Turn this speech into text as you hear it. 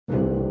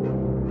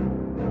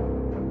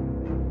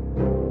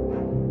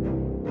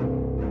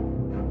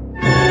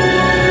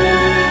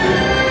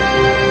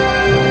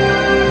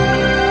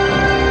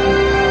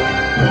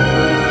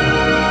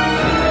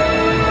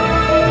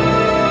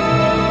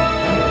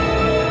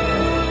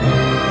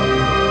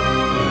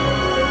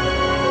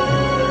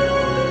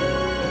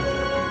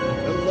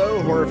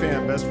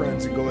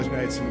friends and Ghoulish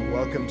Knights, and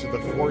welcome to the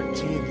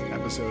 14th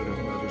episode of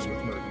Murders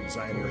with Mertens.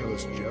 I am your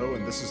host, Joe,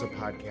 and this is a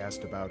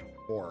podcast about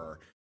horror.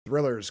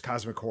 Thrillers,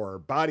 cosmic horror,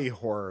 body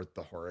horror,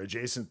 the horror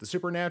adjacent, the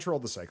supernatural,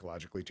 the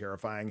psychologically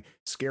terrifying,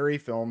 scary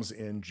films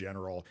in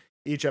general.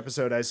 Each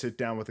episode, I sit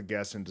down with a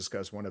guest and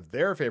discuss one of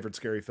their favorite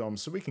scary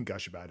films so we can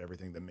gush about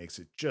everything that makes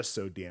it just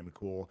so damn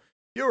cool.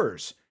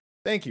 Viewers,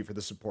 thank you for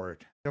the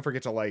support. Don't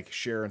forget to like,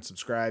 share, and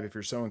subscribe if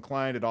you're so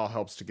inclined. It all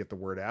helps to get the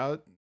word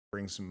out.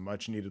 Bring some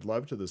much needed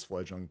love to this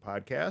fledgling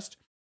podcast.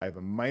 I have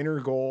a minor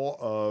goal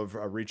of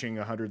reaching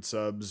 100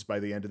 subs by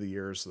the end of the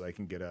year so that I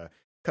can get a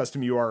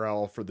custom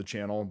URL for the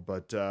channel,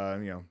 but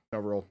no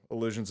real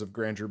illusions of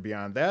grandeur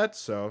beyond that.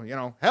 So,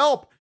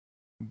 help.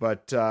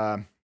 But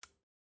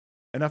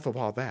enough of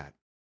all that.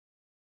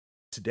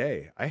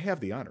 Today, I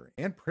have the honor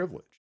and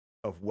privilege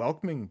of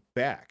welcoming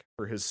back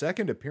for his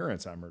second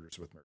appearance on Murders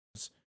with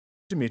Mertens,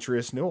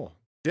 Demetrius Newell.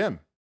 Dim,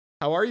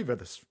 how are you for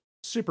this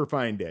super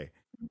fine day?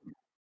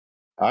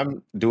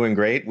 I'm doing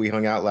great. We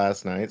hung out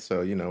last night, so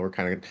we're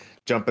kind of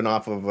jumping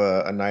off of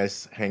a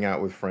nice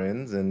hangout with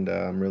friends, and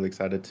I'm really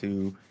excited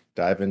to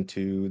dive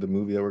into the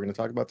movie that we're going to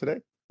talk about today.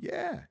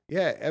 Yeah,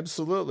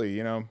 absolutely.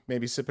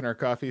 Maybe sipping our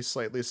coffee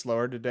slightly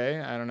slower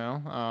today. I don't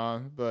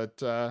know, but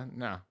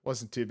no,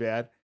 wasn't too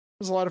bad. It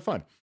was a lot of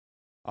fun.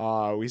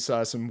 We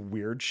saw some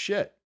weird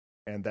shit,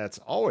 and that's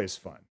always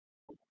fun.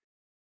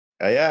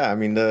 Yeah, I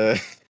mean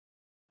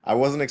I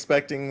wasn't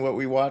expecting what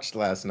we watched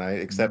last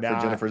night, except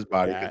for Jennifer's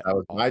Body, because that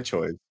was my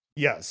choice.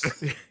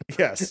 Yes,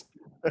 yes.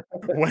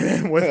 Went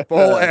in with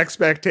full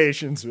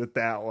expectations with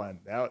that one.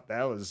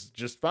 That was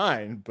just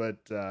fine, but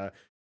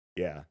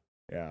yeah.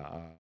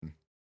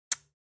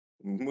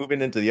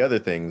 Moving into the other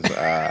things,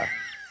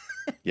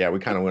 yeah, we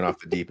kind of went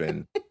off the deep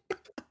end.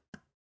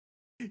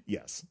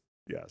 Yes.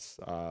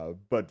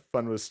 But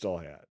fun was still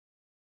had.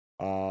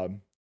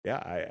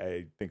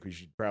 I think we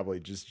should probably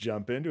just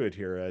jump into it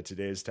here.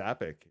 Today's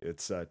topic,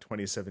 it's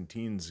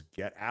 2017's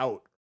Get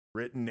Out,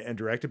 written and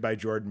directed by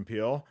Jordan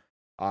Peele.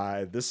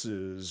 This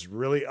is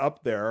really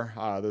up there,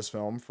 this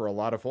film, for a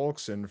lot of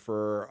folks and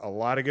for a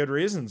lot of good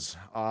reasons.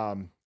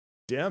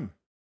 Dim,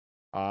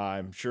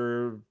 I'm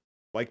sure,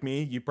 like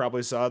me, you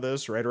probably saw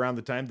this right around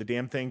the time the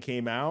damn thing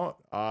came out.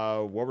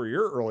 What were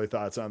your early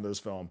thoughts on this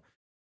film?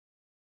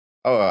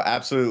 Oh, I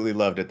absolutely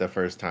loved it the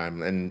first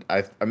time, and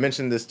I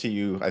mentioned this to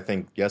you, I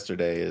think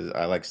yesterday. Is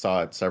I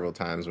saw it several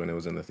times when it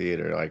was in the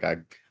theater.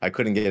 I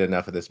couldn't get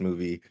enough of this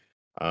movie,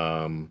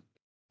 and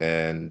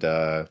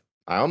I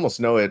almost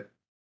know it,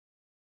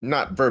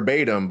 not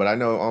verbatim, but I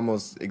know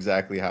almost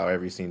exactly how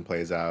every scene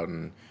plays out,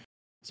 and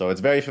so it's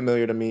very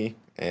familiar to me.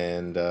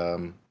 And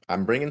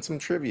I'm bringing some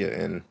trivia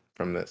in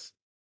from this.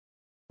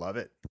 Love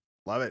it.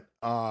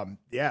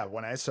 Yeah,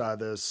 when I saw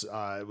this,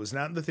 it was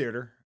not in the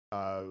theater.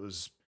 It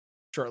was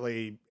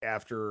shortly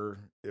after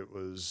it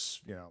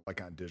was,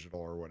 on digital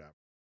or whatever.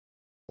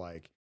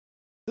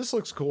 This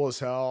looks cool as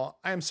hell.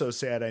 I'm so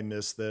sad I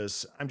missed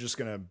this. I'm just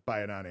going to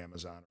buy it on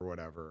Amazon or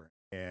whatever.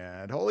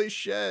 And holy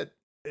shit.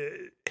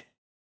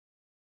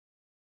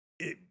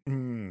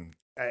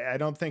 I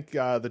don't think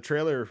the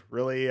trailer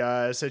really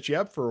set you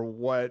up for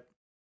what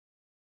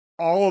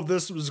all of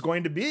this was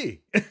going to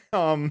be.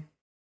 I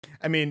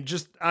mean,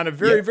 just on a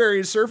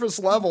very surface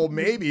level,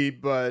 maybe,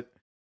 but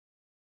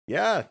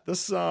yeah,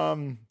 this is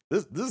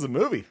a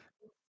movie,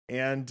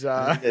 and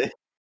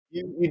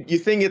you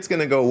think it's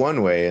gonna go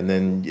one way, and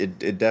then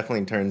it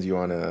definitely turns you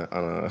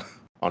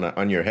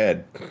on your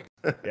head.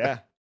 yeah,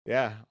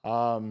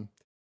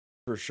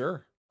 for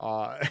sure.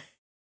 I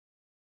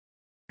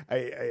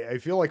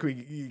feel like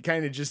we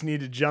kind of just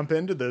need to jump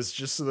into this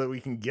just so that we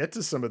can get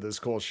to some of this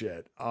cool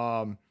shit.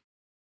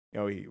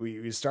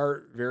 We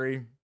start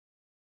very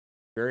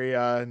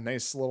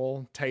nice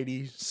little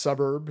tidy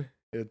suburb.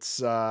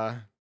 It's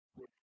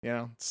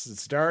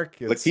it's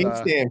dark. It's Lakeith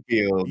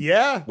Stanfield.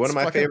 Yeah, one of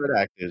my favorite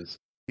actors.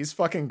 He's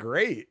fucking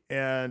great,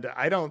 and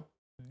I don't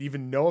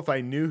even know if I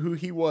knew who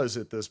he was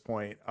at this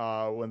point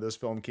when this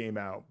film came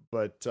out.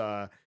 But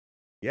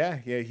yeah,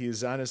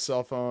 he's on his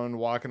cell phone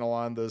walking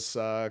along this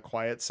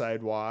quiet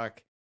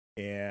sidewalk,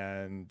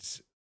 and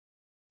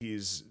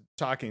he's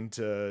talking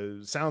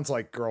to, sounds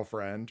like,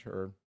 girlfriend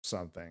or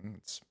something.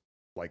 It's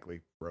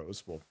likely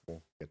Rose.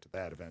 We'll get to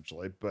that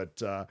eventually.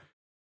 But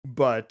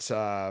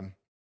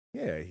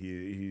yeah,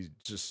 he's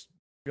just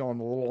feeling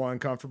a little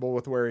uncomfortable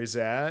with where he's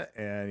at,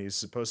 and he's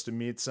supposed to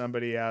meet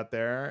somebody out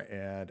there,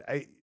 and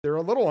they're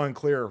a little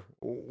unclear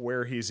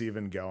where he's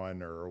even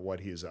going or what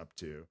he's up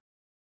to.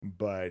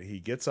 But he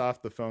gets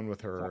off the phone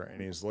with her,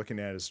 and he's looking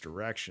at his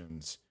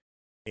directions,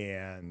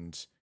 and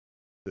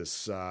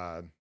this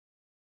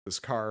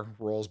car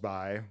rolls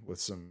by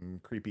with some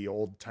creepy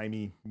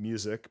old-timey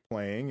music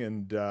playing,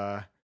 and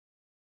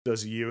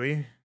does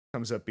Yui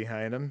comes up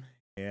behind him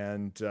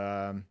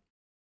and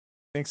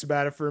thinks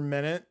about it for a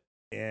minute,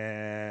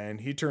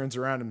 and he turns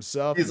around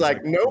himself. He's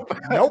like, nope,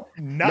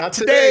 not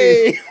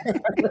today.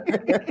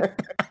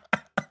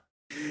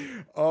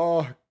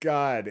 Oh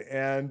God.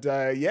 And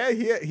yeah,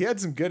 he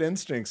had some good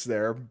instincts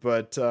there,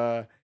 but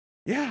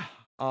yeah,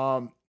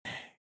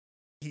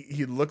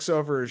 he looks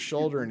over his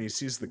shoulder and he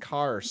sees the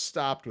car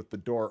stopped with the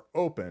door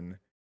open,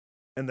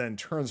 and then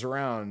turns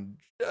around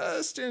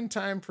just in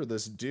time for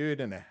this dude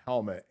in a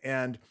helmet.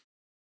 And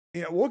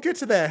we'll get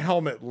to that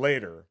helmet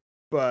later,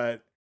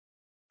 but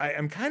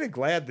I'm kind of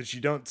glad that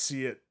you don't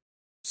see it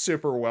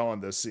super well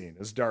in this scene,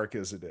 as dark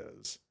as it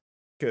is,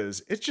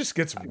 because it just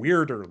gets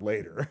weirder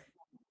later.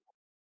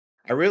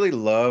 I really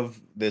love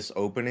this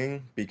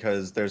opening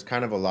because there's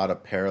kind of a lot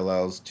of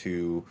parallels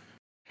to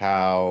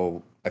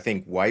how I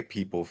think white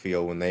people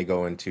feel when they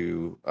go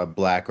into a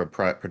black or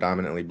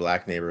predominantly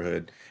black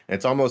neighborhood. And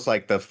it's almost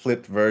like the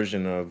flipped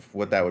version of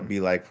what that would be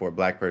like for a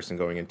black person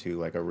going into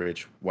like a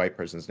rich white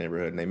person's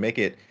neighborhood. And they make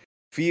it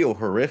feel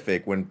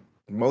horrific when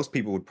most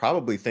people would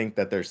probably think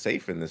that they're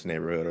safe in this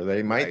neighborhood, or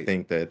they might Right.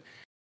 think that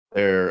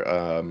they're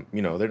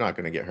they're not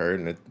going to get hurt,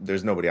 and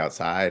there's nobody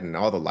outside and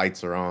all the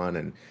lights are on,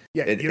 and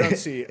Yeah, it you don't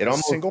see it a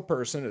almost single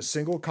person, a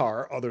single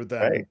car other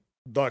than right.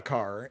 the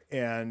car.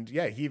 And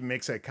yeah, he even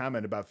makes that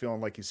comment about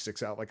feeling like he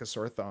sticks out like a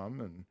sore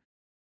thumb. And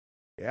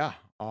yeah,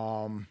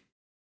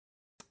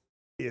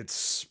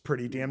 it's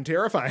pretty damn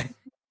terrifying.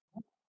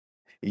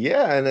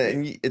 Yeah, and,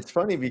 It- it's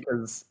funny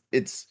because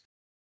it's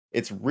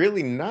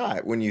really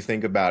not when you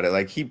think about it.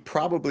 Like he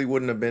probably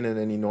wouldn't have been in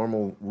any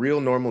real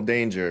normal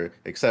danger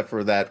except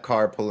for that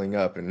car pulling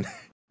up, and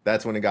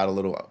that's when it got a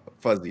little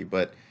fuzzy.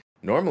 But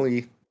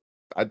normally,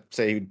 I'd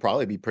say he'd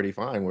probably be pretty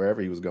fine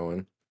wherever he was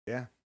going.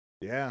 yeah,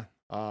 yeah.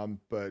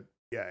 But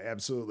yeah,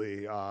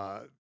 absolutely.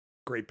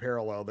 Great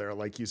parallel there,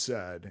 like you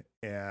said.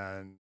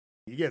 And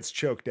he gets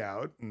choked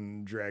out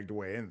and dragged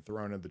away and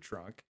thrown in the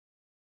trunk.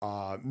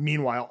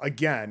 Meanwhile,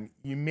 again,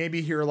 you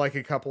maybe hear like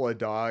a couple of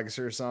dogs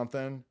or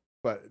something,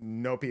 but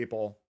no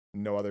people,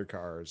 no other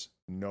cars,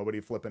 nobody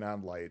flipping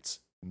on lights,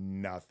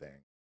 nothing.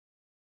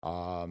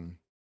 Um,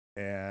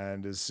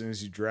 and as soon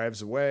as he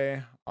drives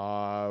away,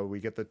 we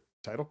get the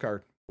title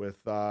card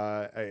with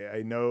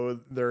I know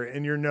they're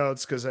in your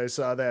notes because I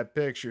saw that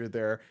picture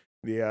there,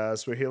 the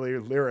Swahili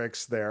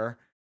lyrics there,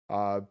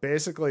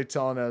 basically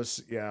telling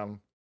us, yeah,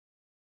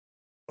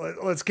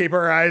 let's keep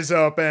our eyes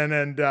open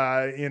and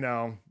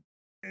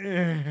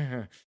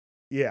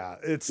yeah,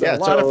 it's a Yeah,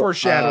 lot of so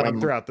foreshadowing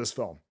throughout this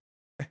film.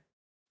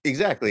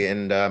 exactly,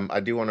 and I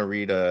do want to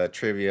read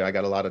trivia. I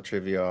got a lot of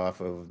trivia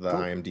off of the Cool.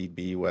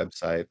 IMDb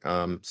website.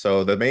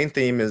 So the main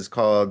theme is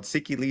called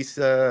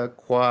Sikilisa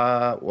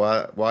Kwa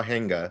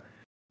Wahenga,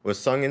 was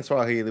sung in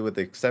Swahili with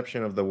the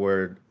exception of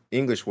the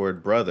English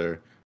word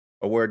brother,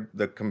 a word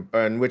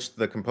in which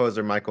the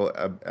composer Michael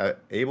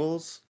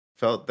Abels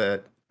felt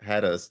that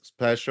had a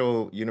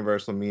special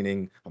universal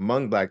meaning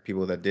among Black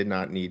people that did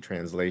not need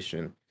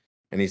translation.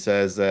 And he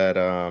says that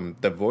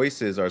the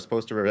voices are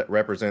supposed to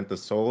represent the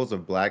souls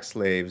of Black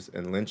slaves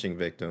and lynching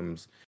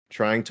victims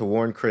trying to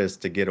warn Chris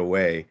to get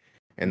away.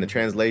 And the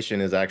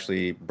translation is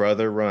actually,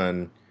 brother,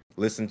 run,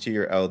 listen to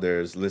your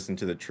elders, listen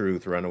to the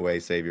truth, run away,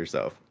 save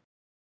yourself.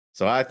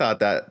 So I thought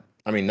that,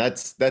 I mean,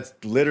 that's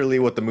literally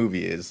what the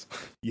movie is. So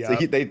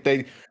Yeah,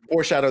 they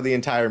foreshadow the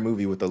entire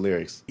movie with the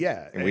lyrics,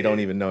 yeah. and we don't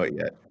even know it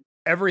yet.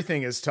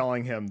 Everything is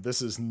telling him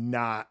this is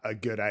not a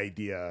good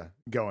idea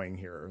going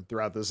here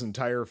throughout this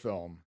entire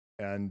film.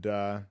 And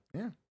yeah,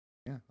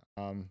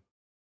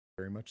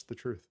 very much the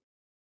truth.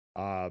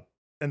 Uh,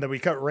 and then we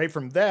cut right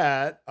from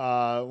that,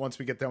 once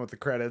we get done with the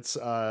credits,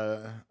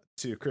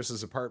 to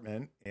Chris's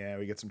apartment, and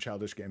we get some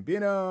Childish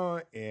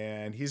Gambino,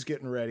 and he's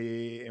getting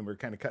ready, and we're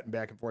kind of cutting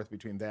back and forth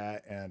between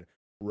that and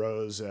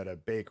Rose at a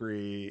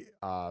bakery,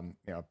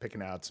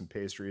 picking out some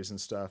pastries and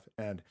stuff.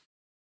 And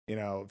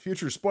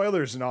future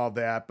spoilers and all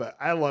that, but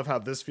I love how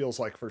this feels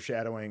like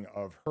foreshadowing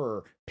of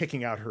her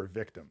picking out her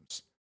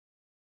victims.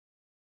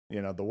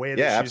 The way that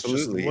Yeah, she's just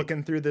absolutely.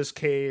 looking through this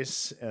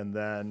case, and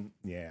then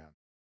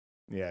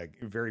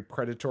very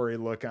predatory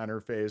look on her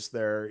face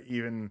there.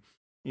 Even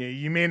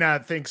you may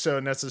not think so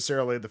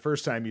necessarily the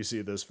first time you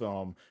see this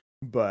film,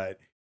 but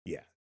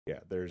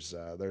there's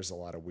a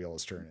lot of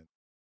wheels turning.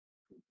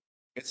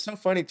 It's so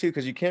funny too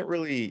because you can't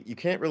really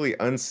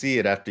unsee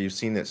it after you've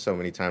seen it so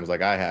many times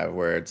like I have,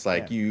 where it's Yeah.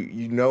 like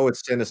you know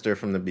it's sinister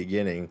from the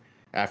beginning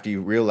after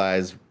you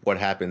realize what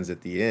happens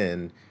at the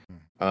end.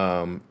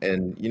 And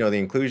the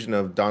inclusion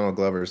of Donald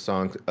Glover's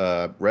song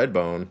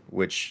Redbone,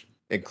 which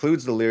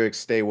includes the lyrics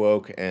 "Stay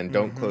woke" and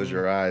 "Don't close Mm-hmm.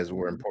 your eyes,"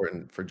 were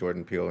important for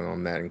Jordan Peele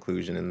on that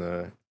inclusion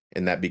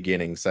in that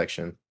beginning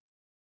section.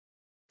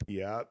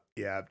 Yeah,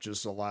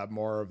 just a lot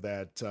more of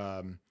that.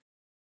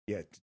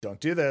 Yeah, don't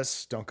do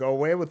this. Don't go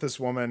away with this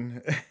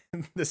woman.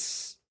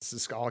 This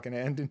is all going to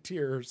end in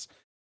tears.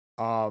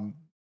 Um,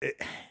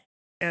 it,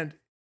 and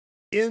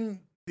in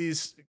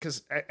these,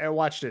 because I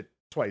watched it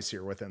twice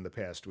here within the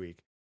past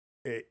week.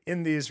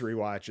 In these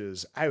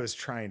rewatches, I was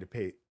trying to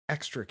pay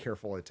extra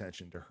careful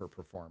attention to her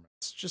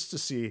performance just to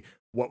see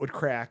what would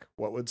crack,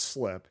 what would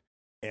slip.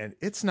 And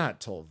it's not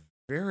till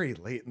very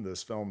late in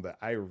this film that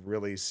I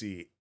really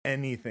see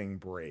anything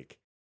break,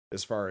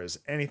 as far as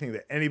anything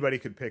that anybody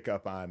could pick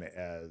up on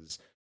as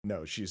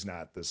no, she's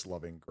not this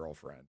loving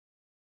girlfriend.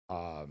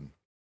 Um,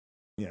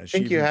 Yeah, I she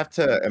think you even. have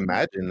to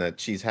imagine that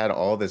she's had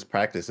all this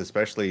practice,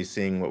 especially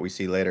seeing what we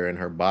see later in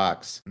her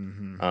box.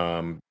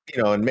 Mhm.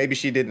 And maybe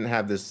she didn't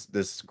have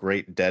this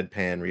great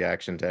deadpan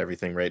reaction to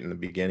everything right in the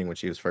beginning when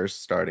she was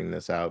first starting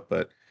this out,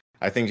 but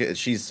I think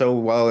she's so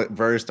well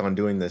versed on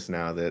doing this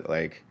now that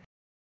like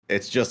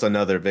it's just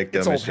another It's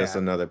victim, old it's just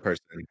hat. another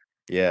person.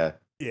 Yeah.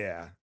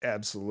 Yeah,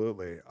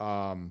 absolutely.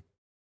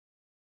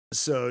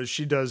 So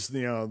she does,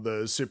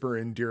 the super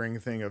endearing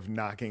thing of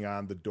knocking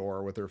on the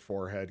door with her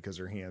forehead because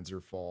her hands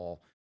are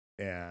full,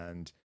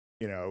 and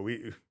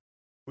we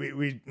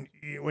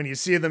when you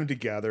see them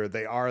together,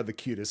 they are the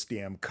cutest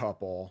damn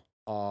couple.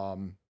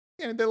 And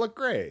they look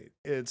great.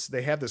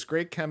 They have this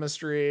great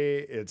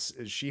chemistry.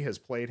 She has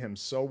played him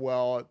so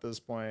well at this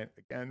point.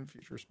 Again,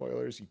 future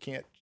spoilers. You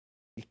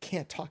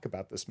can't talk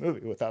about this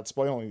movie without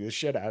spoiling the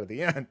shit out of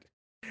the end.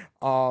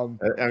 Um,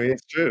 I mean,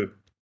 it's true.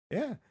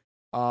 yeah.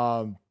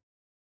 Um,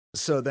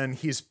 so then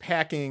he's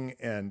packing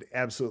and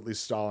absolutely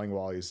stalling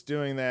while he's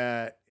doing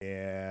that,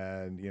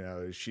 and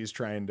she's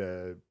trying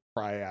to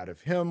pry out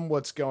of him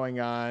what's going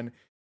on.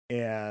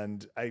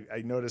 And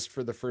I noticed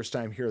for the first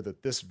time here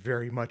that this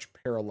very much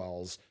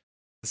parallels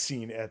the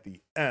scene at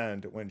the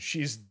end when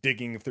she's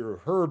digging through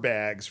her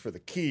bags for the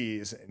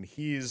keys, and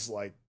he's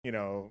like,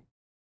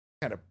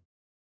 kind of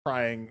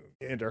prying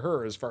into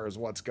her as far as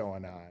what's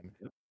going on.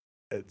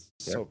 It's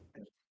Yep. so,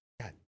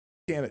 god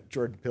damn it,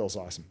 Jordan Peele's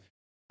awesome.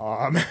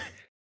 um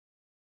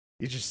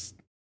you just,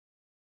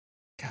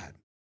 God,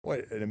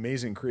 what an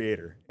amazing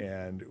creator.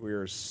 And we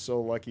are so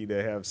lucky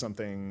to have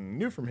something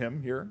new from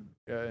him here,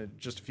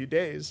 just a few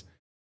days.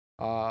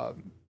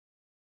 Um,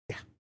 yeah.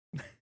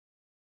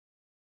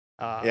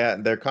 Yeah,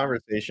 their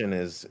conversation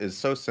is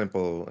so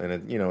simple,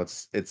 and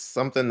it's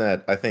something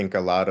that I think a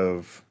lot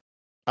of,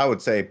 I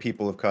would say,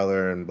 people of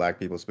color and Black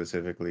people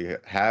specifically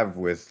have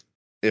with,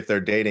 if they're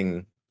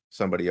dating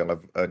somebody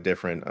of a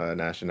different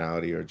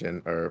nationality or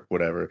or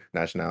whatever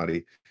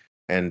nationality,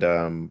 and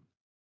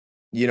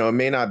it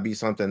may not be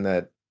something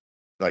that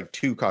like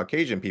two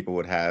Caucasian people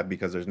would have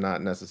because there's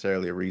not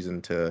necessarily a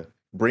reason to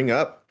bring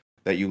up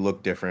that you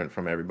look different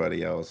from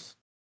everybody else.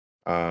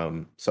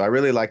 So I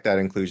really like that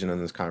inclusion in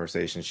this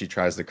conversation. She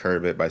tries to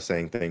curb it by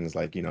saying things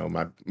like,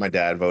 my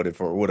dad would have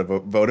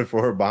voted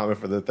for Obama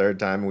for the third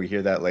time, and we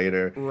hear that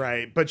later.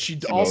 right. But she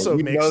So also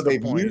we makes know the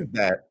they've point. used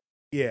that.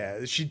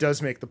 Yeah, she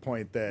does make the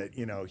point that,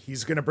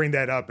 he's going to bring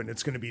that up and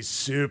it's going to be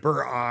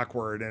super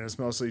awkward. And it's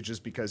mostly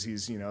just because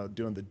he's,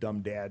 doing the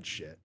dumb dad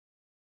shit.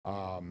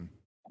 Um,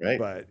 Right.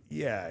 but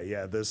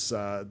yeah, this,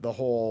 the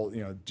whole,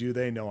 do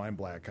they know I'm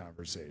Black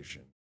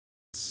conversation.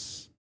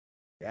 It's,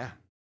 yeah,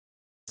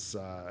 it's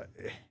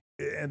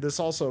and this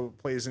also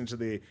plays into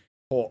the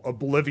whole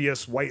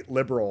oblivious white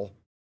liberal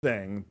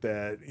thing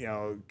that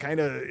kind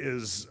of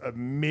is a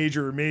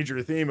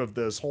major theme of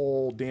this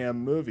whole damn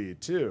movie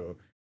too.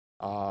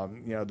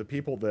 The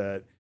people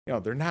that,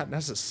 they're not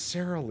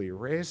necessarily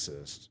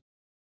racist,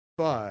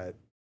 but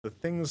the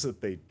things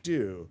that they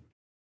do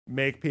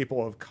make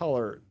people of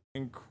color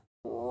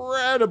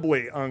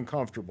incredibly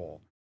uncomfortable.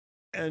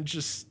 And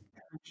just,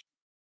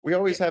 We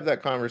always have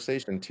that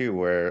conversation too,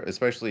 where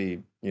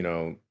especially,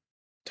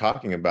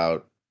 talking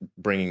about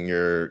bringing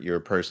your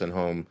person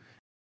home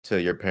to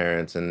your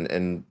parents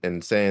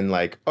and saying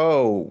like,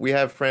 oh, we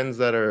have friends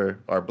that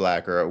are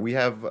Black, or we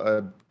have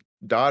a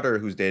daughter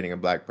who's dating a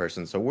Black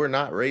person, so we're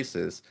not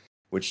racist,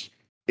 which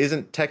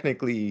isn't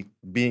technically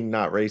being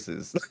not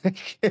racist.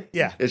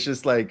 yeah. It's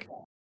just like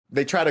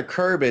they try to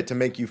curb it to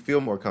make you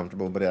feel more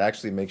comfortable, but it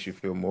actually makes you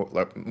feel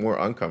more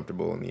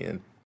uncomfortable in the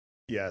end.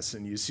 Yes,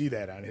 and you see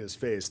that on his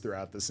face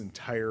throughout this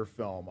entire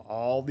film.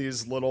 All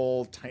these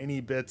little tiny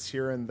bits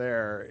here and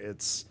there.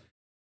 It's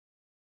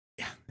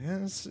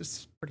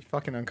pretty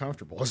fucking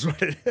uncomfortable, is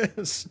what it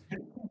is.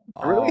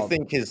 I really Um,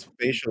 think his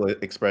facial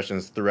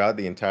expressions throughout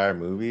the entire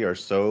movie are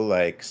so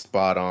like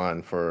spot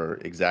on for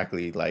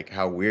exactly like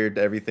how weird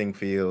everything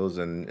feels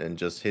and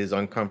just his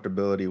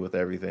uncomfortability with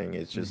everything.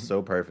 It's just mhm.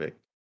 so perfect.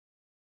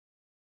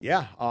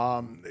 Yeah,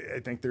 I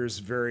think there's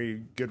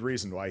very good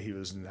reason why he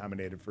was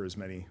nominated for as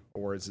many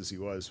awards as he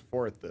was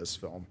for this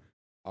film.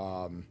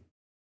 Um,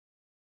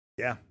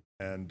 yeah,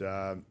 and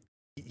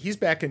he's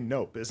back in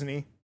Nope, isn't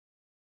he?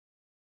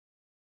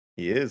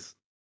 He is.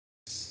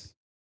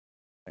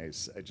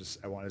 Nice.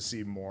 I want to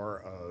see more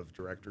of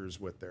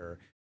directors with their,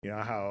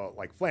 how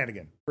like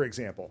Flanagan, for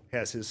example,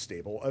 has his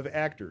stable of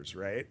actors,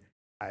 right?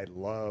 I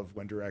love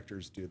when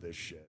directors do this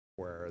shit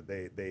where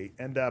they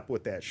end up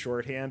with that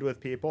shorthand with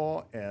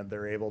people and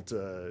they're able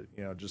to,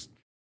 just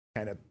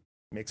kind of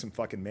make some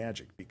fucking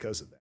magic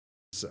because of that.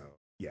 So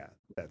yeah,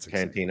 that's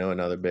exciting. Tarantino,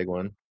 another big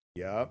one.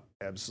 Yep,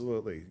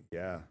 absolutely.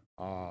 Yeah.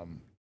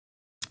 Um,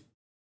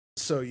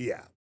 so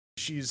yeah,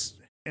 she's,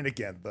 and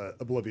again, the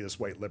oblivious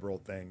white liberal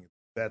thing,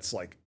 that's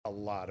like a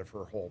lot of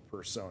her whole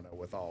persona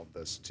with all of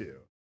this too.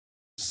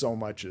 So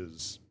much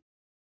is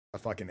a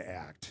fucking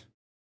act.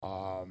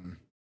 Um,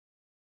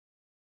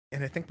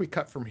 and I think we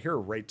cut from here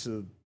right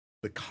to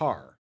the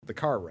car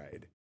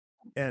ride.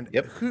 And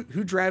Yep.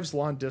 who drives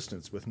long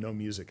distance with no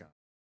music on?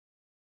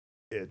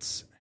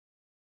 It's,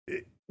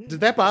 did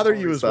that bother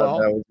you Always as thought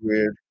that well? was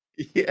weird.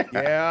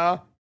 Yeah.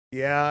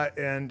 Yeah,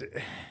 and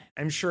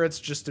I'm sure it's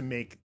just to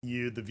make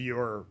you, the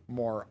viewer,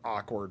 more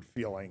awkward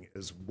feeling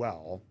as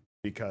well,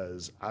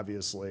 because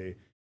obviously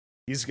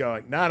he's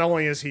going. Not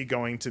only is he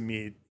going to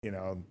meet,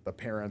 the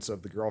parents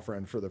of the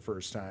girlfriend for the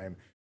first time,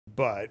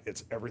 but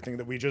it's everything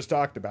that we just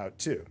talked about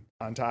too.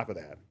 On top of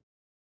that,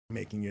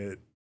 making it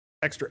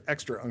extra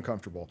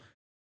uncomfortable.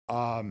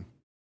 Um,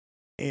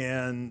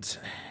 and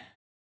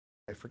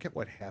I forget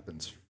what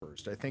happens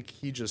first. I think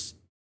he just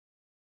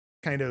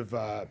kind of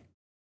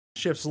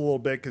shifts a little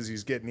bit because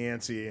he's getting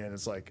antsy, and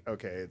it's like,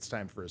 okay, it's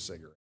time for a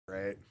cigarette,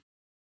 right?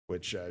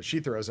 Which she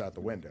throws out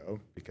the window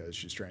because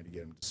she's trying to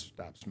get him to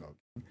stop smoking.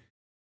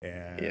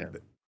 Yeah.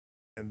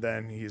 And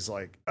then he's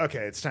like,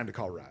 okay, it's time to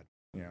call Rod,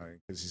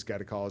 because he's got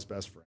to call his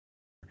best friend.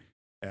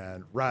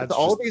 And It's Rod's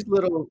all just, these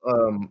little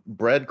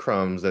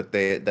breadcrumbs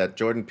that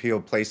Jordan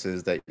Peele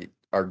places that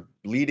are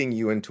leading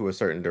you into a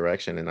certain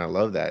direction, and I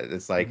love that.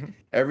 It's like Mhm.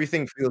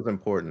 everything feels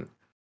important.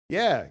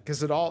 Yeah, because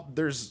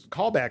there's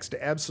callbacks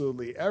to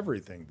absolutely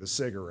everything: the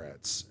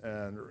cigarettes,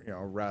 and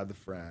Rod the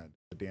friend,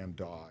 the damn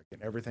dog,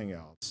 and everything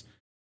else.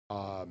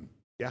 Um,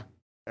 yeah,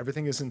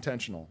 everything is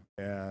intentional,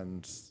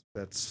 and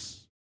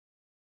that's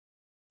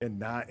and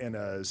not in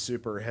a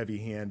super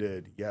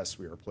heavy-handed. Yes,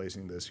 we are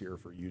placing this here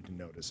for you to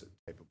notice it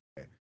type of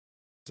way.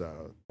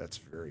 So that's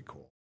very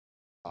cool.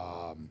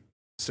 Um,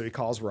 so he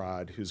calls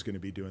Rod, who's going to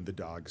be doing the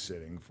dog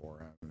sitting for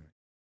him.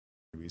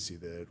 We see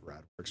that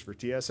Rod works for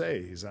TSA.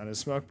 He's on his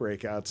smoke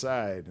break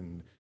outside,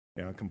 and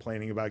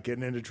complaining about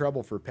getting into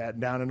trouble for patting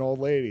down an old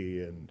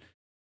lady. And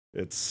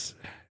it's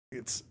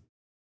it's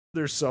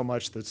there's so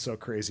much that's so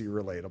crazy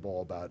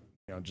relatable about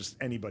just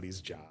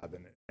anybody's job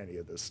and any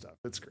of this stuff.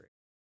 It's great.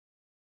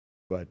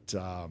 But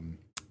I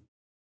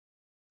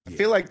yeah,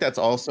 feel like that's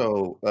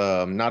also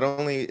not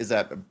only is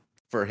that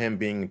for him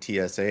being a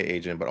TSA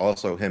agent, but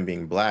also him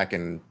being black,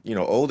 and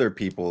older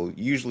people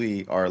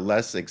usually are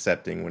less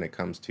accepting when it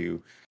comes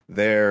to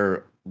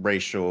their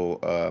racial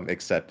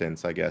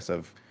acceptance, I guess,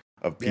 of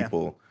yeah,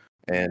 people.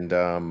 And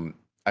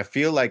I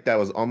feel like that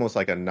was almost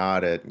like a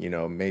nod at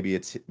maybe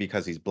it's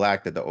because he's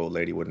black that the old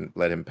lady wouldn't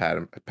let him pat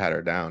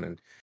her down, and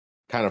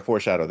kind of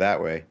foreshadow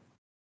that way.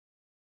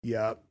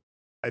 yeah.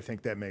 I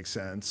think that makes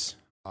sense.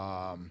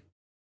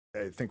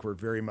 I think we're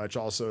very much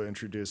also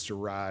introduced to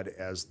Rod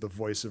as the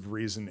voice of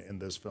reason in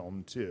this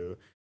film too.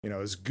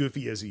 As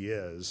goofy as he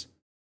is,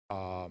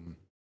 um,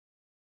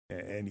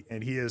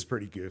 and he is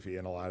pretty goofy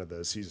in a lot of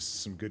this. He's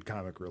some good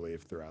comic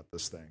relief throughout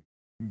this thing.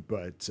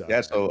 But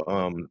Yeah. So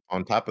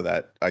on top of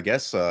that, I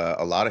guess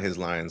a lot of his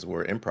lines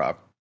were improv.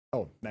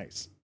 oh,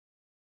 nice.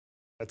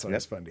 That's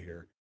always Yep. fun to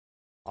hear.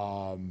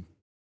 Um,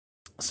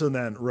 so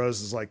then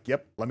Rose is like,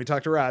 "Yep, let me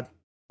talk to Rod.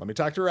 Let me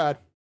talk to Rod."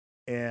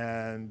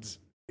 And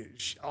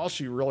all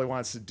she really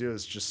wants to do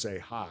is just say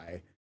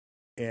hi.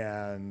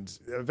 And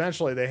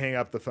eventually they hang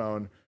up the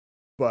phone.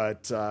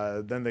 But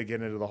then they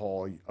get into the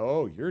whole,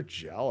 oh, you're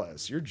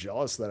jealous. You're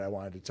jealous that I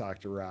wanted to talk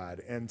to Rod.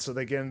 And so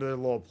they get into a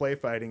little play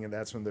fighting, and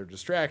that's when they're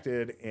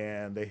distracted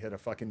and they hit a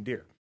fucking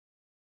deer.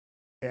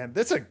 And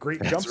that's a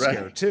great jump That's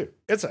scare, right. too.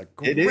 It's a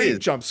It is. great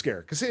jump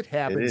scare because it It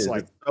happens is.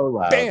 like, It's so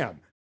loud.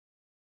 bam.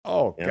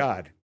 Oh, Yep.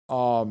 God.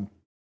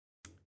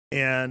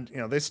 And,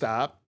 they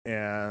stop.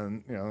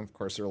 And, of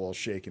course, they're a little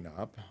shaken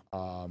up.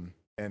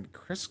 And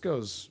Chris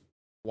goes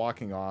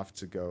walking off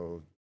to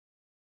go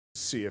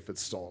see if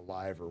it's still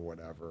alive or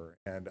whatever.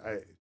 And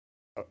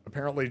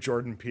apparently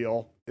Jordan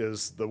Peele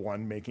is the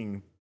one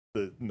making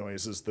the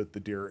noises that the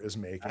deer is I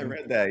making.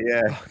 read that.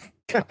 Yeah.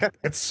 Oh, God,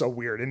 it's so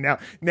weird. And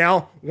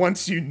now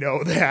once you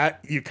know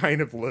that, you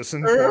kind of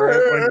listen for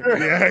it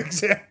when yeah,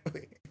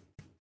 exactly.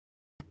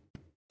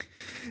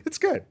 It's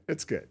good.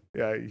 It's good.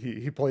 Yeah,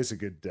 he plays a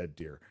good dead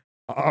deer.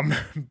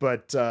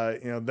 But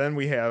then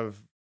we have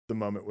the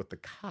moment with the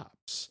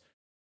cops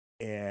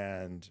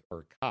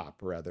or cop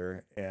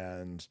rather,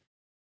 and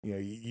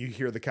you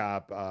hear the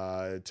cop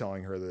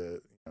telling her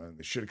that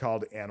they should have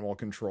called animal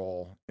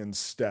control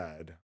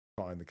instead,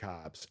 calling the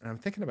cops. And I'm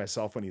thinking to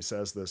myself when he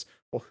says this,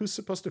 well, who's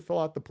supposed to fill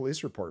out the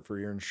police report for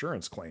your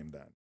insurance claim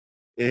then?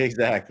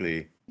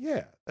 Exactly.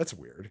 Yeah, that's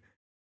weird.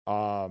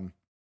 Um,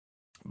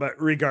 but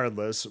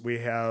regardless, we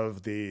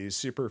have the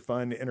super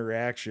fun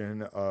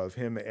interaction of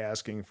him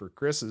asking for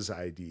Chris's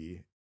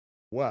ID.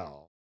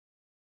 Well,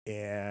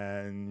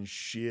 and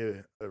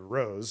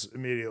Rose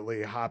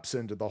immediately hops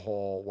into the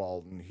whole,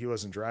 well, he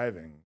wasn't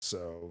driving,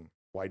 so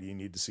why do you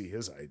need to see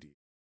his ID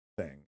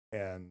thing?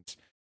 And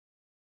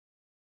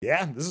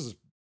yeah, this is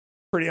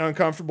pretty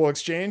uncomfortable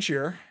exchange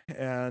here.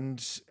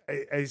 And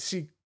I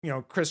see,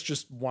 Chris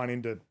just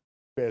wanting to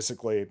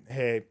basically,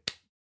 hey,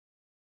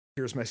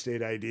 here's my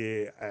state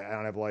ID. I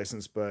don't have a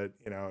license, but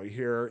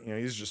here,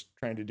 he's just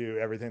trying to do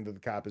everything that the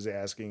cop is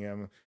asking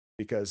him,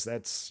 because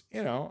that's,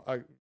 a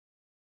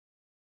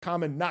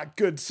common not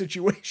good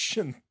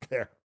situation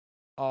there.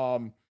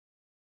 Um,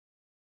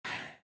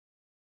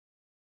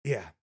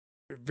 yeah,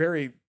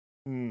 very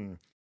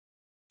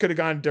could have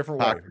gone a different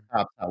way. Talk to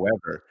cops,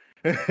 however.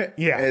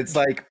 Yeah. It's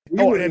like we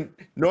Oh, and wouldn't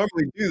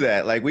normally do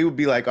that. Like we would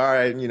be like, all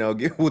right,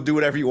 we'll do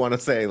whatever you want to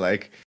say.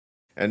 Like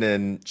And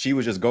then she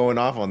was just going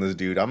off on this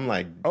dude. I'm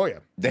like, Oh yeah.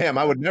 damn,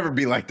 I would never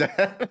be like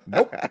that.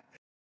 Nope.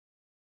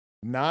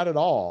 Not at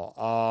all.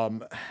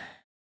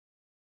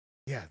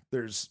 Yeah,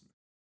 there's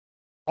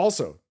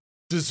also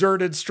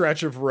deserted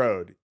stretch of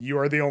road. You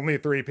are the only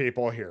 3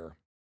 people here.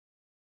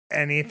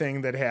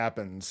 Anything that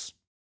happens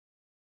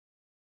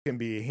can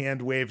be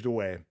hand waved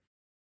away.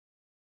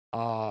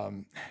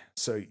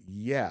 So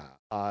yeah,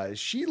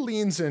 she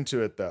leans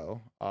into it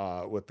though,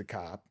 with the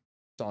cop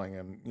telling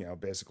him,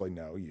 basically,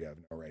 no, you have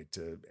no right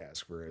to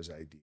ask for his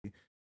ID.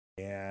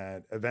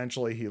 And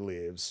eventually he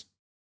leaves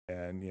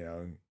and,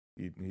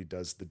 he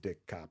does the dick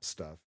cop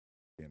stuff,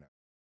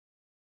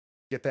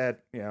 get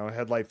that,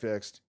 headlight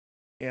fixed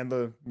and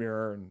the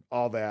mirror and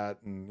all that.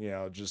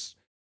 And, just,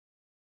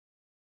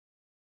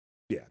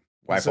 yeah.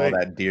 Wipe all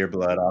that deer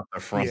blood off the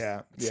front.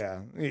 Yeah. Yeah.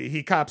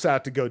 He cops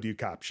out to go do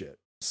cop shit.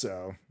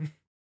 So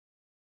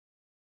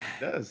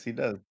He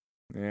does.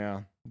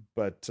 Yeah.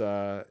 But,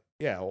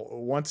 yeah,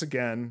 once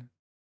again,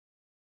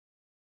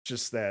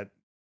 just that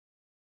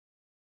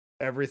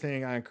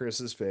everything on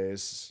Chris's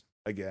face.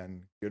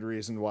 Again, good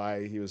reason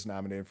why he was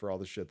nominated for all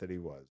the shit that he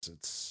was.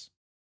 It's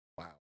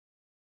wow.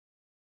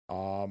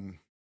 I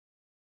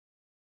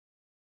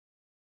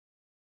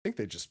think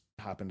they just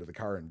hop into the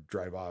car and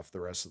drive off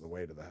the rest of the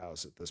way to the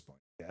house at this point.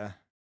 Yeah.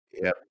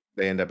 Yep.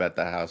 They end up at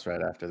the house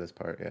right after this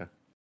part. Yeah.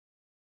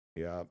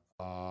 Yeah.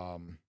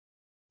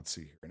 Let's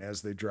see here. And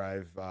as they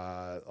drive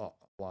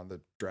along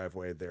the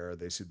driveway there,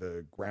 they see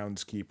the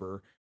groundskeeper,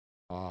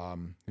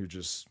 who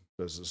just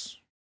does this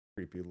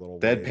creepy little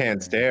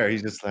deadpan stare.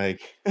 He's just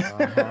like,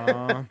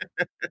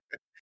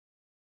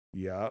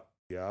 Yep.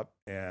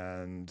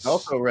 And I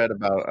also read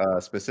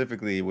about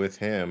specifically with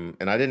him,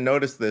 and I didn't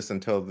notice this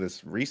until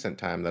this recent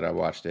time that I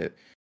watched it.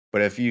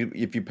 But if you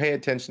pay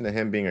attention to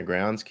him being a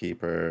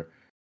groundskeeper,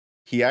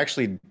 he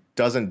actually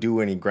doesn't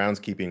do any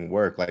groundskeeping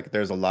work. Like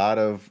there's a lot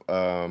of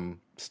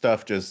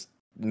stuff just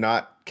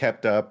not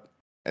kept up,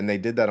 and they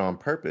did that on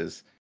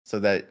purpose so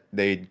that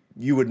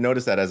you would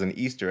notice that as an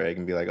Easter egg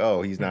and be like,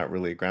 oh, he's not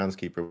really a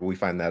groundskeeper. We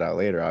find that out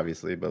later,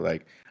 obviously. But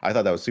like, I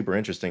thought that was super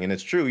interesting, and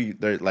it's true.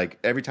 Like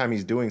every time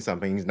he's doing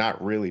something, he's not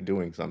really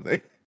doing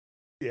something.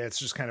 Yeah, it's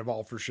just kind of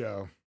all for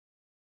show.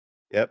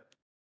 Yep.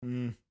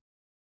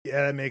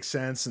 Yeah, that makes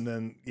sense. And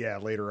then, yeah,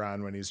 later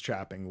on when he's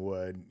chopping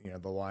wood,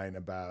 the line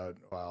about,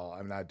 well,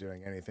 I'm not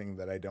doing anything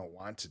that I don't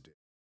want to do.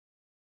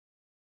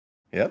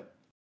 Yep.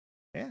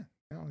 Yeah.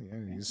 Well,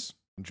 yeah, he's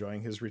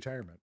enjoying his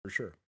retirement for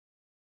sure.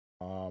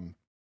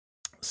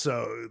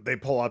 So they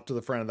pull up to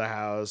the front of the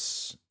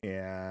house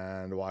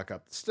and walk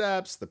up the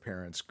steps. The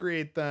parents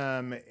greet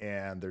them,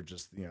 and they're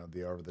just,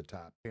 the over the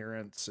top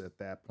parents at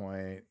that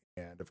point.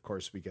 And of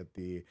course, we get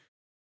the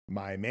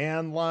 "my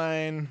man"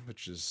 line,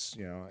 which is,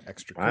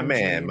 extra. My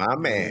man.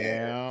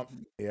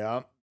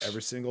 Yeah.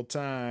 Every single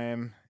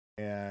time.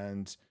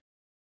 And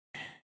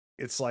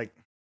it's like,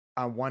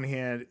 on one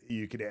hand,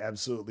 you could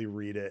absolutely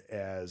read it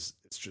as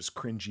it's just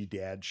cringy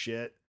dad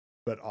shit,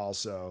 but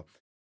also,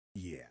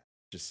 yeah,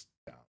 just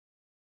down.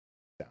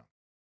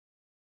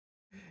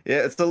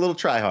 Yeah, it's a little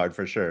try hard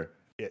for sure.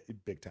 Yeah,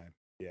 big time.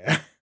 Yeah.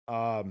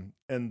 And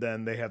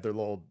then they have their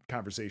little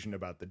conversation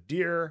about the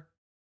deer,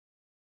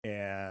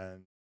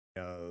 and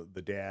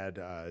the dad,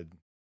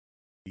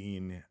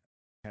 Dean,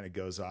 kind of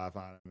goes off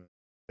on him,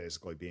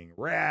 basically being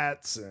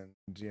rats, and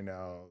they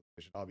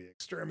should all be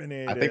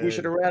exterminated. I think we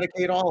should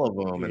eradicate all of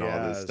them and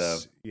all this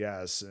stuff.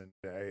 Yes, and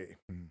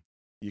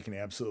you can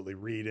absolutely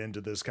read into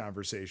this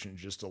conversation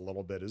just a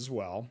little bit as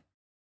well.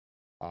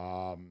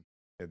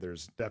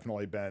 There's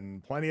definitely been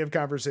plenty of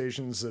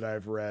conversations that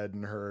I've read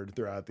and heard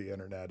throughout the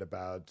internet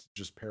about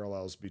just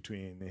parallels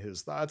between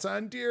his thoughts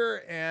on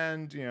deer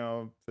and,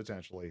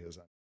 potentially his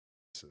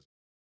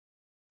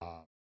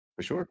for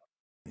sure.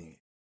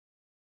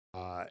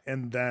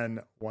 And then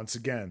once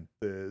again,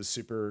 the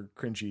super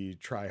cringy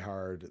try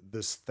hard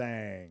this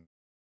thing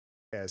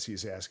as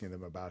he's asking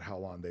them about how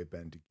long they've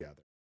been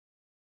together.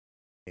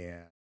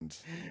 And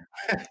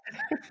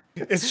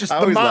it's just I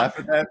always laugh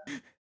at that.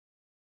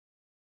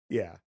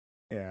 Yeah.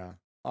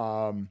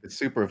 It's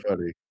super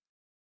funny.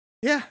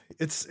 Yeah,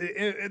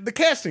 the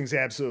casting's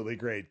absolutely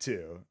great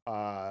too.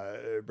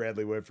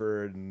 Bradley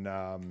Whitford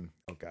and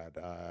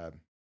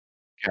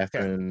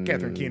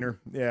Catherine Keener.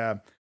 Yeah.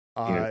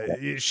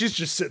 She's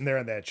just sitting there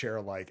in that chair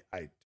like,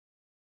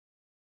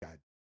 God,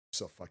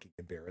 so fucking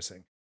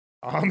embarrassing.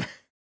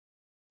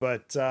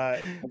 But so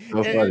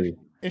funny.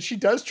 And she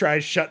does try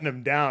shutting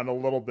him down a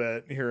little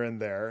bit here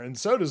and there, and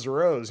so does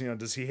Rose.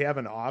 Does he have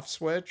an off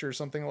switch or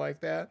something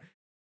like that?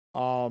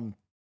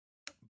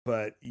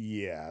 But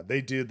yeah,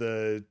 they do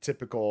the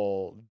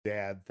typical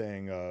dad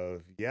thing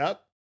of,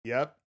 yep,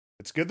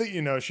 it's good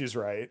that she's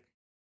right,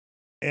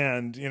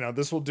 and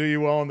this will do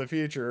you well in the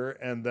future,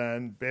 and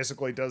then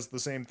basically does the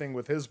same thing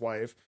with his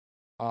wife.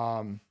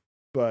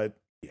 But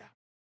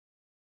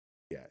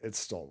yeah, it's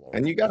still low.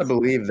 And you got to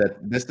believe that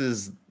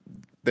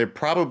they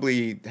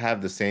probably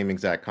have the same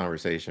exact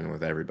conversation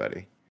with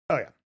everybody. Oh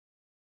yeah.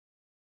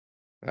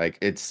 Like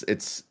it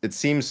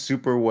seems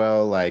super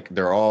well, like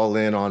they're all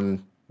in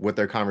on what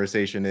their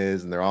conversation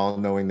is, and they're all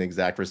knowing the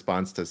exact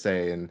response to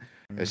say, and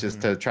it's just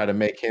Mm-hmm. to try to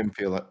make him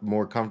feel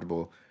more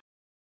comfortable.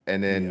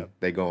 And then Yep.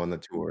 they go on the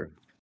tour.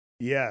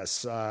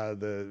 Yes.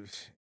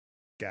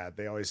 God,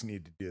 they always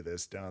need to do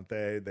this, don't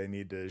they? They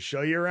need to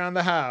show you around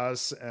the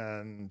house,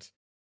 and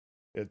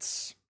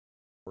it's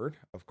word,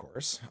 of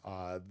course.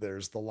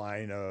 There's the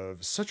line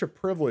of such a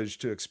privilege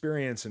to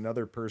experience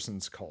another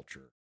person's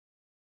culture.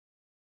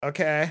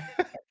 Okay.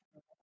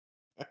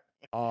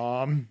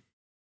 Um.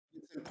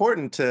 It's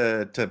important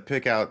to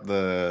pick out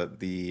the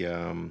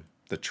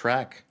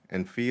track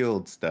and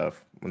field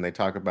stuff when they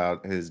talk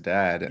about his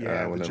dad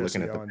Yeah, when the they're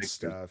looking Jesse at the Owens pictures,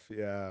 stuff.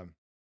 Yeah.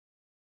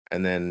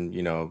 and then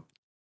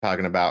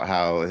talking about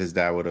how his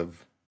dad would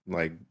have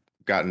like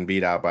gotten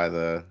beat out by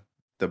the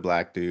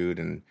black dude,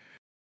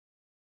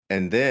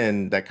 and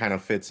then that kind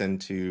of fits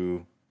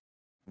into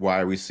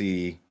why we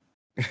see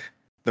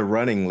the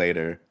running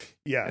later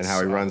and how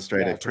Yes. he runs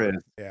straight at Walter.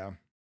 Chris, Yeah.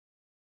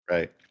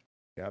 right?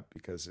 Yep.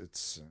 Because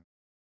it's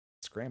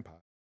Grandpa.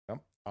 Yep.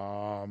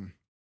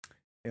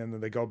 And then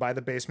they go by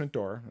the basement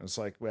door. It's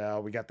like,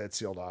 well, we got that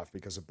sealed off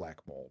because of black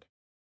mold.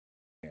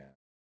 Yeah.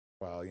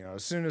 Well,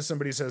 as soon as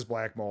somebody says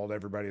black mold,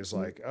 everybody's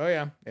like, oh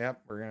yeah,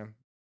 we're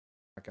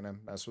not gonna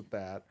mess with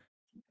that.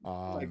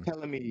 Like Um,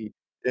 telling me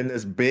in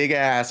this big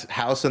ass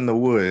house in the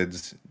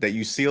woods that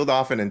you sealed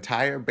off an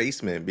entire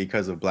basement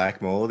because of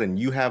black mold, and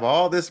you have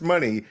all this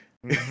money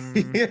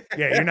mm-hmm.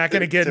 Yeah, you're not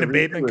gonna get an to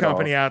abatement redo it all.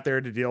 company out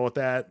there to deal with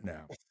that. No,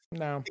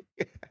 no,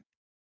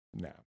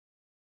 no.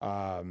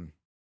 Um,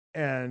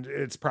 and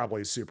it's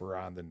probably super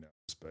on the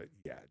nose, but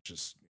yeah,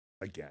 just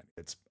again,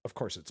 it's of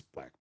course it's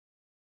black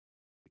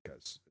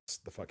because it's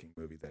the fucking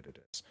movie that it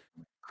is.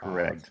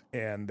 Correct.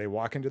 And they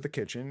walk into the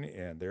kitchen,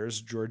 and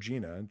there's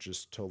Georgina,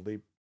 just totally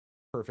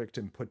perfect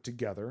and put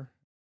together,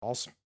 all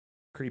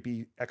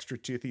creepy, extra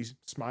toothy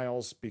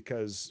smiles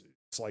because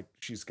it's like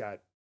she's got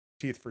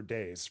teeth for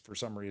days for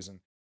some reason.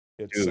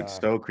 It's Dude,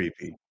 so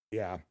creepy.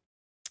 yeah.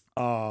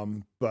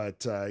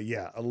 But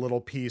yeah, a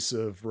little piece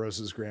of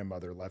Rose's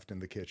grandmother left in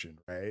the kitchen,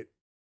 right?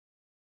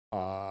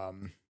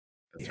 Um,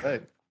 That's yeah,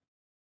 right.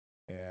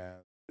 and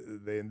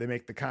they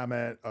make the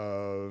comment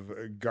of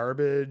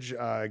garbage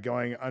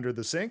going under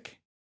the sink,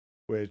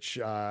 which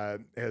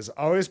has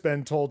always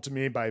been told to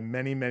me by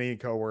many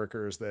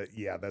coworkers that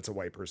yeah, that's a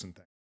white person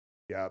thing.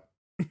 Yep,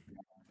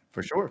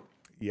 For sure.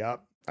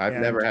 yep, I've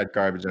never and had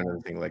garbage or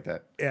anything like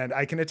that.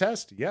 I can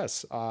attest.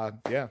 Yes,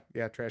 yeah,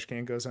 trash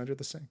can goes under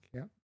the sink.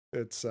 Yeah,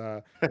 it's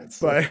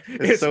but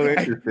It's so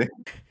interesting.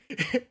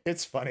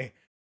 it's funny.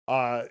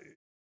 Uh,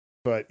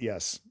 but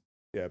yes,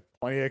 yeah,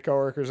 plenty of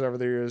coworkers over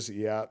the years.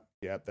 Yeah,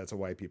 that's a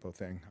white people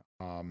thing,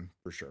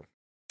 for sure.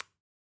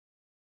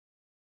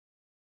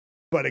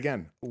 But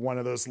again, one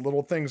of those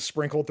little things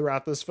sprinkled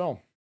throughout this film.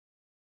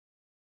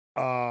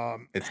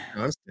 Um, It's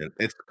constant.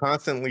 It's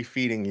constantly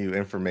feeding you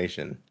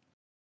information.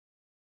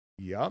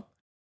 yep.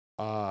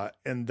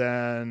 And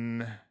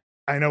then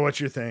I know what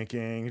you're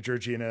thinking.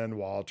 Georgina and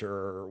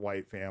Walter,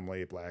 white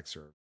family, black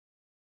servant.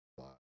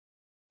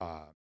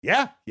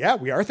 Yeah,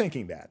 we are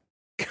thinking that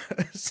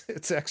because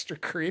it's extra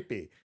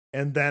creepy.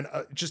 And then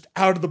just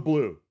out of the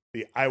blue,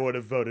 I would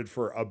have voted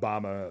for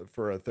Obama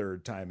for a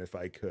third time if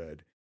I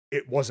could.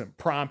 It wasn't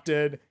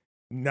prompted,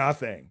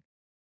 nothing.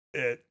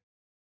 It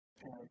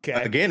okay.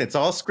 Again, it's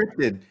all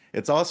scripted.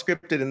 It's all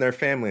scripted in their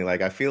family.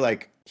 Like I feel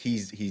like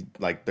he's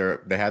like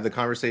they have the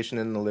conversation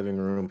in the living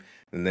room,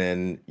 and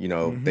then they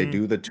Mm-hmm.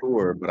 do the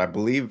tour. But I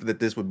believe that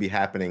this would be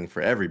happening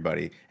for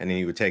everybody, and then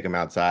he would take them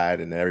outside,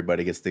 and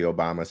everybody gets the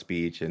Obama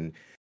speech, and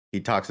he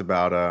talks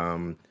about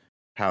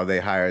how they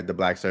hired the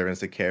black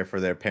servants to care for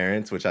their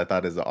parents, which I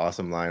thought is an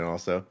awesome line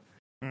also.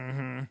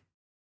 Mm-hmm.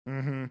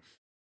 Mm-hmm.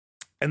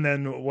 And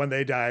then when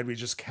they died, we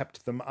just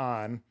kept them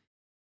on.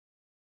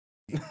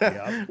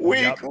 Yep.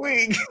 Wink, Yep.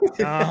 wink.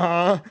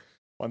 Uh-huh.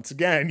 Once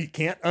again, you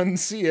can't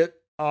unsee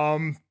it.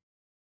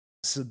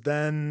 So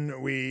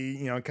then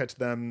we, cut to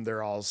them.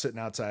 They're all sitting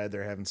outside.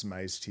 They're having some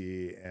iced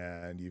tea,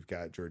 and you've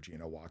got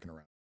Georgina walking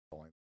around.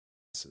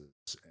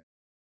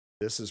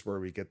 This is where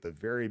we get the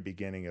very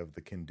beginning of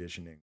the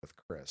conditioning with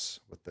Chris,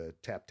 with the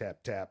tap tap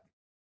tap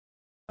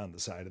on the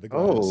side of the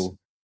glass. Oh,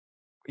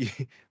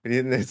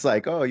 and it's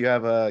like, oh, you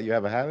have a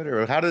habit,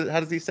 or how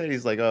does he say it?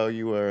 He's like, oh,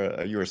 you were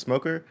a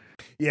smoker,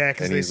 Yeah,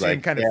 because and they he's see him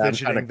like, kind of yeah, I'm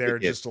trying to fidgeting kick there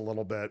it. just a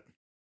little bit.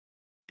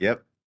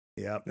 Yep.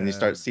 Yep. And you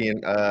start And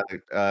seeing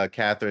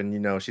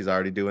Catherine, she's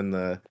already doing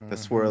the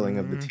swirling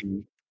of the mm-hmm.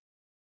 tea.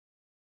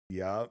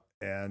 Yep.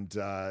 And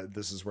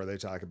this is where they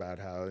talk about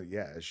how,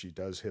 yeah, she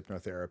does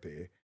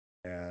hypnotherapy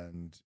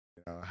and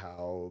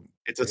how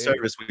It's a big.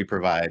 service we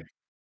provide.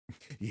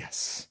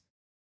 Yes.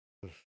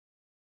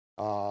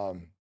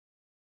 Um,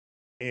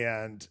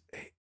 and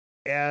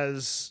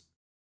as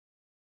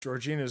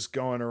Georgina's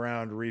going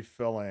around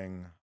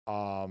refilling,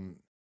 I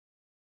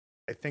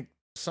think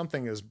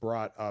something is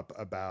brought up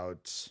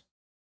about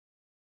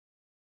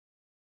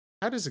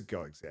how does it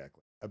go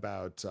exactly?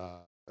 About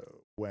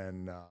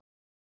when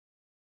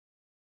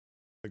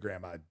the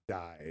grandma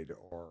died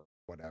or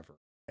whatever.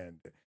 And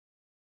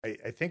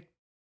I think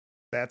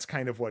that's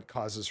kind of what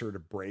causes her to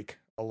break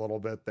a little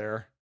bit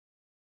there.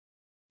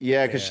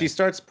 Yeah, because she And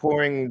starts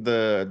pouring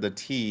the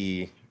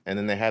tea, and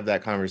then they have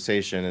that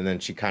conversation, and then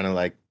she kind of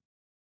like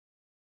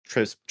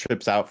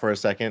trips out for a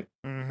second,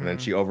 and then mm-hmm,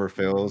 she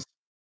overfills.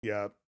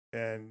 yeah,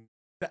 and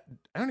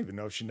I don't even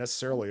know if she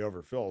necessarily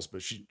overfills,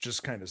 but she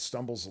just kind of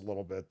stumbles a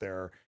little bit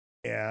there.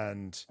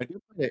 And I do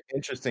find it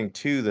interesting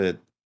too that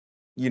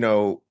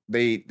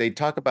they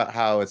talk about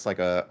how it's like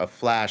a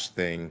flash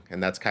thing,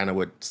 and that's kind of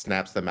what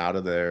snaps them out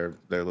of their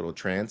little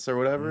trance or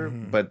whatever.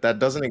 mhm, But that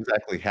doesn't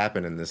exactly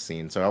happen in this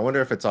scene. So I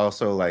wonder if it's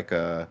also like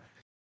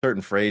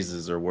certain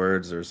phrases or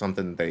words or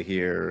something that they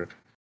hear,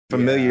 yeah,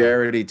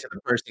 familiarity to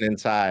the person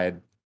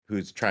inside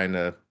who's trying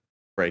to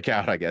break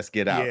out, I guess,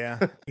 get out. yeah,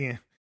 yeah.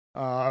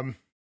 Um,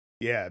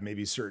 yeah,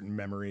 maybe certain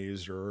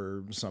memories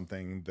or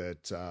something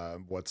that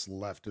what's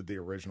left of the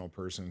original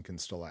person can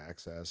still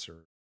access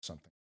or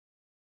something.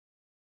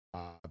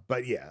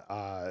 But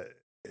yeah,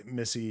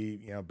 Missy,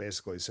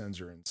 basically sends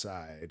her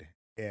inside,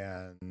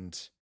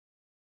 and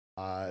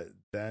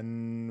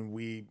then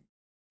we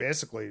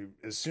basically,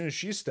 as soon as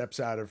she steps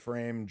out of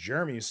frame,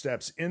 Jeremy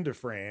steps into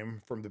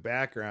frame from the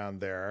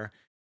background there.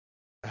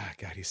 Ah,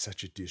 God, he's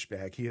such a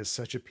douchebag. He is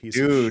such a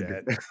piece of Dude.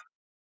 shit.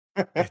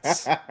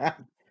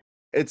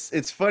 It's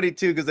It's funny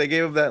too because they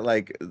gave him that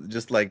like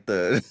just like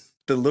the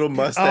the little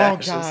oh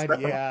mustache and God, stuff,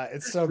 yeah,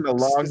 and the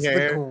long it's the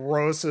hair.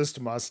 grossest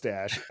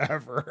mustache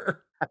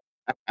ever.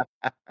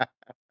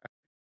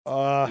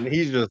 Uh, And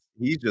he's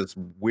just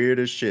weird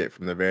as shit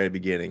from the very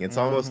beginning. It's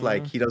almost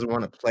like mhm. he doesn't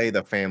want to play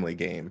the family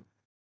game.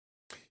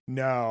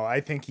 No,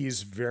 I think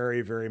he's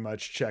very, very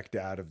much checked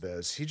out of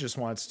this. He just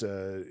wants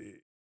to,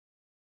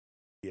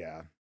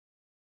 yeah,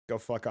 go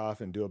fuck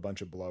off and do a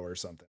bunch of blow or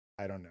something.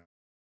 I don't know.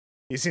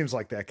 He seems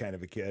like that kind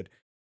of a kid.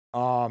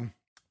 Um,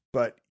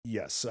 but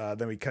yes,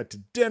 then we cut to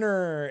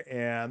dinner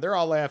and they're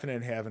all laughing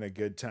and having a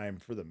good time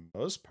for the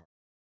most part.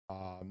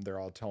 They're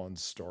all telling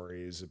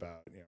stories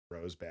about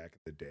Rose back in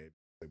the day.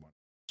 They want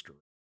to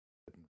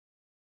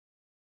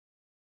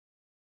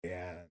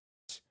and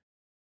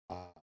uh,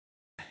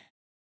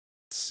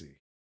 let's see.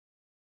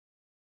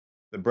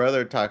 The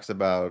brother talks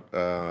about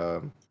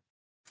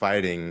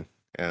fighting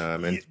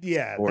and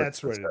Yeah, sports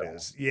that's and what it stuff.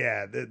 is.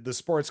 Yeah, the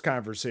sports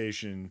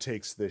conversation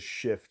takes this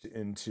shift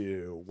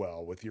into,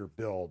 well, with your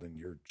build and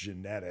your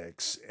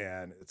genetics,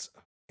 and it's,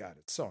 oh God,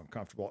 it's so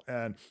uncomfortable.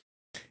 And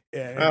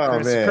Oh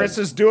Chris man.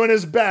 is doing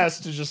his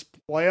best to just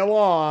play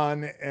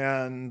along,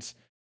 and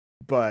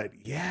but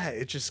yeah,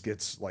 it just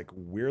gets like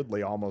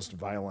weirdly almost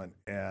violent.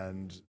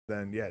 And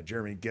then yeah,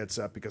 Jeremy gets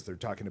up because they're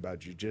talking about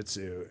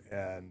jujitsu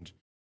and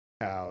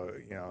how,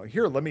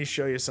 here, let me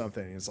show you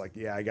something. And it's like,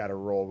 yeah, I got a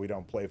rule. We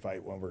don't play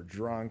fight when we're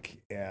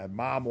drunk. And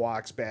mom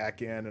walks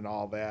back in and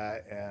all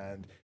that.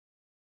 And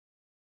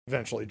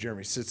eventually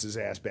Jeremy sits his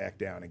ass back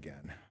down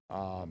again.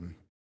 When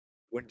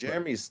But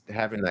Jeremy's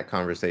having that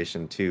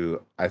conversation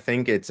too, I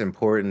think it's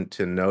important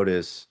to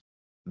notice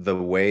the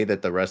way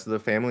that the rest of the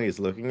family is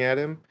looking at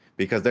him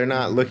because they're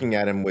not mm-hmm, looking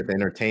at him with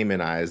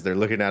entertainment eyes. They're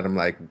looking at him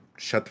like,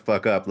 shut the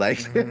fuck up. Like,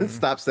 mm-hmm.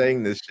 stop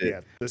saying this shit.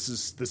 Yeah, this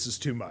is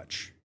too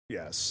much.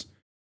 Yes.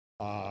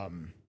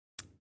 Um,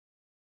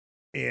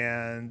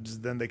 and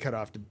then they cut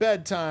off to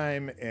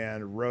bedtime,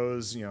 and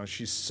Rose,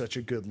 she's such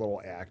a good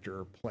little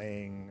actor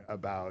playing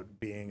about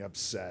being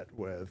upset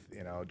with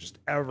just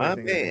My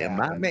everything that man,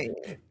 my happened.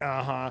 man.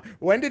 Uh-huh.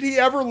 When did he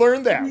ever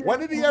learn that? When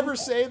did he ever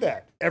say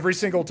that? Every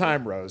single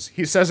time, Rose.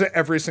 He says it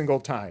every single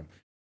time.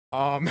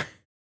 um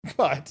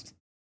but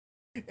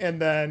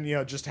and then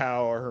just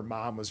how her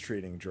mom was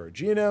treating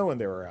Georgina when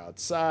they were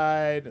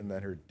outside, and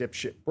then her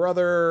dipshit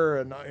brother,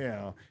 and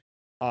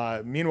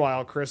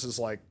meanwhile, Chris is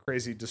like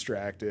crazy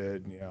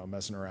distracted,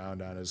 messing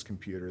around on his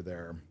computer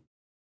there.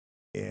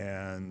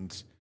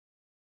 And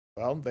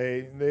well,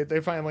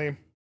 they finally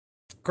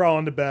crawl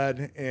into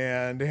bed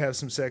and have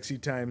some sexy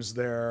times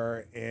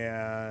there.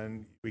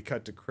 And we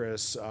cut to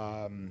Chris.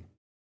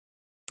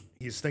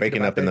 He's thinking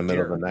Waking about up in the that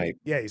middle of the deer. night.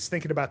 Yeah, he's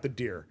thinking about the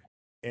deer.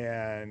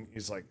 And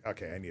he's like,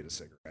 okay, I need a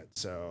cigarette.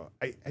 So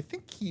I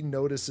think he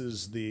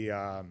notices the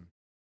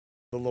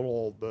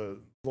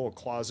little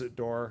closet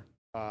door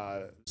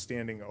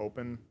standing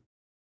open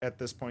at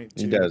this point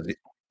He too, does.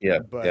 Yeah,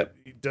 but yep.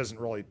 he doesn't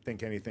really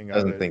think anything of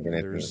Doesn't it. think And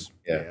anything. there's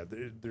Yeah.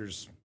 yeah,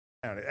 there's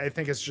I don't know, I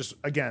think it's just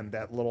again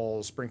that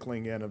little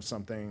sprinkling in of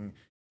something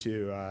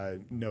to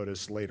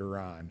notice later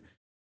on.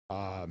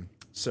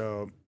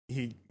 So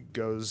he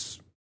goes,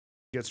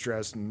 gets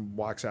dressed, and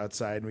walks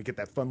outside, and we get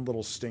that fun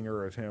little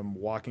stinger of him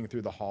walking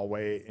through the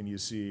hallway, and you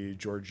see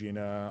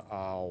Georgina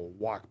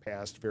walk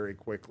past very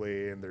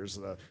quickly, and there's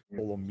a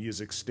little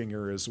music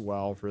stinger as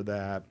well for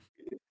that.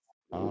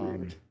 Um,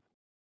 Weird.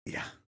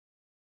 yeah,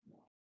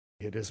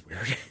 it is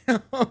weird.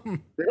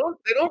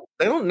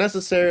 They don't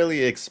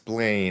necessarily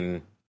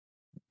explain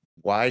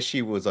why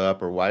she was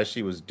up or why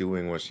she was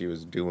doing what she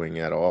was doing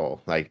at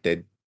all. Like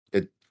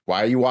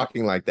why are you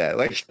walking like that?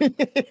 Like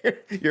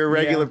you're a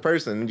regular Yeah,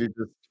 person. You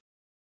just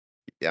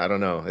yeah, I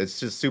don't know. It's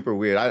just super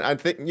weird. I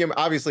think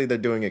obviously they're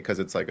doing it because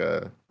it's like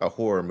a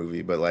horror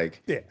movie, but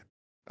like yeah,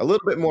 a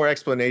little bit more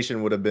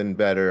explanation would have been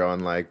better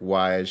on like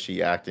why is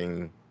she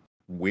acting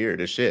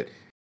weird as shit.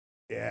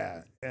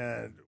 Yeah.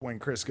 And when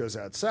Chris goes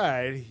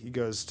outside, he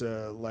goes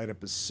to light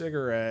up a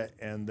cigarette,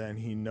 and then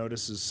he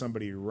notices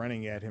somebody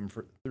running at him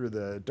through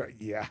the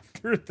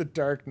through the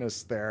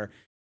darkness there,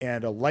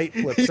 and a light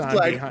flips He's on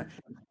like, behind.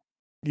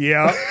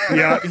 Yeah,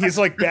 yeah. He's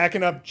like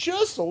backing up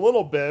just a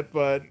little bit,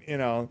 but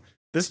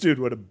this dude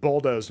would have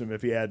bulldozed him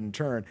if he hadn't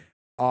turned.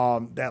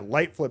 That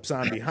light flips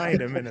on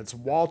behind him, and it's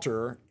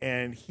Walter,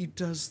 and he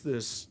does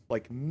this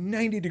like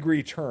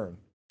 90-degree turn,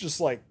 just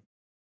like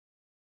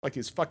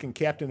he's fucking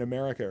Captain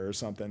America or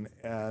something.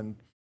 And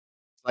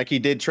like he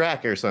did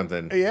track or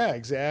something. yeah,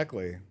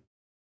 exactly.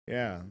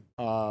 Yeah.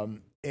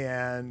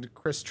 And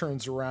Chris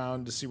turns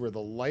around to see where the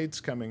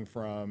light's coming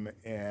from,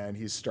 and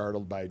he's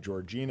startled by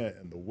Georgina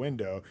in the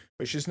window,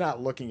 but she's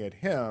not looking at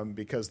him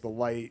because the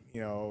light,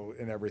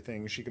 and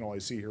everything, she can only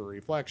see her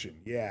reflection.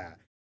 Yeah.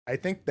 I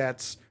think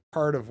that's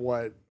part of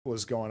what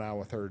was going on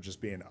with her just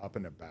being up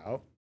and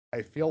about.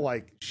 I feel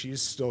like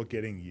she's still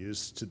getting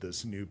used to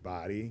this new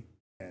body,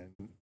 and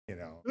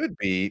Could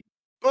be,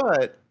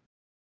 but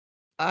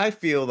I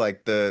feel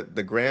like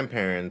the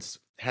grandparents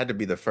had to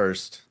be the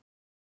first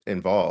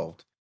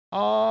involved.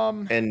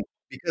 um And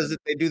because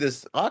they do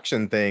this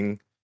auction thing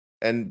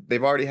and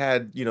they've already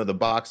had, the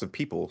box of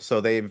people. So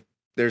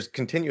there's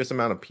continuous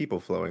amount of people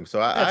flowing. So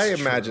I that's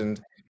true.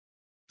 imagined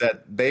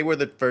that they were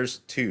the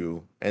first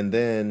two, and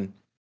then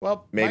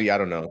Well, maybe, I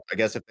don't know. I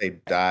guess if they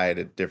died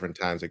at different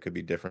times, it could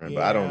be different,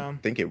 but I don't yeah.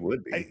 think it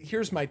would be.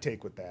 Here's my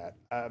take with that.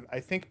 I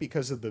think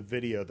because of the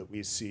video that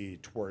we see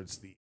towards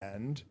the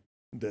end,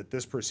 that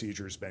this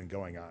procedure has been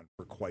going on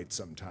for quite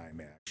some time,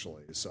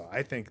 actually. So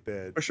I think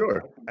that For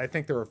sure. I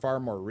think they were far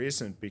more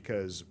recent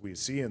because we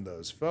see in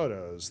those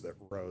photos that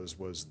Rose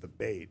was the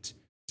bait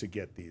to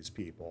get these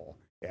people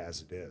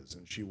as it is,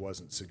 and she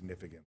wasn't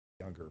significantly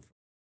younger from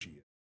she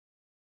is.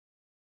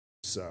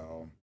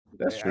 So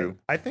That's true.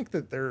 I think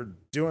that they're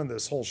doing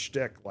this whole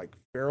shtick like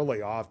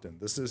fairly often.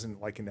 This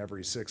isn't like an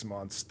every 6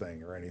 months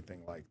thing or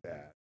anything like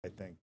that. I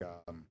think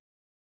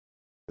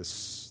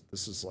this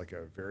is like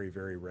a very,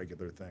 very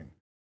regular thing.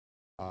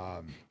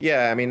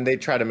 Yeah, I mean, they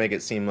try to make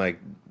it seem like,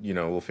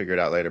 we'll figure it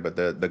out later, but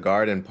the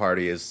garden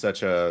party is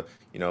such a,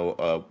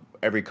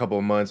 every couple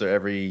of months or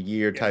every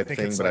year Yeah, I type think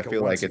thing, it's but I like a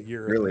feel like once a it's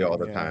year really all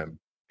thing. the Yeah, time.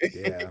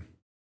 yeah,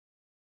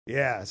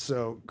 yeah.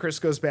 So Chris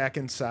goes back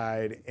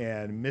inside,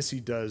 and Missy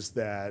does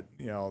that,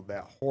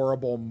 that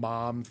horrible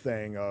mom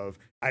thing of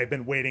I've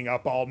been waiting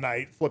up all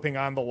night, flipping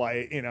on the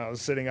light,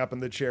 sitting up in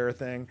the chair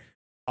thing.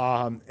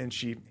 And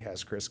she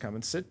has Chris come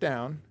and sit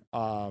down,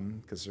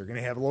 because they're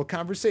gonna have a little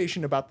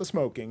conversation about the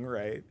smoking,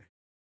 right?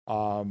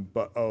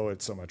 But oh,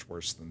 it's so much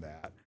worse than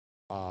that.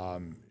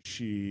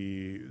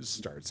 She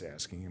starts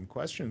asking him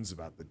questions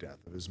about the death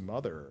of his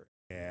mother,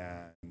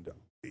 and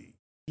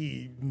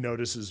he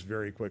notices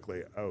very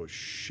quickly, oh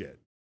shit,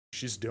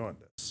 she's doing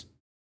this.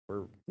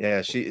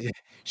 Yeah,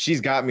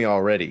 she's got me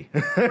already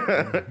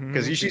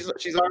because Mhm.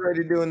 she's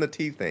already doing the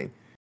tea thing.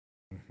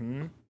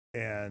 Mm-hmm.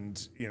 And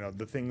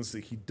the things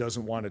that he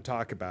doesn't want to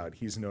talk about,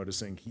 he's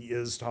noticing he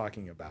is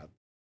talking about,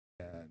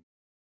 and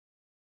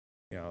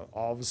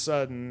all of a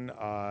sudden,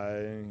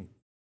 and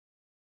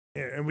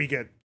we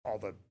get all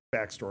the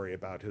backstory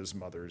about his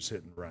mother's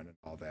hit and run and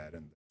all that,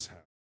 and that's how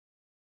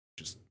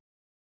he just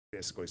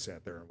basically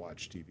sat there and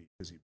watched TV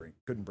because he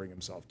couldn't bring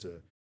himself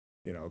to,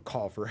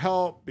 call for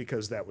help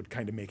because that would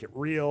kind of make it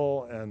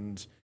real,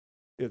 and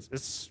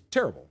it's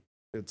terrible.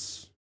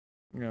 It's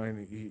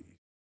and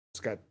he's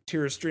got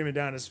tears streaming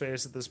down his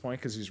face at this point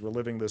because he's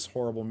reliving this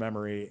horrible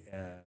memory,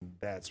 and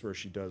that's where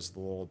she does the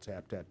little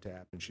tap tap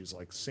tap, and she's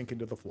like sinking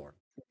to the floor.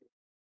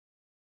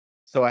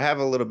 So I have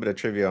a little bit of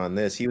trivia on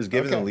this. He was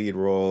given the Okay. lead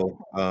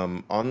role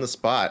on the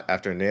spot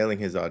after nailing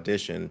his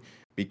audition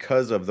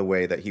because of the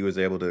way that he was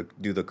able to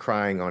do the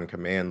crying on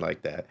command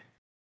like that.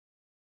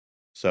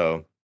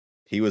 So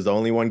he was the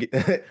only one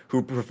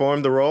who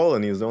performed the role,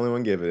 and he was the only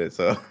one giving it.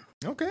 So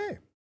Okay.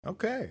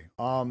 Okay.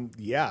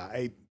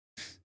 Yeah,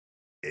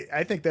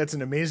 I think that's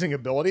an amazing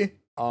ability.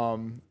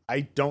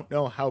 I don't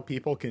know how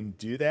people can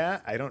do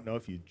that. I don't know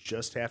if you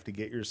just have to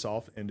get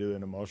yourself into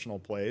an emotional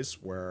place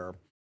where,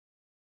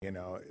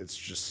 it's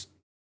just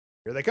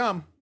here they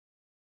come,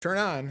 turn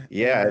on,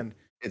 yeah, and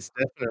it's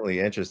definitely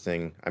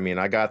interesting. I mean,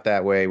 I got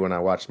that way when I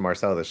watched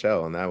Marcel the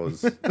Shell, and that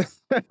was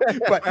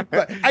but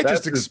I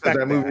just that expect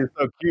movie that. is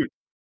so cute.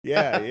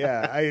 Yeah,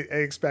 yeah. I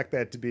expect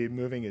that to be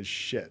moving as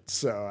shit.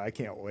 So I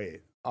can't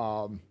wait.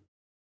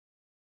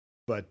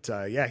 But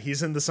yeah,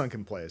 he's in the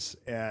sunken place,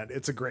 and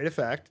it's a great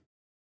effect.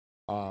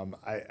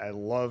 I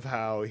love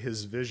how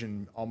his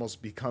vision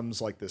almost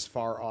becomes like this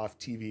far off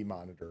TV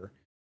monitor,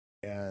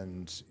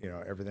 and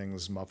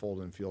everything's muffled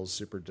and feels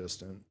super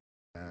distant.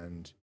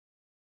 And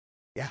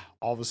yeah,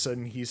 all of a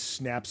sudden he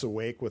snaps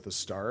awake with a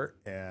start,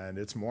 and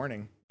it's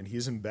morning, and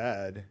he's in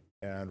bed,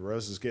 and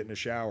Rose is getting a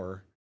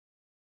shower.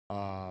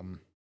 Um,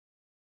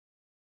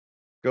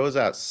 Goes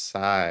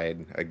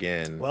outside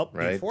again, well,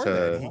 right? before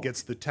then, he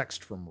gets the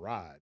text from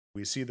Rod.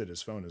 We see that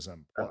his phone is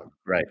unplugged.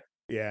 Right.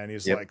 Yeah, and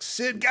he's Yep. like,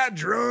 Sid got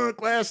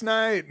drunk last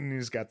night, and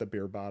he's got the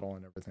beer bottle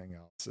and everything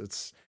else.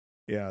 It's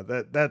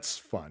that's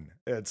fun.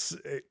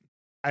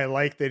 I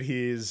like that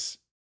he's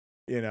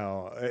you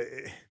know,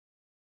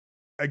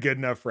 a good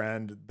enough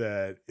friend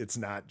that it's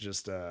not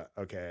just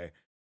okay,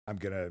 I'm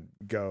gonna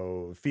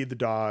go feed the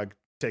dog,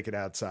 take it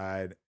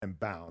outside, and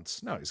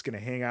bounce. No, he's gonna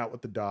hang out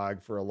with the dog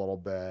for a little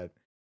bit,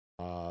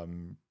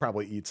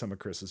 probably eat some of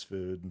Chris's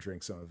food and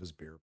drink some of his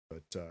beer.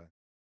 But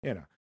you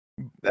know,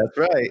 That's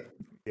right.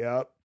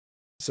 yep.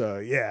 So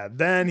yeah,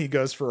 then he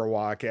goes for a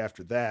walk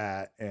after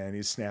that, and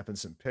he's snapping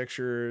some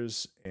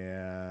pictures,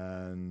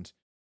 and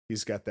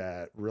he's got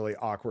that really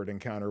awkward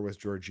encounter with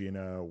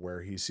Georgina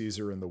where he sees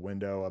her in the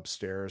window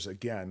upstairs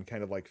again,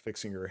 kind of like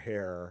fixing her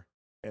hair,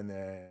 and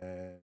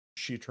then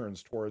she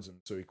turns towards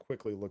him, so he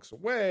quickly looks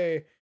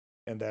away,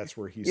 and that's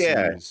where he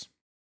Yeah. sees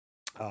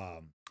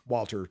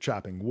Walter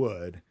chopping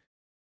wood,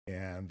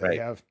 and they Right.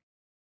 have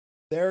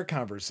their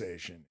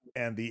conversation,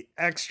 and the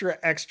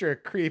extra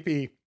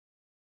creepy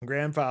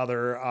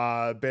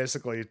grandfather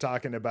basically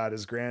talking about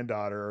his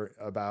granddaughter,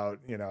 about,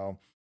 you know,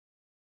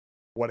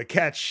 what a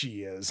catch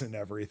she is and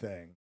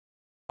everything.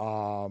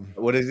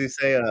 What does he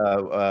say?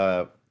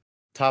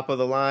 Top of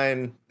the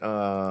line.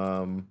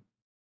 God,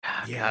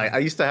 Yeah, I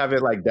used to have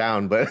it like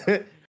down, but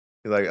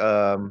like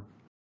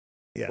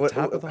yeah, what,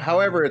 top of the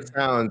however it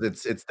line.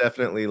 sounds, it's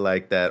definitely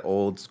like that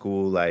old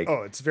school, like,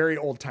 Oh, it's very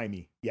old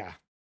timey. Yeah.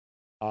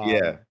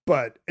 yeah.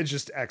 But it's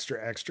just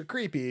extra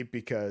creepy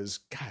because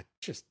God,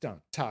 just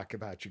don't talk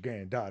about your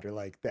granddaughter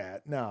like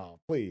that. No,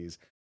 please.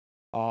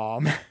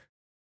 Um,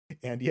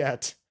 and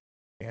yet,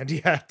 and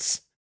yet,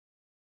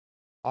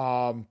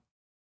 um,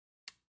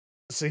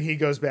 so he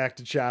goes back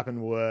to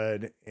chopping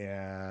wood,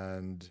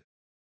 and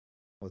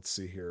let's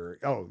see here.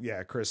 Oh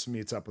yeah, Chris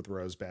meets up with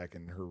Rose back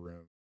in her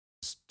room,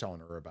 just telling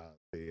her about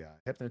the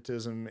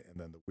hypnotism and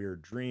then the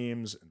weird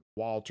dreams and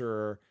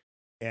Walter.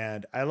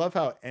 And I love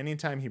how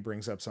anytime he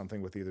brings up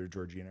something with either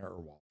Georgina or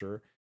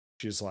Walter,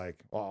 she's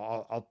like,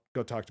 "Well, I'll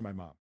go talk to my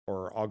mom,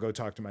 or I'll go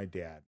talk to my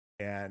dad."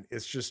 And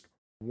it's just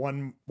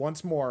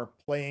once more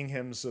playing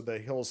him so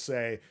that he'll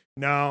say,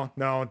 "No,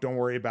 no, don't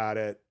worry about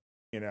it."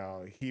 You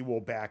know, he will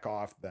back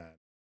off then,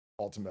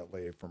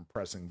 ultimately, from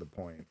pressing the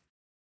point.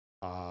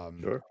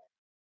 Um, Sure.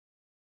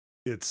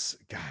 it's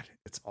God,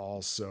 it's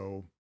all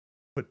so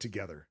put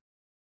together.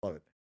 Love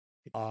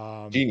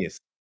it. Genius.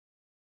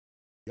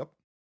 Yep.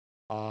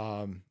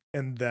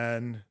 And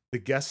then the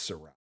guests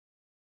arrive.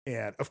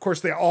 And of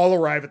course they all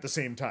arrive at the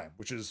same time,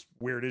 which is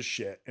weird as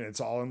shit. And it's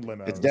all in It's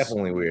limos.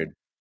 definitely weird.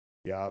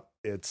 Yep.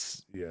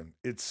 It's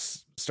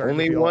starting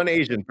to Only feel, one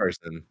Asian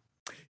person.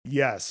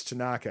 yes,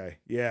 Tanaka.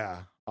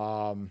 Yeah.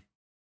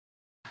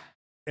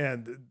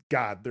 And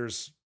God,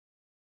 there's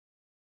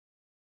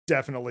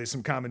definitely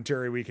some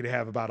commentary we could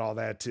have about all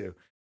that too.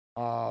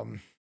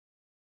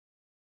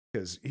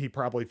 Because he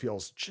probably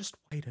feels just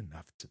white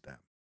enough to them.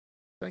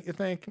 Don't you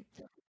think?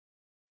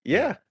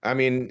 Yeah, I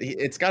mean,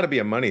 it's got to be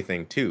a money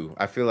thing too.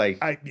 I feel like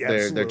they're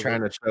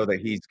trying Absolutely. to show that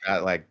he's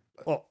got like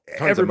Well,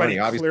 tons of everybody money.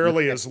 Obviously, this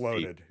clearly can't is be cheap.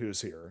 loaded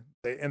who's here.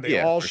 They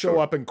Yeah, all for show sure.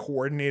 up in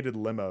coordinated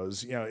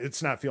limos. You know,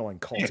 it's not feeling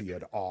culty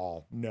at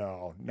all.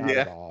 No, not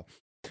at Yeah.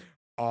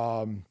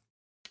 all.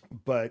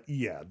 But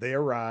yeah, they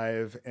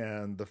arrive,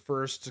 and the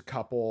first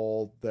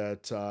couple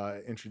that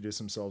introduce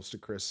themselves to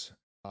Chris,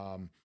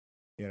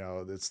 you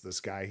know, it's this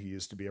guy who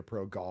used to be a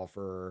pro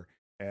golfer,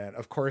 and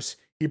of course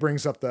he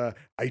brings up the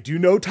 "I do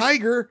know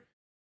Tiger."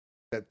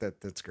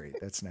 That's great.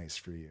 That's nice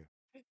for you.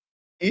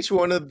 Each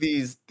one of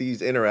these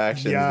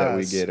interactions that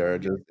we Yes. get are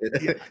just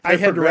Yeah, I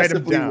they're had to write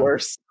them progressively down.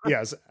 worse.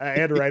 Yes, I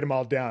had to write them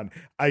all down.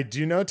 I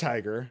do know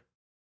Tiger.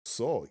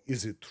 So,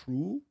 is it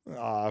true?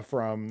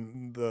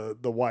 From the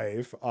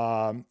wife.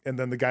 And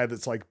then the guy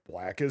that's like,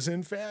 black is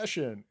in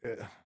fashion.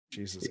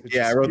 Jesus, it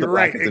Yeah, I just, wrote the you're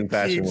right. black is in It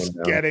fashion keeps one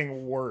down.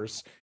 getting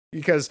worse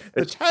because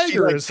the She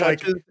tiger like is like,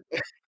 touches.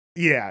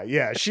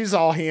 yeah, she's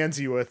all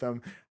handsy with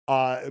him.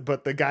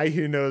 But the guy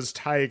who knows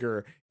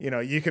Tiger, you know,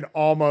 you can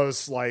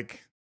almost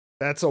like,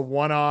 that's a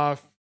one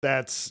off.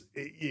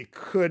 You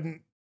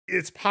couldn't,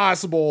 it's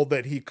possible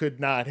that he could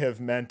not have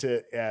meant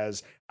it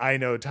as "I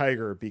know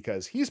Tiger"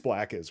 because he's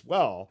black as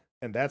well.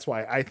 And that's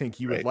why I think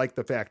you would Right. like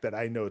the fact that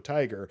I know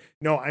Tiger.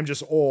 No, I'm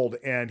just old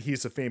and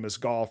he's a famous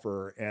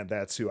golfer and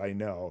that's who I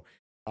know.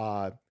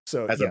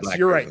 So As a yes, black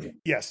you're right.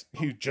 person. Yes,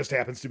 he just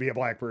happens to be a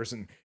black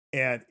person,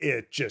 and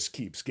it just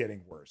keeps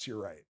getting worse. You're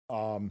right.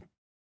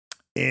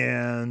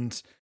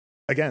 And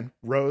again,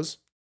 Rose,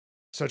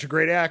 such a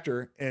great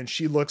actor, and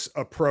she looks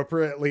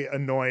appropriately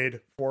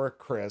annoyed for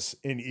Chris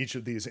in each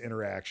of these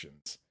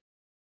interactions.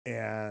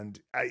 And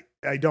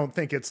I don't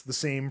think it's the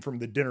same from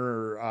the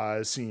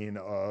dinner scene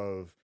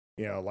of,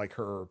 you know, like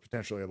her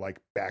potentially like,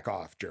 "Back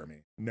off,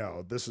 Jeremy."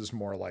 No, this is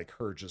more like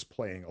her just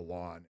playing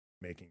along,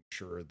 making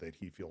sure that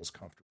he feels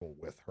comfortable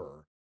with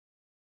her.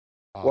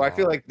 Well, I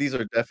feel Um, like these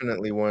are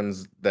definitely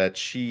ones that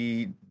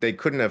they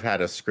couldn't have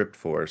had a script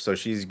for. So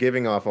she's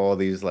giving off all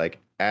these like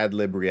ad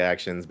lib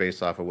reactions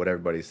based off of what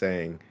everybody's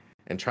saying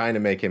and trying to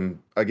make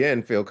him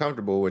again feel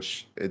comfortable,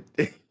 which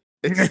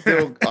it's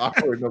still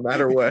awkward no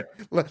matter what.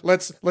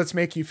 let's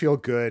make you feel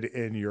good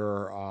in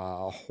your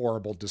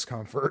horrible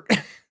discomfort.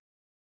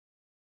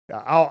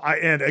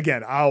 And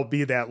again, I'll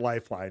be that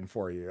lifeline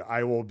for you.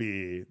 I will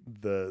be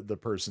the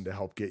person to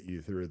help get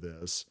you through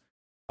this.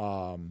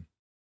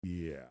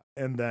 Yeah.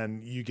 And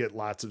then you get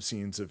lots of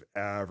scenes of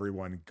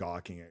everyone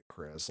gawking at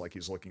Chris, like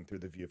he's looking through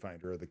the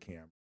viewfinder of the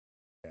camera.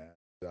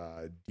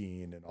 And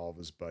Dean and all of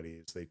his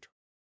buddies, they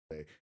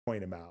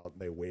point him out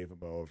and they wave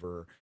him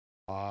over.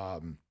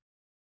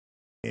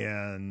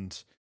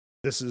 And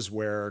this is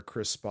where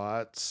Chris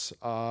spots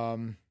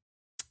Dre,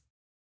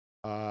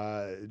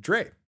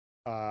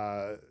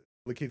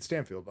 Lakeith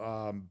Stanfield.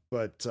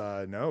 But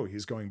no,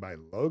 he's going by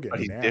Logan But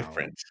he's now.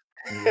 different.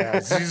 Yeah,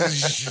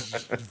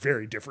 he's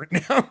very different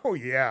now.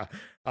 Yeah.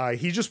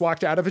 He just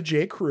walked out of a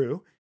J.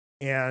 Crew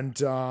and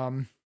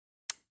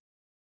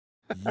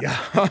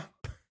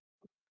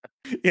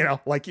yeah,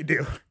 like you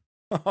do.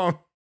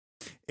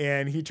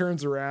 And he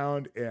turns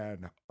around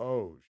and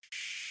oh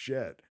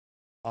shit.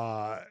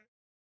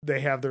 They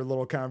have their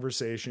little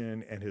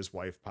conversation and his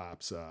wife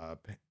pops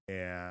up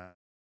and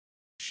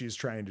she's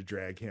trying to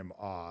drag him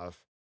off.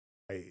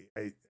 I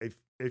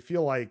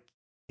feel like,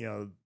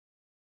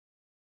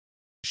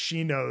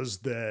 she knows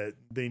that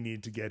they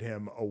need to get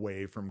him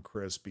away from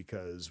Chris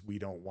because we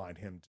don't want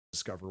him to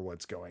discover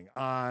what's going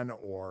on,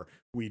 or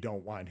we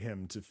don't want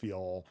him to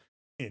feel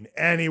in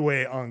any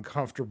way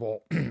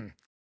uncomfortable.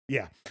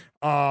 Yeah.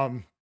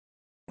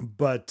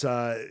 But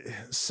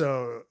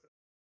so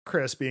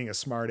Chris, being a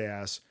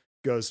smartass,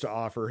 goes to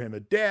offer him a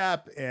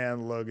dap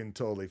and Logan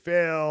totally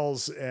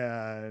fails.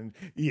 And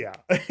yeah,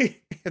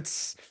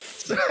 it's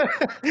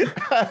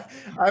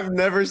I've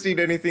never seen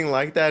anything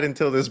like that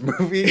until this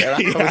movie and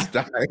I was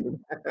dying.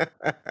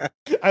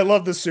 I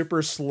love the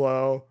super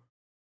slow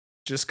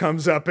just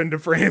comes up into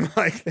frame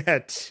like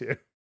that too.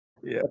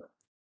 Yeah.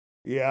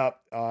 He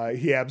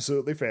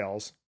absolutely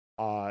fails.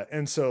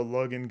 And so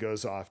Logan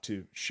goes off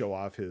to show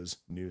off his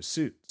new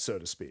suit, so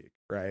to speak,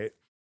 right?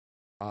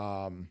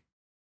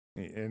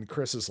 And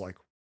Chris is like,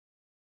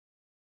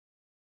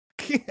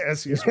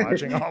 as he's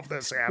watching all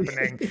this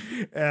happening.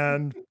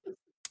 And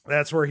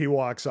that's where he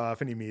walks off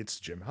and he meets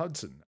Jim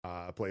Hudson,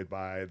 played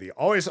by the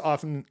always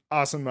awesome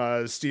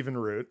Stephen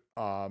Root.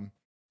 Love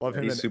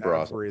him in super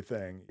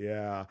everything.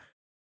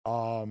 Awesome.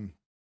 Yeah.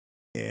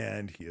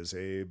 And he is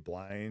a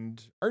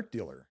blind art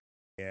dealer.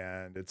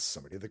 And it's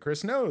somebody that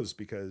Chris knows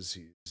because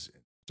he's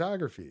in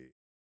photography.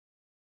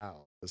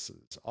 Wow, this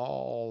is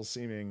all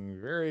seeming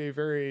very,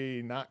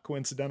 very not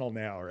coincidental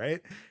now,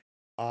 right?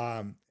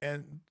 And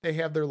they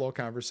have their little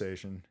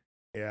conversation,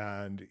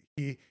 and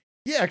he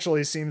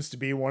actually seems to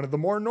be one of the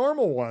more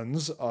normal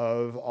ones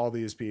of all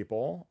these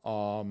people.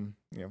 For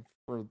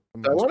the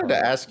most I wanted part.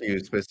 to ask you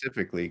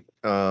specifically,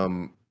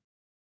 do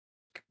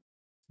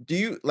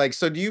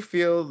you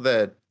feel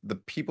that the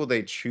people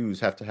they choose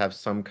have to have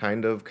some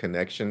kind of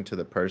connection to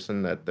the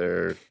person that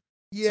they're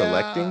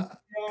selecting?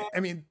 I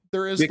mean,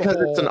 there is because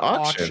the whole it's an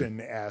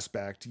auction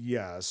aspect,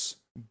 yes,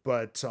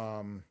 but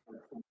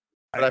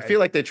I feel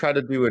like they try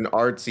to do an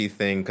artsy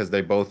thing because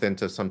they're both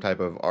into some type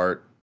of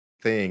art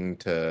thing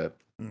to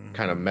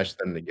kind of mesh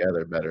them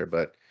together better.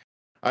 But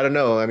I don't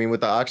know. I mean,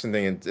 with the auction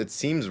thing, it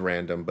seems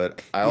random,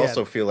 but I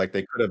also feel like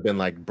they could have been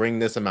like, bring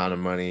this amount of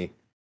money,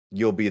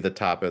 you'll be the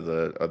top of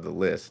the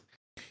list.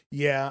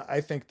 Yeah,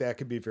 I think that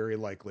could be very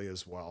likely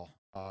as well.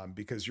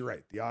 Because you're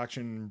right, the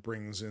auction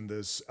brings in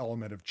this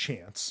element of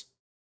chance,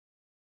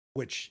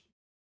 which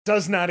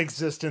does not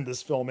exist in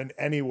this film in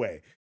any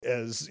way.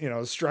 As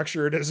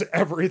structured as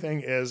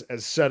everything is,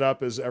 as set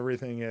up as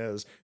everything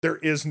is, there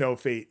is no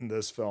fate in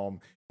this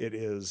film. It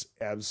is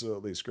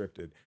absolutely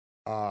scripted.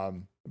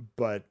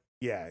 But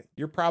yeah,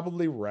 you're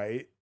probably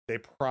right. They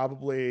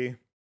probably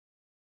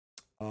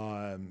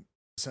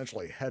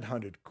essentially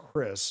headhunted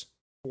Chris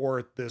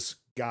for this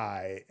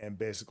guy and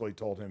basically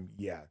told him,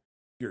 yeah,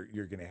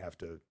 you're gonna have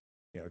to,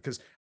 because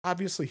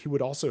obviously he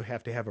would also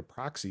have to have a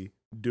proxy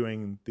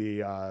doing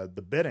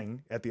the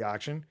bidding at the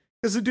auction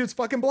because the dude's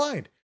fucking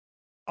blind.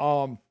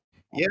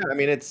 Yeah, I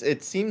mean,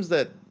 it seems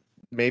that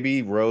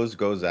maybe Rose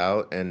goes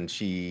out and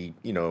she,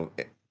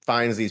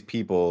 finds these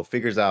people,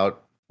 figures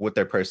out what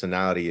their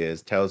personality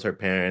is, tells her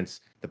parents.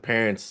 The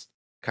parents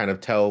kind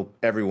of tell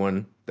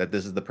everyone that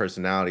this is the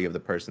personality of the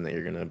person that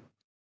you're gonna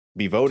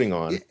be voting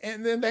on.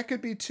 And then that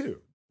could be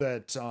too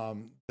that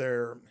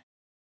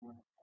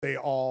they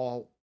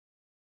all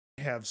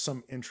have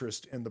some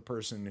interest in the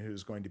person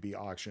who's going to be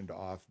auctioned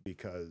off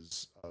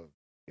because of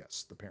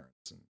the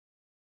parents, and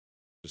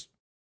just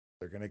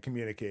they're going to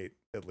communicate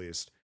at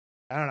least.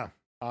 I don't know.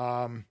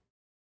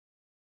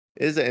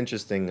 It is an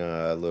interesting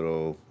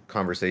little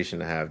conversation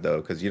to have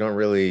though, because you don't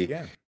really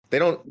they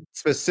don't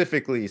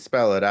specifically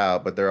spell it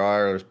out, but there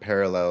are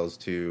parallels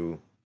to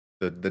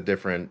the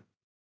different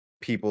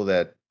people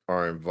that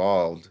are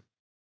involved,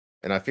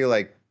 and I feel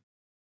like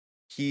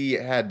he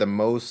had the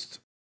most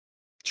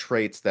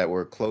traits that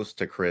were close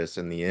to Chris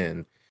in the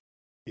end.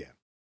 Yeah.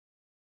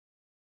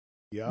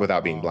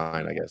 Without being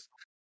blind, I guess.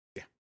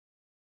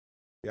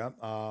 Yeah.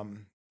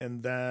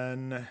 And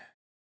then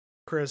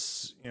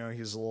Chris,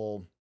 he's a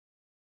little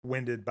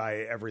winded by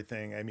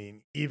everything. I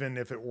mean, even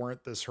if it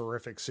weren't this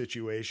horrific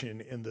situation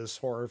in this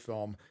horror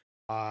film,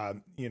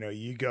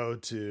 you go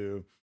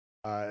to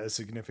a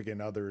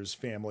significant other's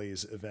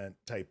family's event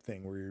type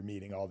thing where you're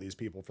meeting all these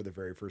people for the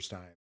very first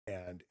time,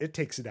 and it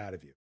takes it out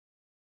of you.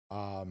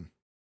 Um,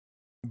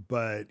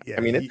 but I yeah,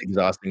 mean, it's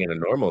exhausting in a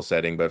normal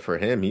setting, but for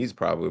him, he's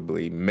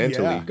probably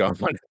mentally yeah, gone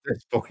at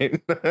this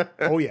point.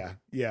 oh yeah,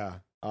 yeah.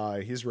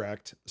 He's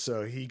wrecked.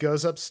 So he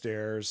goes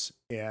upstairs,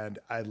 and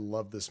I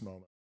love this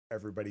moment.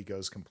 Everybody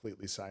goes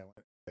completely silent.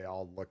 They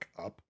all look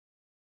up,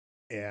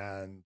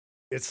 and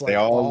it's They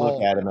like all look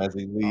all at him as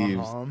he leaves.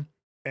 uh-huh.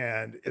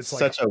 And It's it's like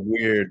such a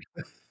weird.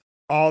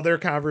 all their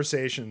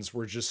conversations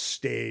were just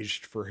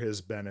staged for his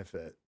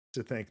benefit,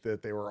 to think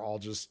that they were all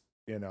just,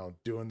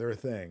 doing their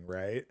thing,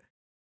 right?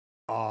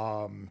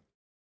 Um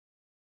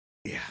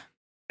yeah.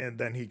 And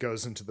then he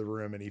goes into the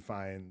room and he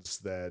finds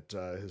that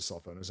his cell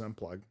phone is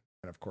unplugged,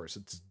 and of course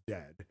it's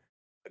dead.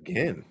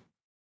 Again.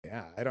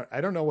 Yeah,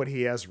 I don't know what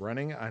he has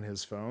running on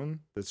his phone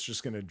that's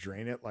just going to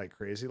drain it like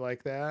crazy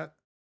like that.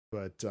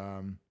 But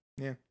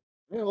yeah.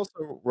 I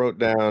also wrote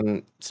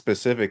down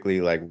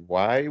specifically, like,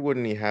 why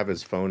wouldn't he have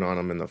his phone on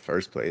him in the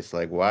first place?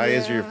 Like, why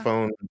is your Yeah.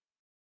 phone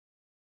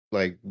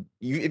like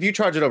if you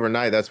charge it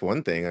overnight, that's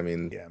one thing. I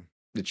mean, Yeah.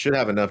 it should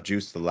have enough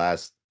juice to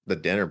last the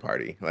dinner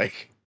party.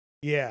 Like,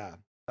 Yeah.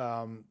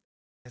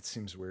 That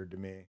seems weird to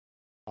me.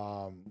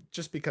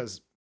 Just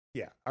because,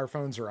 yeah, our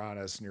phones are on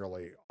us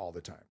nearly all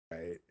the time,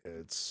 right?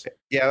 It's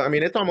yeah, I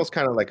mean, it's almost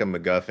kind of like a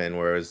MacGuffin,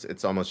 whereas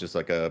it's almost just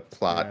like a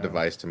plot yeah.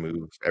 device to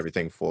move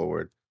everything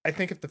forward. I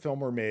think if the film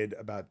were made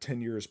about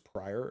 10 years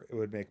prior, it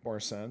would make more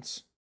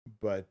sense.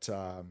 But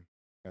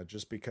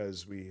just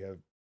because we have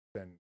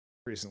been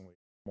increasingly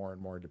more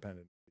and more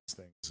dependent on these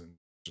things, and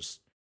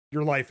just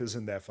your life is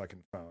in that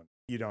fucking phone.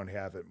 You don't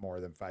have it more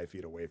than 5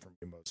 feet away from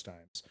you most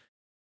times.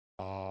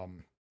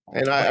 Um,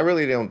 And I but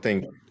really don't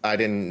think I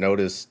didn't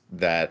notice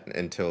that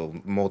until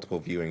multiple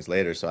viewings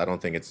later. So I don't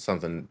think it's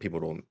something people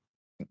don't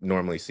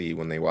normally see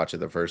when they watch it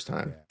the first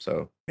time. yeah,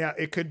 So yeah,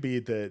 it could be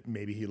that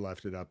maybe he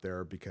left it up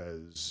there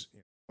because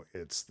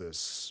it's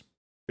this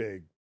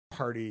big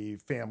party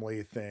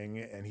family thing,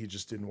 and he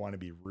just didn't want to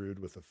be rude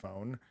with the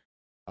phone,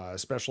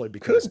 especially could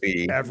because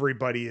be.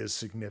 everybody is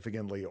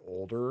significantly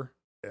older,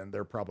 and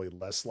they're probably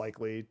less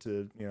likely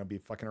to be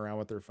fucking around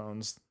with their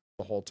phones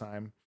the whole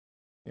time.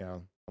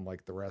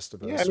 Unlike the rest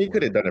of Yeah, I us, mean, you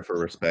could where have done it for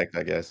respect,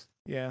 I guess.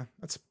 yeah,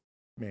 that's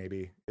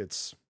maybe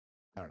it's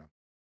I don't know.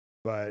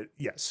 But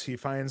yes, he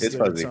finds It's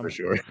that it's fuzzy for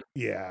sure.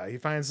 yeah, he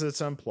finds that it's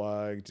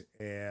unplugged,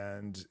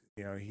 and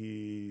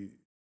he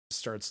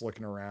starts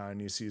looking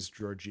around. He sees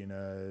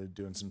Georgina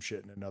doing some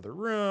shit in another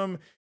room,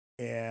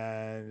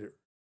 and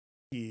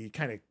he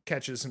kind of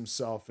catches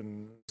himself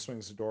and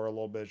swings the door a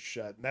little bit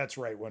shut. And that's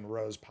right when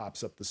Rose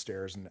pops up the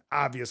stairs, and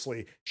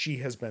obviously she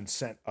has been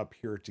sent up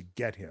here to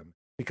get him,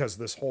 because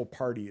this whole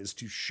party is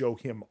to show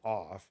him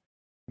off.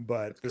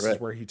 But That's this is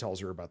correct. where he tells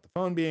her about the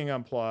phone being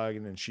unplugged,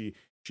 and then she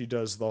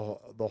does the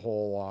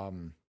whole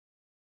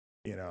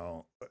you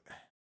know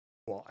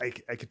well, I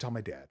could tell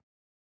my dad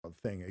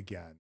thing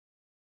again,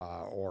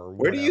 or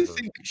Where do you whatever.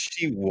 think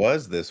she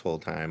was this whole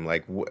time?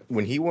 Like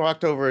when he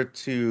walked over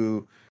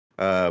to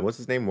what's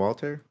his name,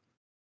 Walter,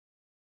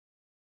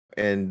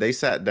 and they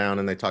sat down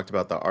and they talked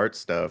about the art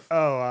stuff.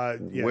 Oh,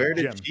 yeah, Where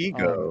did Jim. she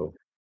go?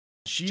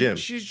 She Jim.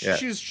 she's Yeah.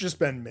 she's just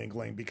been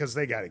mingling because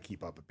they got to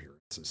keep up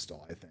appearances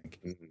still, I think.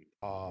 Mhm.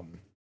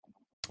 Um,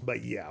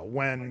 but yeah,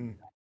 when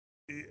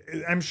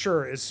I'm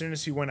sure as soon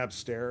as he went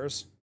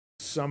upstairs,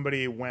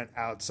 somebody went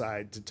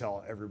outside to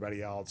tell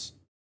everybody else,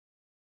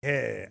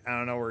 "Hey, I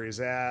don't know where he's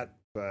at,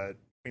 but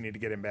we need to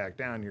get him back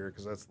down here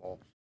because that's the whole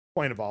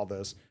point of all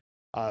this."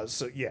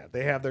 So yeah,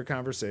 they have their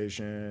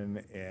conversation,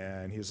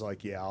 and he's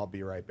like, "Yeah, I'll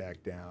be right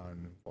back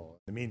down." Well,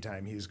 in the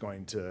meantime, he's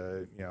going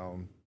to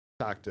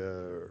talk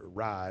to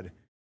Rod,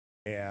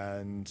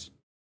 and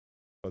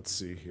let's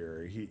see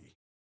here,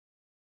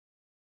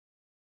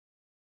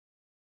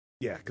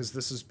 yeah, because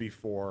this is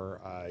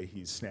before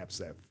he snaps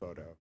that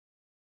photo.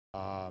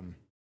 Um,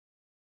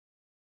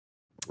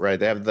 Right.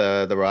 They have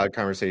the Rod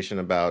conversation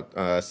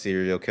about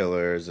serial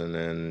killers and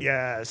then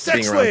yeah, being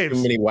sex around too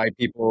slaves. many white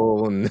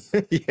people and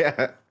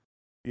yeah.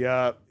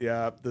 Yeah,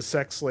 yeah. The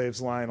sex slaves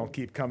line will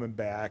keep coming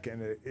back,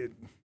 and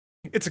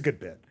it's a good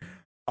bit.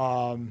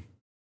 Um,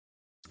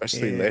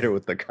 Especially and later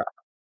with the cop.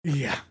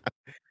 yeah,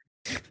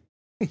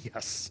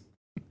 yes.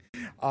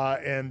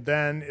 And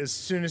then as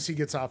soon as he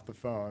gets off the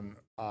phone,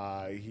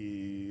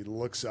 he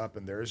looks up,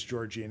 and there's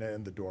Georgina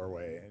in the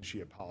doorway, and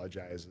she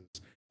apologizes.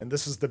 And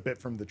this is the bit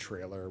from the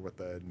trailer with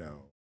the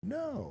no,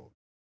 no,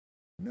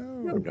 No,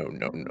 no. no,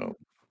 no, no.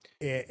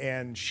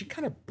 And she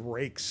kind of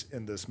breaks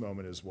in this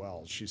moment as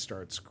well. She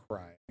starts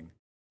crying.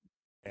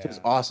 Which is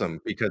And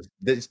awesome because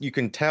this you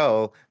can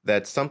tell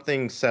that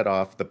something set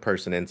off the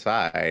person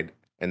inside,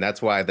 and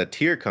that's why the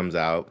tear comes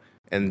out.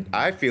 And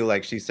I feel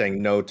like she's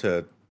saying no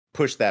to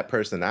push that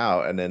person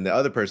out, and then the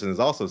other person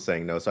is also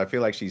saying no. So I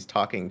feel like she's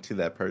talking to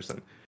that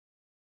person.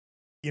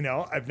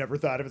 I've never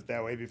thought of it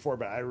that way before,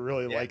 but I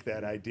really Yeah. like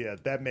that idea.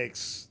 That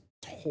makes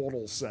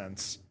total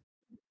sense.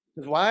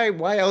 'Cause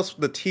why else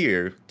the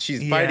tear?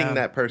 She's fighting Yeah.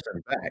 that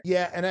person back.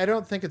 Yeah, and I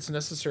don't think it's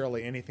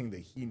necessarily anything that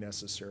he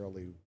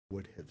necessarily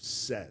would have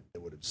said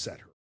that would have set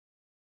her.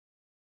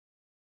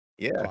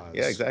 Yeah, yeah,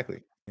 clause.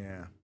 exactly.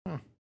 Yeah.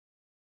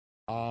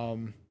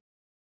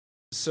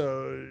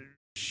 So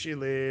she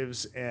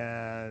leaves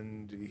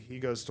and he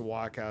goes to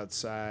walk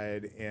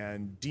outside,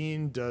 and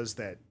Dean does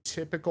that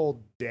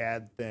typical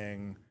dad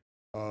thing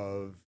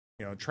of,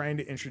 trying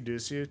to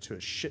introduce you to a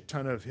shit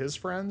ton of his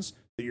friends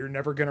that you're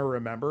never going to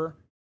remember.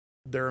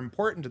 They're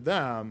important to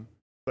them,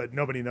 but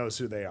nobody knows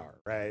who they are,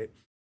 right?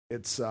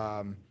 It's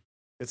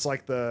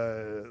like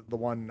the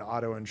one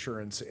auto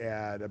insurance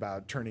ad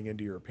about turning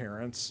into your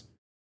parents.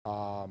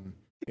 Um,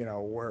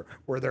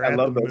 where they're I at the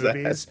love those ads.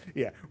 movies.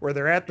 Yeah, where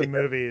they're at the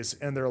movies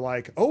and they're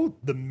like, "Oh,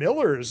 the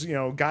Millers,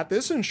 got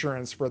this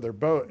insurance for their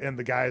boat," and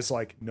the guy's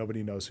like,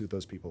 "Nobody knows who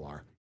those people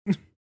are."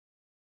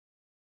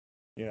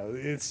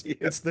 It's Yeah.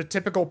 it's the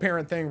typical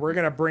parent thing. We're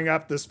gonna bring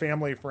up this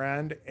family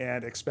friend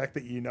and expect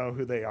that you know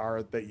who they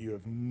are that you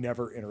have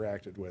never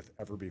interacted with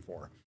ever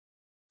before.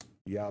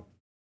 Yep.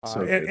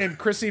 So And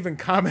Chris even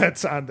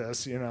comments on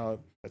this.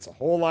 It's a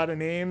whole lot of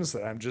names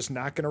that I'm just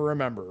not gonna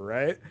remember,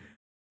 right?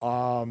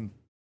 Um,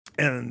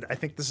 and I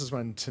think this is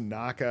when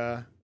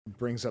Tanaka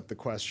brings up the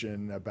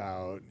question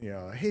about,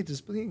 hey,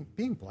 does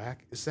being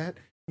black, is that,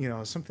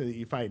 something that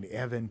you find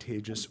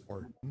advantageous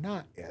or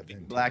not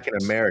Black in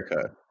advantageous?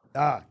 America.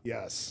 Ah,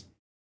 yes.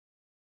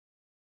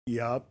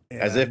 Yep.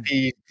 As if And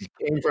he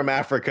came from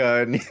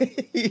Africa and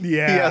he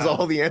has yeah,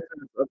 all the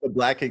answers of the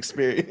black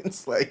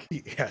experience. Like,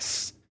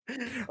 yes.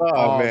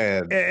 oh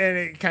man. And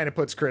it kind of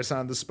puts Chris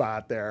on the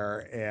spot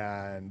there,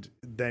 and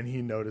then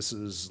he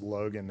notices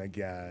Logan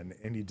again,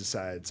 and he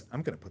decides,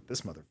 I'm gonna put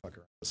this motherfucker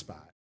on the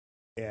spot.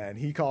 And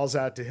he calls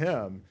out to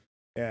him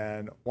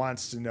and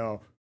wants to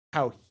know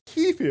how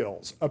he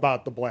feels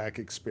about the black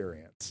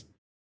experience.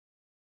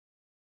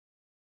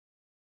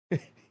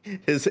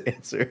 His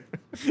answer.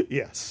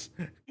 Yes.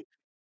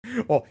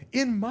 Well,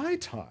 in my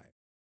time,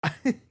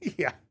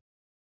 yeah,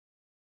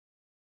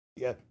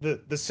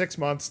 the 6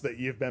 months that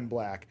you've been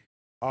black,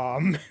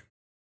 um,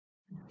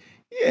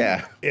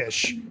 Yeah.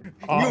 ish,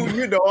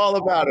 You know all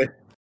about it.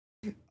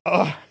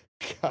 oh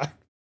god.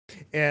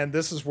 And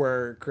this is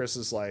where Chris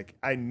is like,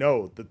 I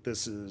know that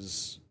this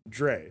is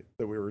Dre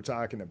that we were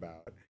talking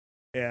about.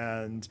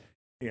 And,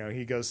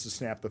 he goes to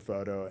snap the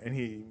photo, and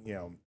he,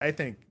 I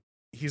think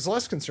he's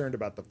less concerned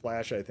about the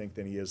flash, I think,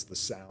 than he is the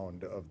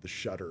sound of the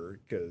shutter,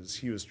 because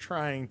he was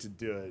trying to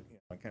do it,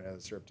 kind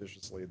of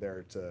surreptitiously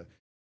there to,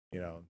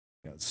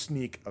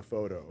 sneak a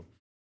photo.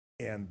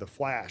 And the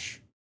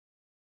flash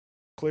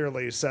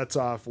clearly sets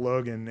off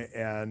Logan,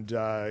 and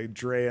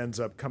Dre ends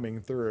up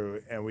coming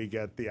through, and we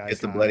get the iconic.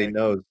 It's the bloody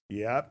nose.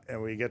 Yep,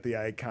 and we get the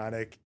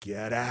iconic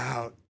 "Get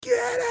out,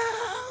 get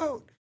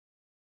out,"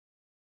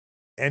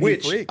 and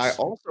Which he freaks. I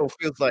also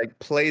feels like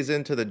plays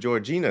into the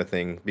Georgina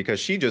thing because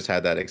she just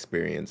had that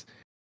experience.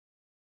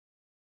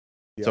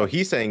 Yep. So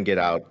he's saying get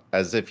out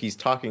as if he's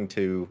talking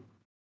to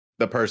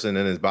the person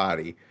in his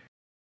body.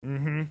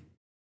 Mm-hmm.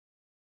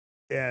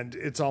 And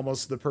it's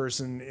almost the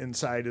person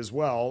inside as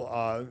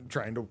well,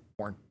 trying to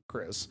warn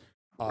Chris.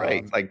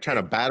 Right. Like trying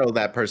to battle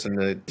that person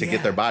to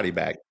get their body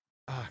back.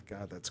 Oh,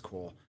 God, that's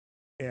cool.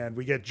 And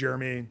we get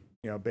Jeremy,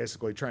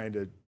 basically trying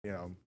to,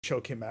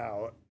 choke him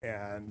out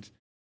and,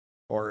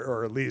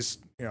 or at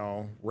least,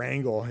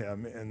 wrangle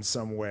him in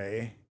some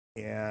way.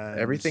 And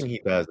everything he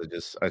does,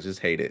 I just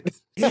hate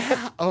it.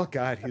 Yeah. Oh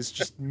God, he's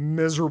just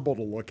miserable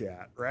to look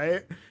at,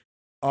 right?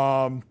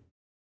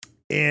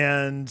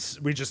 And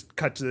we just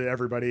cut to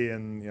everybody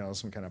in,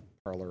 some kind of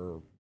parlor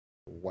or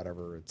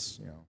whatever. It's,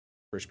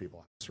 British people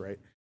house, right?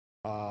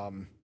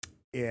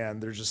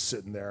 And they're just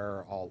sitting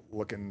there all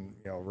looking,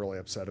 really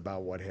upset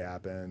about what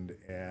happened.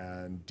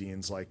 And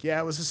Dean's like,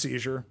 yeah, it was a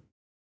seizure.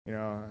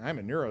 I'm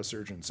a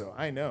neurosurgeon, so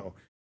I know.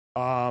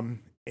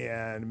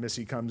 And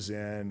Missy comes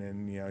in,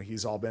 and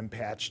he's all been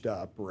patched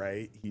up,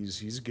 right?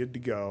 He's good to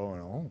go.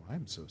 And oh,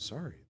 I'm so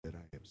sorry that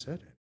I upset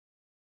him,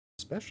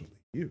 especially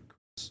you,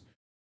 Chris.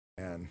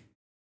 And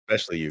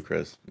especially you,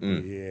 Chris.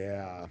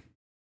 Yeah.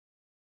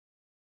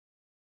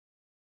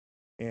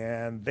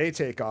 And they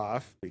take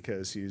off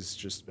because he's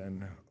just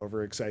been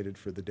overexcited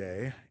for the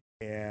day.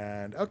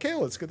 And okay,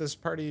 let's get this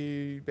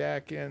party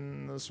back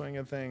in the swing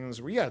of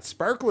things. We got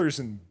sparklers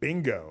and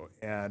bingo,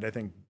 and I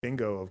think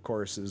bingo, of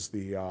course, is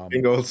the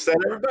bingo set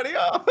everybody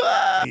off.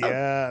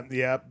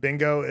 yeah.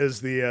 Bingo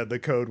is the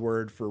code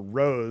word for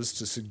Rose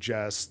to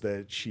suggest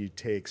that she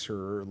takes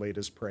her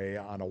latest prey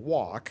on a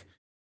walk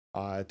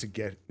to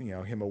get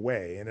him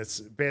away, and it's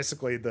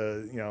basically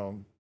the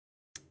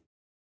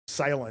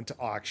silent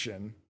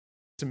auction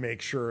to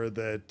make sure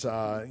that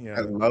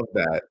I love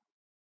that.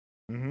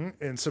 Mm-hmm.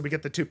 And so we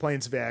get the two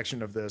planes of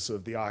action of this,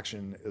 of the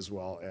auction as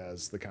well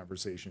as the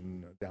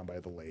conversation down by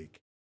the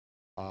lake.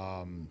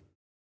 And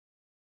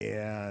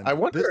I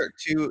wonder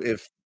too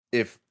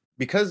if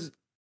because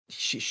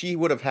she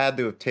would have had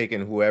to have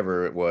taken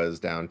whoever it was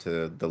down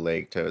to the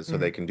lake so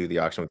they can do the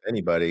auction with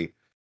anybody.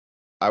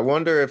 I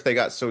wonder if they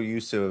got so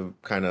used to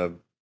kind of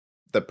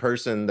the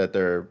person that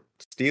they're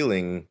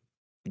stealing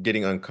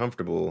getting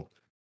uncomfortable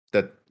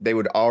that they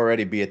would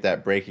already be at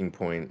that breaking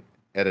point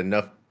at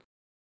enough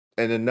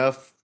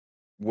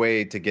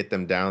way to get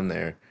them down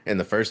there in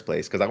the first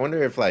place. Because I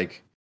wonder if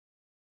like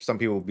some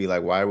people will be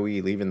like, why are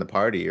we leaving the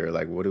party? Or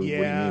like, what do you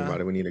mean? Yeah, Why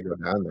do we need to go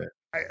down there?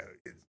 I,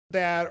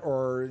 that,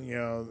 or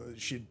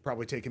she'd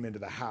probably take him into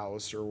the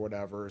house or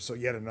whatever. So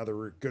yet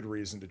another good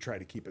reason to try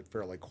to keep it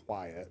fairly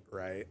quiet,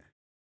 right?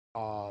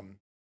 Um,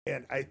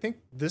 and I think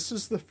this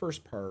is the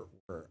first part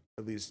where,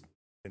 at least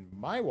in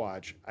my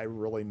watch, I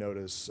really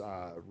notice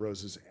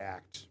Rose's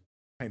act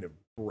kind of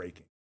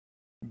breaking,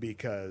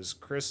 because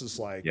Chris is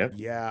like, Yep.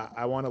 "Yeah,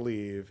 I want to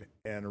leave,"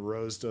 and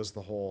Rose does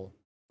the whole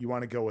 "You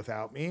want to go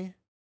without me"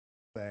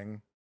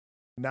 thing.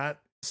 Not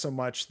so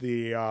much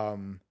the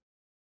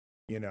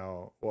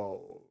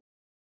well,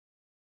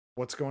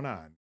 what's going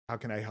on? How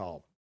can I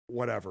help?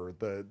 Whatever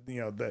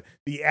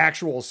the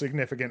actual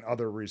significant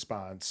other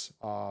response.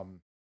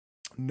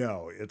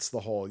 No, it's the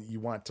whole "you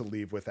want to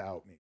leave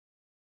without me,"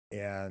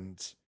 and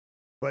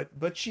but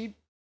she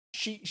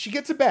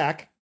gets it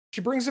back.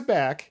 She brings it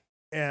back,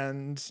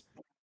 and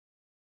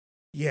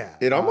yeah,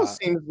 It almost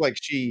seems like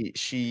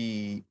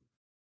she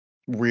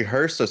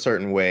rehearsed a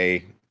certain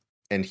way,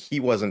 and he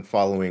wasn't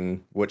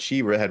following what she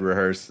had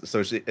rehearsed,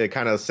 so it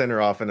kind of sent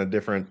her off in a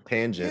different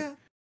tangent.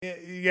 yeah,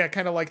 yeah,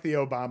 kind of like the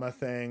Obama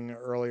thing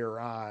earlier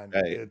on.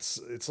 Right.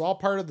 It's all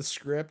part of the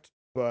script,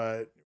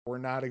 but we're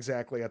not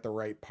exactly at the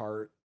right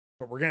part.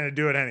 But we're gonna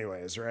do it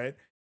anyways, right?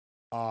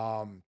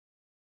 Um.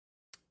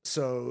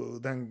 So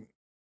then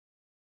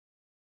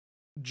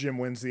Jim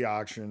wins the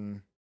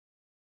auction.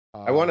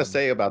 I want to Um.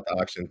 say about the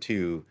auction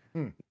too.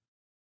 Hmm.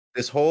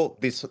 This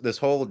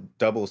whole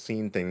double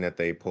scene thing that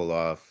they pull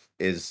off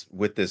is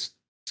with this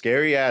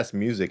scary ass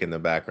music in the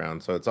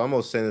background. So it's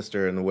almost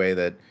sinister in the way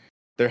that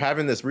they're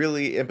having this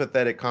really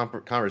empathetic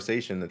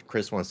conversation that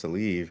Chris wants to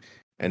leave,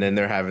 and then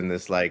they're having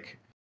this like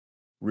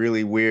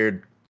really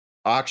weird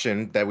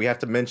auction that we have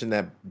to mention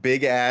that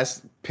big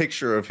ass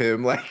picture of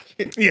him like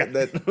Yeah.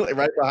 that like,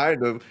 right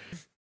behind him.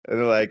 And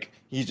they're like,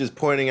 he's just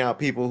pointing out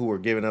people who are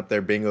giving up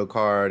their bingo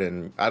card,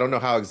 and I don't know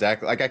how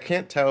exactly. Like, I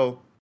can't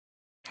tell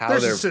how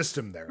There's a they're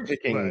system there, but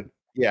picking.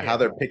 Yeah, how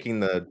they're picking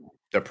the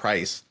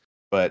price.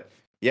 But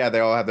yeah, they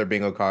all have their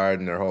bingo card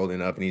and they're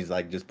holding up, and he's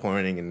like just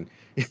pointing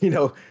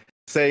and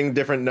saying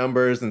different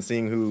numbers and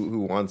seeing who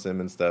wants him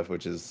and stuff.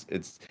 Which is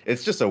it's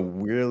just a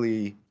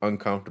really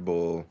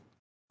uncomfortable,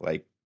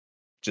 like,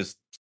 just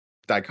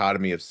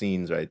dichotomy of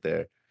scenes right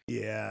there.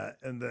 yeah.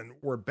 And then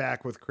we're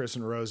back with Chris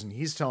and Rose, and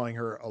he's telling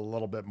her a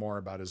little bit more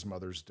about his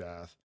mother's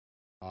death.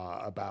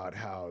 About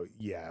how,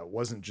 yeah, it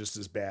wasn't just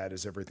as bad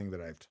as everything that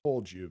I've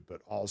told you,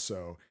 but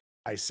also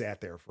I sat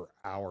there for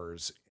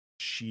hours.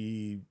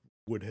 She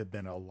would have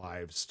been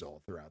alive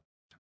still throughout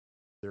the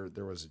time.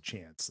 There was a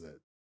chance that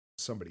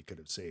somebody could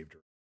have saved her,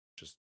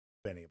 just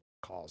been able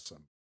to call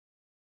some.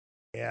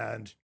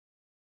 And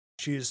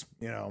she's,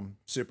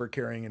 super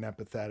caring and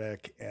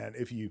empathetic. And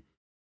if you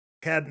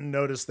hadn't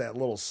noticed that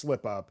little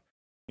slip up,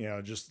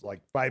 just like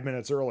 5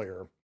 minutes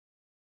earlier,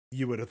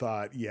 you would have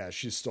thought, yeah,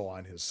 she's still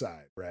on his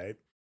side, right?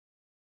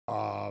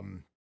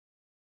 Um,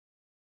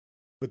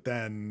 but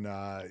then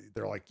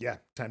they're like, yeah,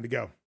 time to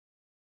go.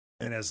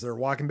 And as they're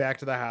walking back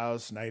to the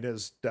house, night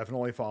has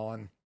definitely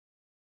fallen,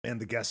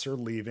 and the guests are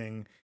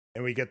leaving.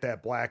 And we get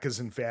that black as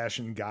in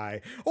fashion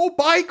guy. Oh,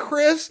 bye,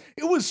 Chris.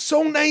 It was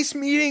so nice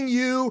meeting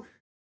you.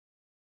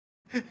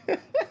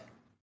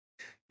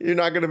 You're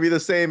not going to be the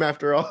same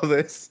after all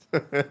this.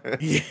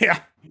 Yeah.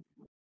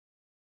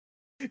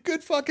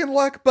 Good fucking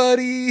luck,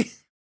 buddy.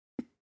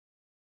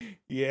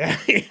 Yeah.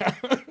 Yeah.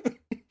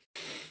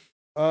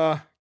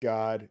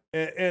 God.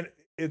 And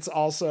it's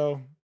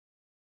also,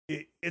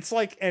 it's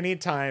like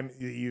anytime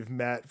you've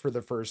met for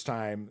the first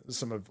time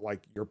some of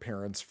like your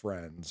parents'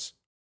 friends,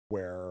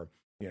 where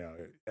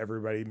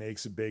everybody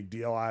makes a big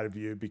deal out of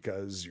you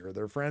because you're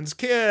their friend's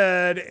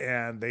kid,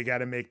 and they got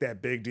to make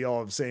that big deal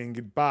of saying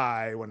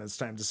goodbye when it's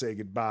time to say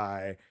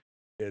goodbye.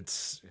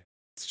 It's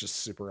just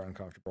super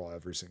uncomfortable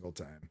every single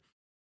time.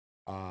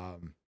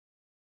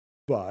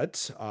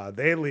 But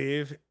they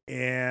leave,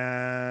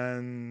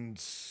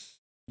 and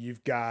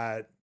you've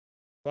got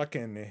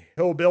fucking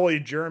hillbilly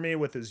Jeremy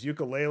with his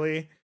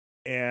ukulele,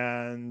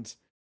 and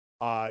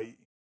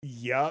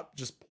yep,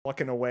 just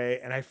plucking away.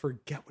 And I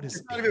forget what his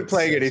He's not even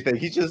playing says. anything.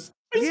 He's just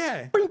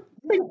Yeah. bing,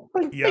 bing,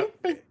 bing,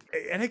 Yep. bing, bing.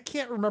 And I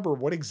can't remember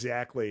what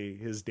exactly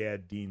his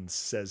dad Dean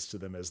says to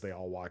them as they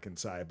all walk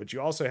inside. But you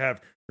also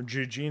have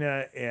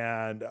Georgina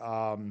and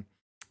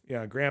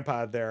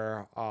Grandpa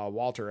there,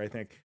 Walter, I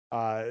think,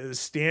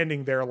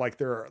 standing there like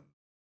they're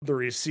the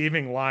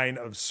receiving line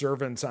of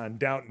servants on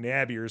Downton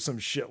Abbey or some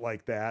shit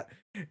like that.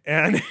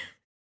 And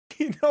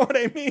you know what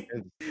I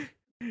mean?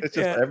 It's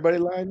just everybody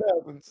lined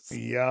up.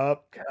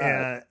 Yep.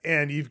 God.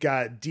 And you've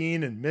got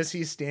Dean and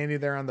Missy standing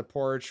there on the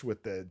porch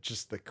with the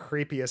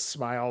creepiest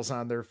smiles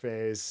on their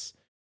face.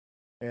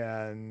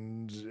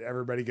 And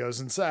everybody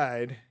goes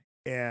inside.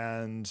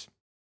 And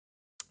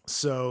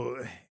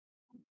so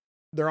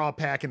they're all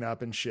packing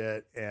up and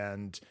shit.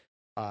 And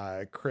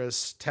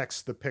Chris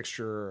texts the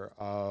picture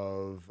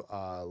of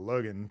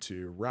Logan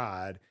to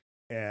Rod,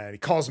 and he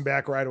calls him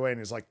back right away, and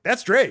he's like,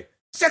 "That's Dre,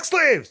 sex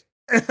slaves."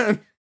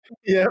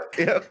 Yep.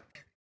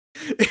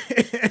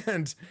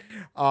 And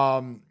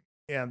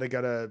and they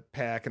gotta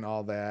pack and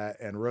all that,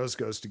 and Rose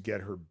goes to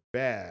get her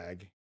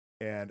bag,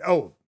 and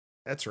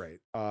that's right.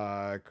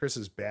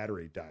 Chris's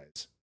battery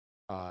dies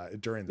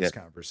during this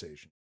Yeah.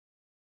 conversation.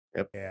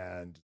 Yep.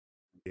 And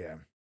yeah,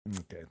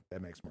 okay,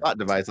 that makes more Plot sense.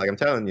 device, like I'm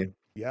telling you.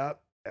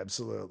 Yep,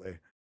 absolutely.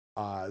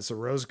 So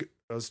Rose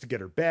goes to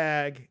get her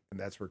bag, and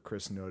that's where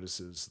Chris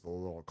notices the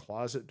little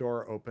closet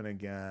door open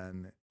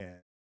again. And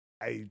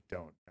I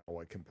don't know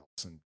what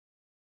Compulson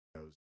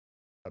knows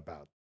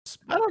about this.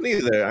 I don't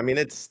either. I mean,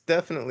 it's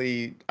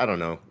definitely, I don't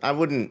know. I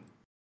wouldn't,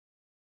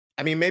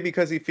 I mean, maybe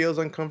because he feels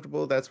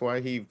uncomfortable, that's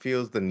why he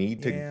feels the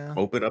need to Yeah.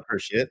 open up her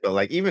shit. But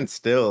like, even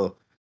still,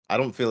 I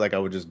don't feel like I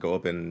would just go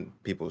up in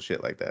people's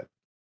shit like that.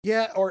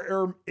 Yeah,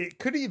 or it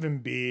could even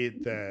be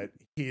that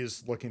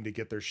he's looking to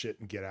get their shit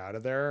and get out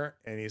of there,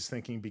 and he's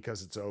thinking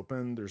because it's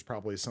open, there's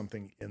probably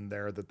something in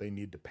there that they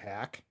need to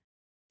pack.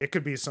 It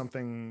could be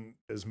something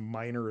as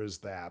minor as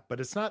that,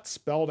 but it's not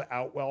spelled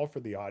out well for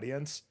the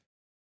audience.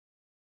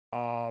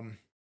 I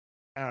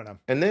don't know.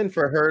 And then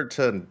for her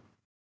to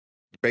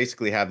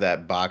basically have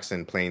that box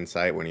in plain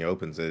sight when he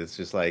opens it, it's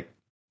just like,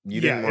 you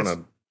Yeah, didn't want it's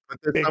to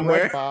put this big red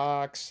somewhere?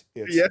 box.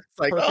 Yeah, It's it's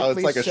like, oh, it's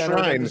perfectly like a centered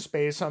into shrine.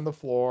 space on the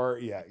floor.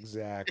 Yeah,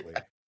 exactly.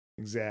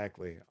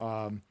 Exactly.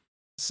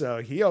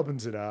 So he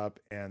opens it up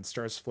and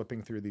starts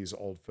flipping through these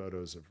old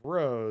photos of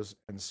Rose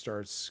and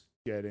starts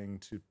getting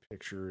to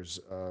pictures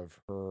of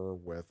her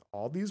with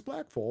all these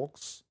black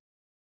folks.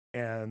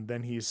 And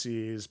then he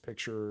sees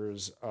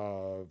pictures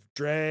of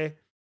Dre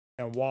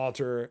and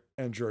Walter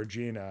and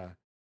Georgina.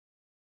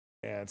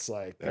 And it's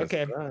like, That's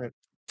okay, right.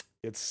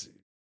 it's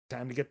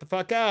time to get the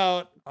fuck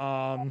out.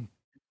 Now,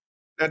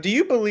 do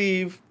you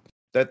believe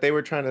that they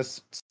were trying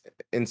to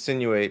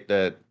insinuate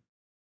that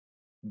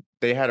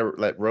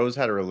that Rose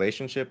had a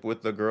relationship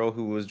with the girl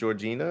who was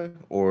Georgina,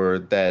 or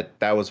that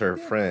was her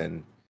Yeah.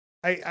 friend?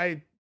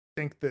 I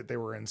think that they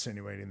were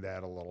insinuating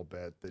that a little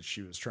bit, that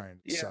she was trying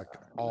to Yeah,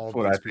 suck all that's of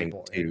what I these think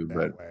people in too. that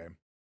But way.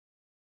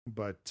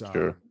 But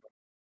sure,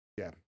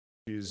 yeah,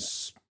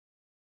 she's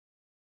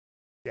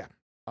yeah.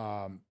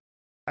 Um,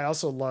 I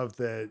also love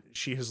that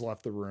she has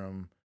left the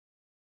room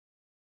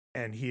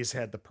and he's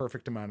had the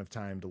perfect amount of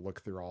time to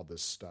look through all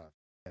this stuff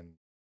and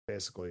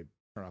basically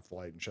turn off the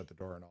light and shut the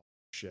door and all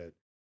that shit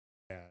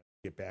and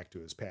get back to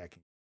his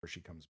packing before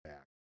she comes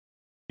back.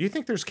 Do you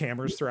think there's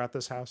cameras throughout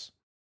this house?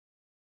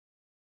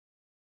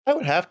 I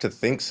would have to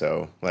think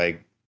so.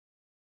 Like,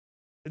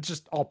 It's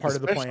just all part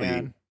of the especially,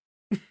 plan.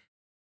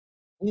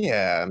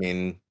 yeah. I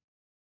mean,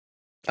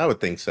 I would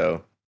think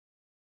so.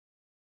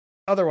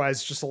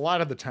 Otherwise, just a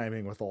lot of the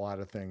timing with a lot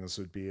of things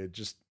would be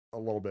just a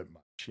little bit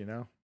much, you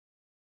know?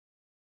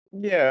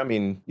 Yeah, I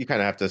mean, you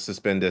kind of have to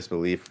suspend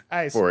disbelief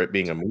I for it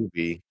being suppose. a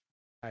movie,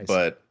 I suppose.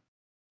 but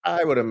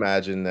I would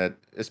imagine that,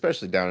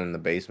 especially down in the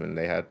basement,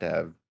 they had to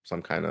have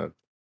some kind of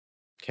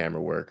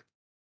camera work.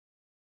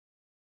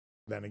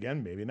 Then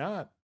again, maybe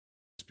not.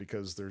 It's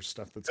because there's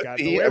stuff that's Could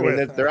gotten be. away I mean,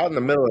 with. they're out in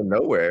the middle of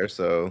nowhere,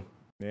 so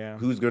Yeah.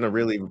 who's gonna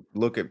really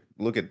look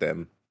at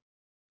them?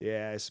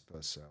 Yeah, I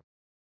suppose so.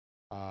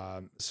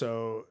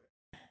 So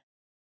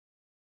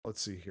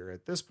let's see here.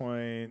 At this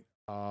point,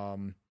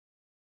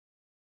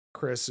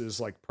 Chris is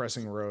like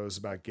pressing Rose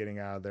about getting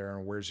out of there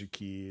and where's your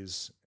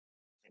keys?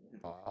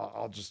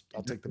 I'll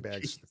take the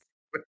bags. Keys.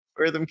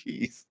 Where are them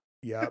keys?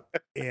 Yep.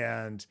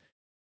 And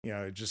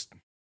just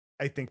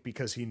I think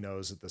because he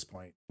knows at this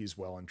point he's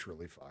well and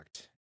truly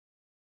fucked.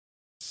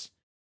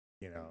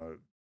 You know,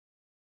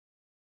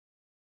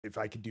 if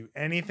I could do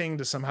anything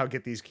to somehow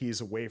get these keys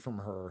away from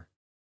her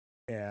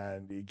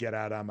and get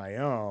out on my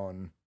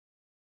own,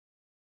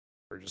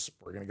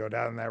 we're gonna go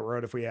down that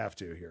road if we have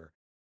to here.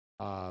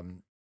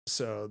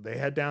 So they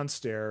head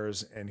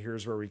downstairs, and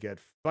here's where we get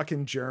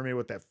fucking Jeremy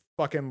with that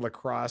fucking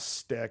lacrosse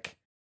stick,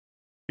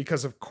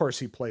 because of course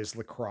he plays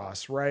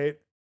lacrosse, right?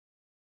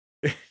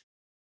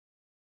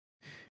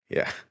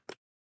 Yeah.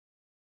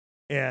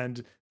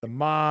 And the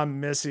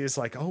mom, Missy, is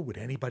like, "Oh, would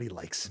anybody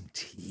like some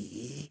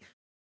tea?"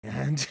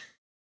 And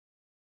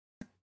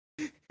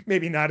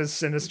maybe not as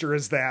sinister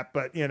as that,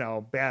 but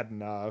bad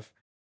enough.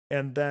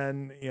 And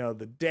then,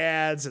 the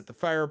dad's at the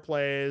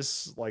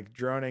fireplace, like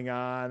droning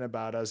on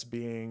about us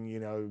being,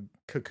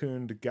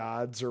 cocooned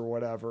gods or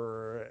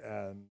whatever.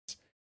 And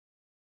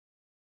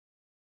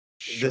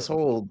This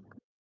sure.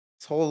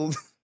 whole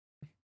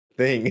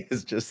thing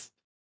is just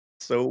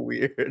so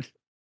weird.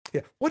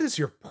 Yeah. What is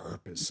your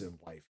purpose in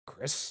life,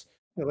 Chris?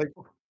 Like,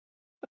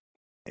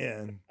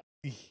 And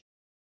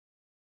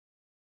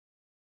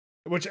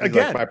which he's like,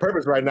 again, my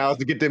purpose right now is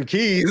to get them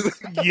keys.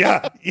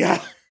 yeah,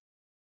 yeah.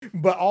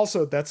 But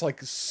also that's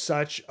like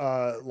such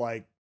a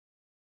like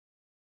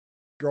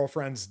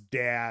girlfriend's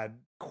dad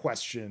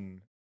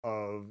question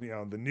of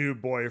the new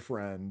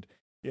boyfriend.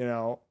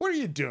 What are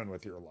you doing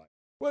with your life?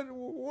 What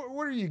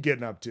are you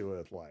getting up to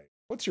with life?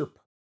 What's your purpose?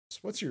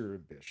 What's your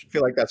ambition? I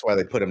feel like that's why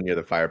they put him near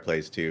the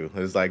fireplace too.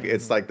 It's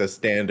like the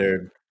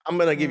standard. I'm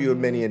gonna give you a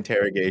mini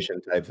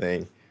interrogation type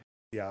thing.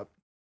 Yep.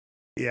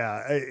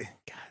 Yeah.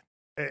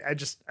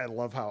 I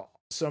love how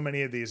so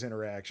many of these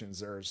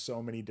interactions, there are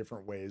so many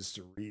different ways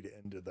to read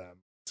into them.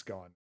 It's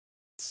going.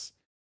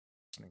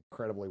 It's an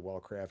incredibly well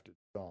crafted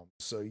film.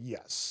 So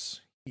yes,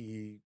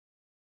 he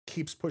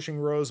keeps pushing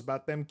Rose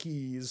about them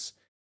keys,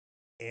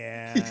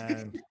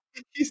 and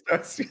He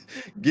starts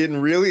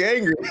getting really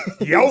angry.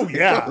 oh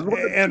yeah, Rose, what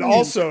are and these?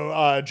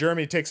 also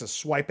Jeremy takes a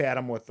swipe at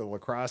him with the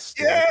lacrosse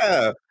stick.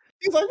 Yeah,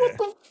 he's like, Eh, what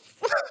the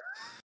fuck?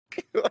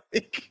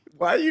 Like,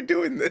 why are you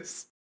doing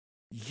this?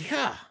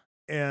 yeah,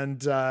 and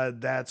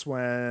that's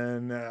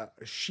when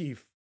she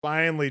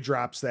finally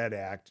drops that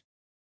act.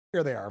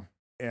 Here they are,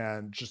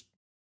 and just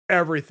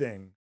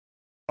everything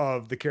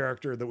of the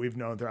character that we've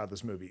known throughout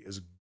this movie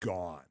is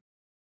gone.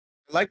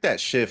 I like that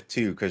shift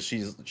too, because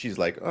she's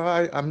like,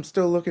 oh, I'm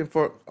still looking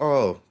for.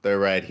 Oh, they're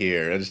right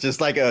here. It's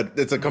just like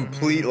it's a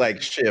complete Mm-hmm.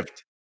 like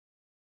shift.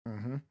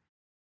 Mm-hmm.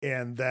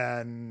 And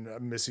then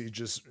Missy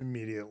just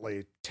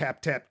immediately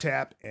tap, tap,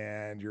 tap,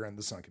 and you're in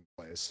the sunken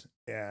place.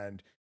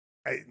 And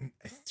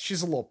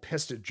she's a little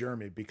pissed at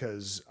Jeremy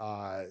because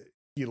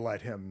he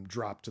let him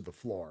drop to the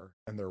floor,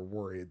 and they're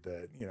worried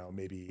that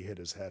maybe he hit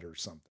his head or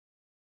something.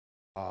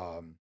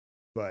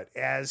 But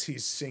as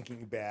he's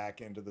sinking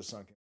back into the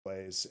sunken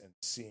place and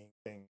seeing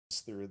things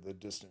through the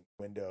distant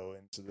window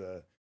into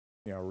the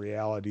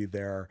reality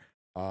there,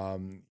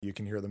 you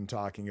can hear them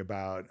talking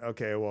about,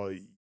 okay, well,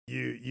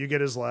 you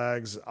get his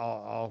legs,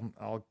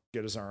 I'll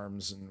get his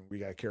arms, and we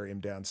got to carry him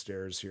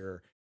downstairs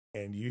here.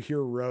 And you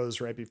hear Rose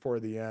right before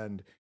the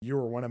end, you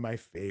were one of my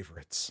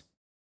favorites.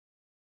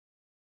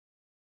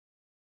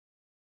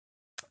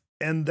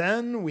 And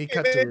then we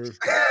cut Hey, to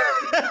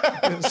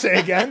bitch. say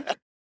again.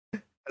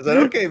 I said,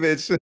 okay,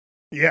 bitch.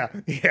 Yeah,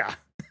 yeah,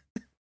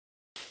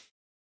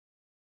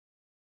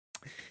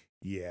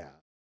 yeah.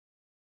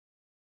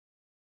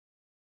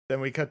 Then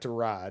we cut to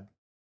Rod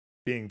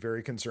being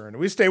very concerned.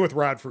 We stay with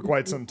Rod for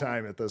quite some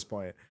time at this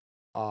point.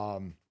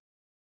 Um,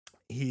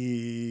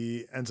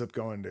 he ends up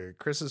going to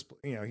Chris's,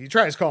 he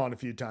tries calling a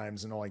few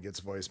times and only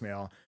gets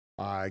voicemail.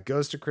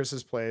 Goes to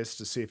Chris's place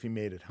to see if he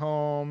made it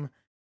home.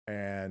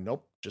 And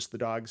nope, just the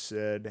dog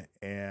Sid.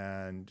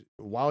 And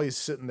while he's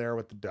sitting there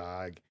with the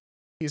dog,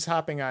 he's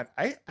hopping on.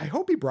 I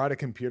hope he brought a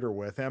computer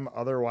with him.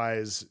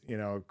 Otherwise,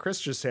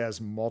 Chris just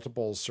has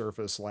multiple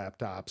Surface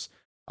laptops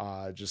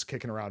just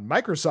kicking around.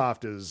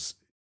 Microsoft is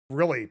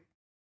really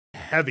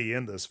heavy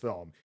in this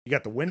film. You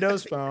got the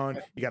Windows phone,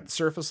 you got the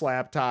Surface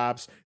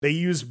laptops. They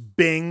use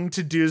Bing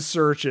to do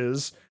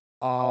searches.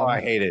 Oh,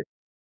 I hate it.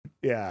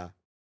 Yeah.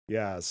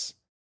 Yes.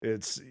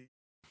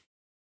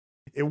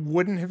 It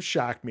wouldn't have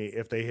shocked me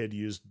if they had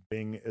used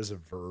Bing as a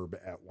verb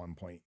at one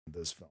point in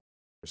this film.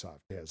 Microsoft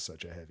has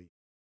such a heavy,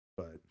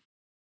 but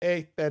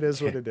hey, that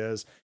is what it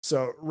is.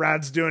 So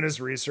Rod's doing his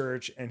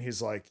research and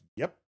he's like,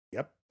 yep,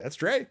 that's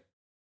Dre.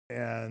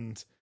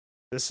 And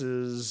this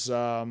is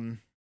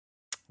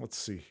let's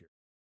see here.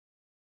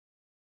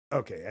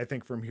 Okay, I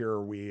think from here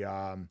we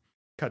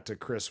cut to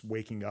Chris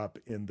waking up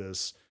in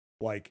this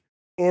like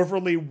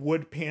overly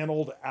wood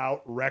paneled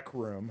out rec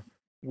room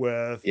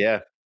with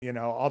Yeah.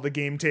 all the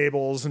game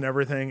tables and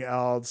everything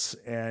else,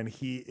 and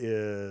he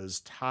is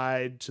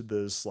tied to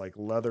this like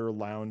leather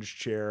lounge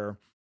chair,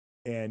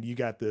 and you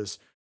got this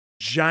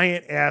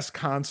giant ass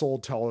console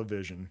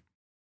television.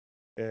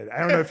 And I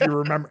don't know if you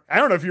remember. I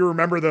don't know if you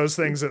remember those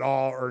things at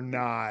all or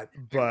not,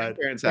 My but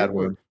parents they had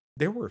were one.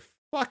 they were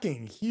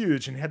fucking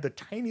huge and had the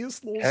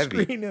tiniest little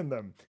Heavy. screen in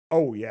them.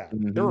 Oh yeah,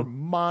 they were Mhm.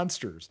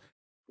 monsters.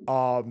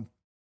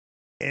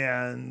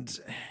 And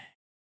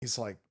he's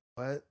like,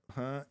 "What?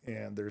 Huh?"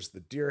 And there's the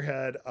deer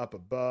head up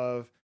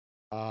above,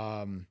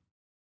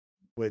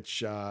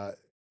 which yeah,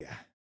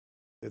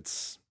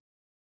 it's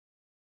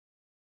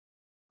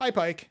hi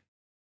Pike.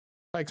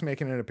 Pike's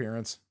making an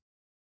appearance.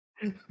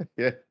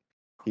 Yeah.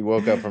 He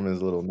woke up from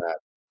his little nap.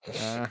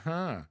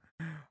 Uh-huh.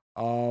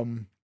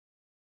 Um,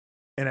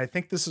 and I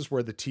think this is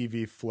where the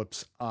TV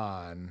flips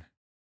on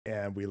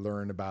and we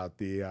learn about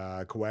the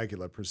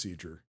coagula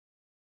procedure.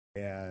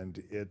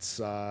 And it's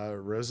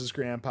Rose's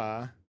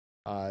grandpa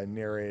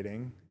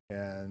narrating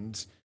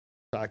and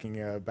talking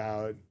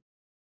about,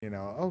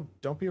 oh,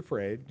 don't be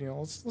afraid.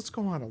 Let's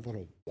go on a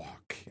little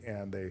walk.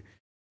 And they,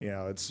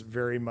 it's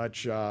very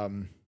much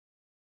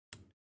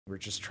we're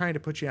just trying to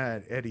put you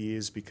at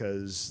ease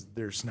because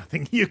there's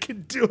nothing you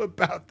can do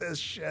about this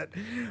shit.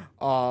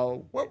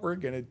 What we're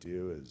gonna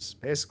do is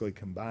basically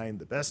combine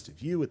the best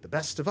of you with the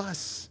best of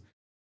us.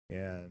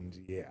 And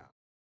yeah.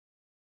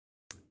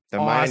 The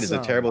mind is a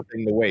Awesome. terrible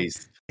thing to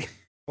waste.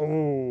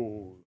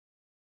 Oh.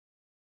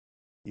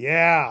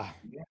 Yeah.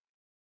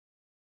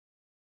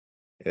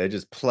 They're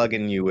just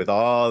plugging you with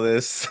all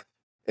this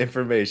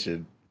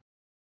information.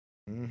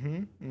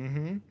 Mm-hmm.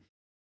 Mm-hmm.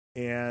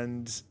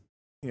 And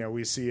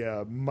we see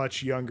a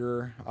much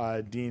younger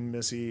Dean,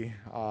 Missy,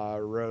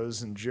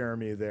 Rose, and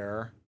Jeremy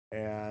there.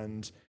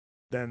 And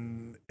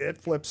then it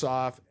flips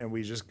off, and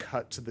we just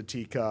cut to the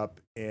teacup,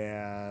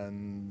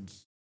 and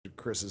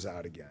Chris is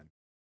out again.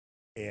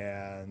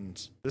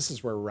 And this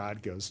is where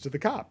Rod goes to the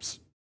cops.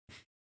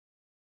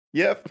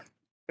 Yep.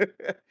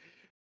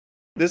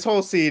 This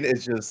whole scene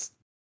is just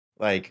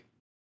like,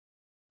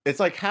 it's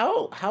like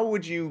how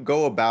would you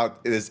go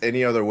about this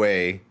any other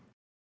way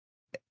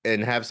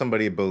and have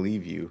somebody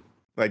believe you?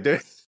 Like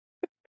there's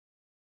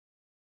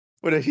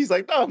But he's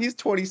like, no, he's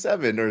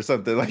 27 or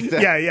something like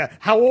that. Yeah.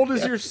 How old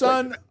is your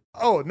son?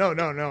 Oh,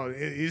 no.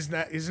 He's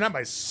not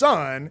my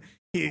son.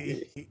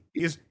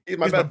 He's my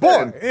my best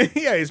boy. friend.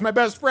 Yeah, he's my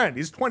best friend.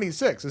 He's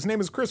 26. His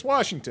name is Chris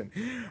Washington.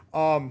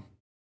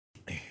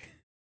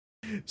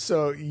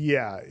 So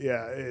yeah,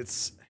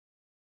 it's,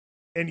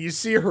 and you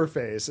see her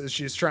face as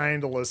she's trying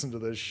to listen to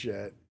this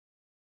shit,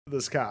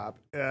 this cop,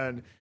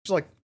 and she's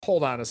like,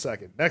 hold on a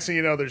second. Next thing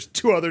you know, there's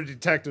two other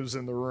detectives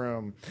in the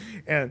room,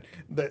 and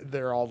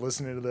they're all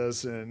listening to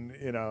this, and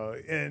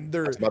and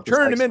they're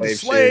turning them into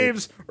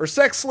slaves or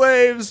sex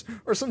slaves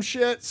or some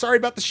shit. Sorry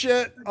about the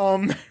shit.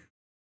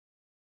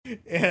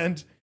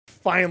 And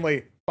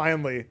finally,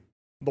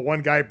 the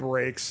one guy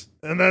breaks,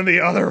 and then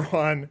the other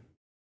one,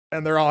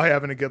 and they're all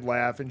having a good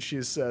laugh, and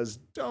she says,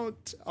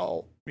 don't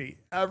tell me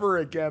ever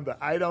again that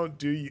I don't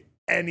do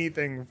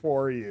anything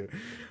for you,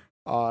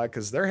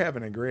 because they're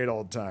having a great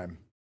old time.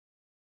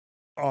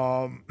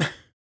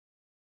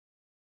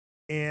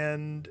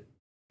 And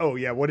oh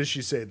yeah, what does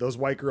she say? Those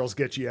white girls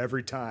get you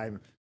every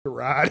time,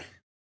 Rod.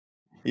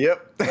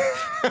 Yep.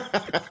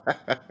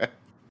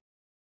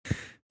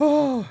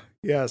 Oh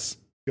yes,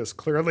 because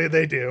clearly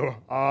they do.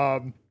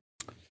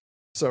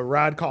 So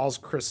Rod calls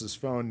Chris's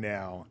phone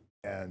now,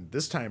 and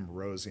this time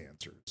Rose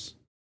answers.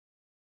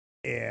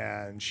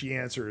 And she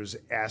answers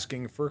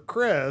asking for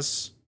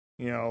Chris,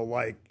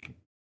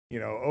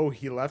 oh,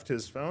 he left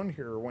his phone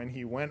here when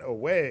he went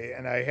away,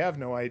 and I have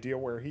no idea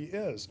where he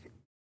is.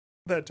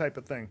 That type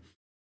of thing.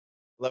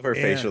 Love her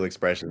facial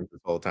expressions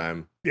this whole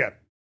time. Yeah,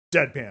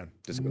 deadpan.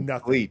 Just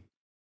nothing.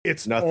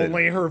 It's nothing.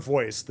 Only her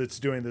voice that's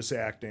doing this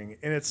acting,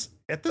 and it's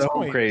at this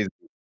point crazy.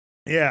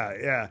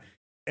 Yeah.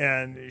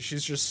 And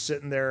she's just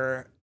sitting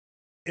there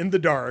in the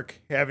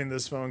dark having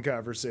this phone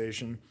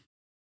conversation,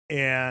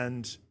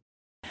 and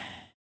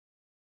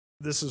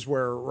this is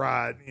where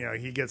Rod,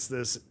 he gets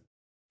this,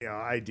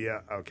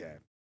 idea. Okay.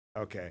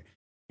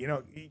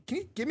 Can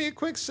you give me a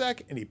quick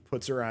sec? And he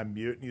puts her on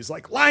mute, and he's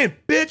like, lying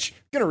bitch,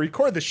 gonna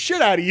record the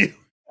shit out of you.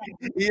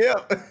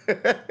 Yep.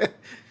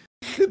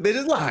 They're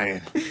just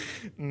lying.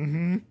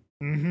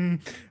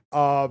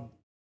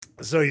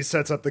 So he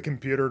sets up the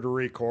computer to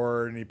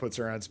record, and he puts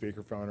her on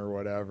speakerphone or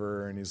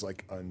whatever, and he's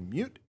like,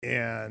 unmute.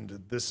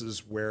 And this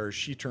is where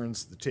she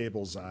turns the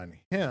tables on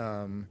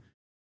him,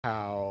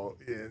 how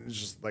it's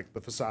just like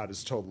the facade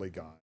is totally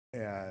gone.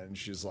 And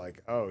she's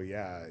like, oh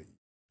yeah,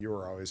 you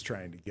were always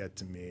trying to get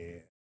to me.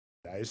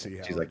 I see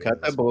how she's like,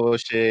 cut that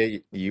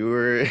bullshit. You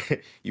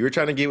were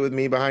trying to get with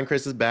me behind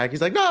Chris's back.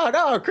 He's like,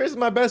 no, Chris is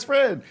my best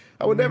friend.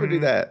 I would never do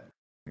that.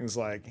 He's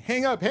like,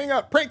 hang up,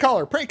 prank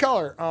caller.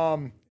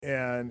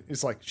 And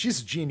he's like,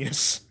 she's a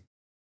genius.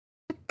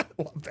 I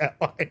love that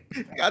line.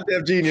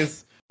 Goddamn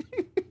genius.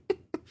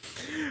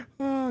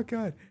 Oh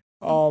god.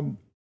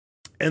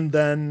 And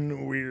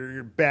then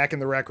we're back in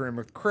the rec room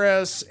with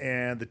Chris,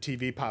 and the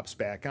TV pops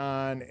back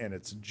on, and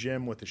it's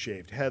Jim with a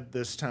shaved head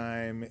this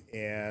time,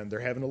 and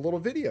they're having a little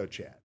video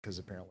chat because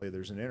apparently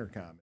there's an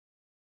intercom.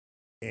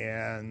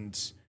 And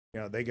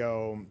they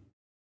go,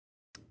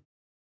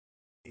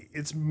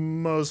 it's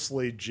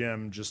mostly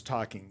Jim just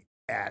talking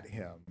at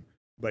him,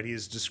 but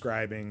he's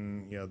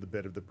describing, the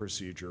bit of the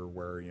procedure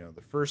where,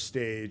 the first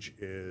stage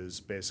is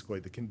basically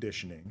the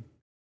conditioning.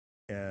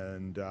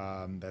 And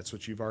that's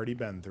what you've already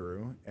been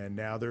through. And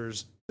now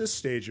there's this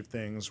stage of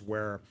things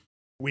where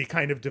we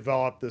kind of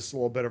develop this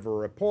little bit of a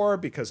rapport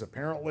because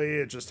apparently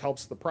it just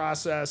helps the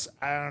process.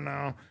 I don't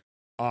know.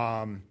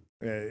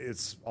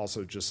 It's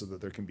also just so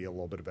that there can be a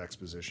little bit of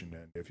exposition.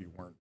 And if you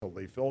weren't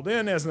totally filled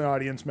in as an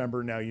audience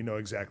member, now you know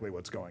exactly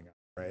what's going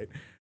on, right?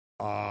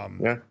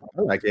 Yeah,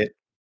 I like it.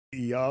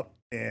 Yup.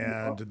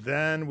 And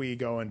then we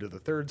go into the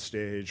third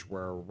stage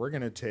where we're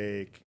going to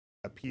take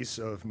a piece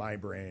of my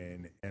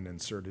brain and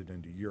insert it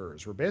into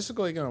yours. We're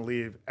basically going to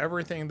leave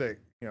everything that,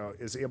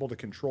 is able to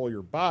control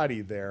your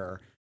body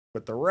there,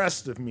 but the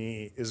rest of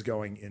me is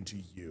going into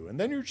you. And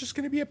then you're just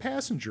going to be a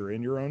passenger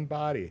in your own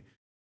body.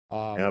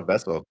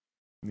 Vessel.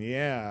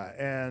 Yeah.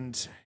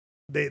 And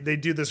they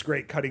do this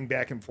great cutting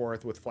back and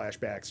forth with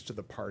flashbacks to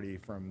the party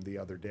from the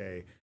other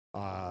day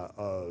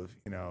of,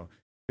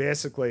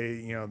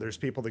 basically, there's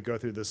people that go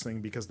through this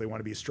thing because they want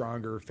to be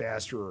stronger,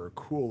 faster, or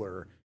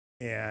cooler.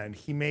 And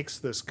he makes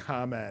this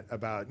comment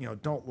about,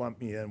 don't lump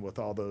me in with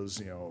all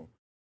those,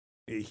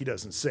 he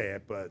doesn't say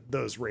it, but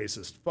those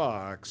racist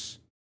fucks.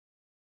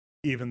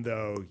 Even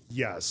though,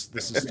 yes,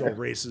 this is still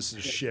racist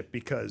as shit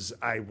because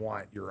I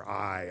want your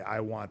eye. I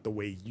want the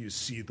way you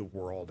see the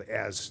world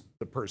as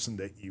the person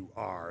that you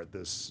are.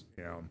 This,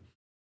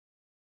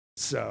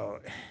 So,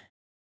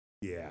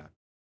 yeah.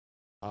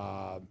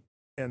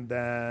 And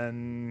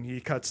then he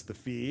cuts the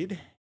feed.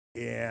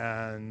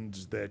 And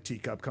the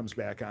teacup comes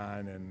back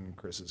on, and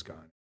Chris is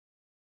gone.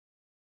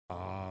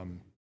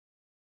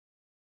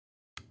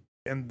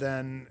 And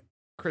then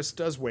Chris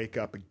does wake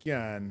up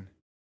again,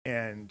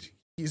 and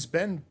he's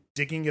been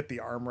digging at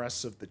the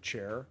armrests of the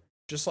chair,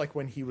 just like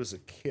when he was a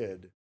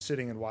kid,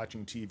 sitting and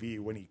watching TV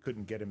when he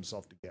couldn't get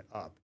himself to get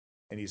up.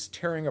 And he's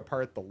tearing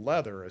apart the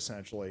leather,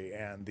 essentially,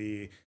 and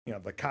the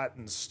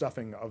cotton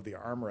stuffing of the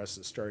armrest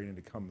is starting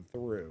to come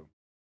through.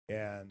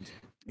 And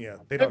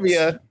they don't.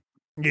 Trivia.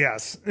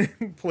 Yes,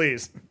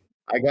 please.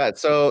 I got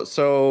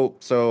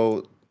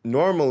so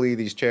normally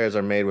these chairs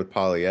are made with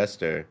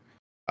polyester,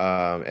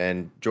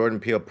 and Jordan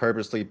Peele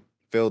purposely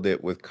filled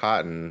it with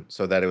cotton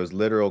so that it was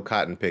literal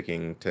cotton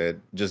picking to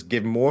just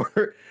give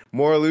more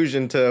more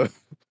illusion to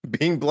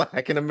being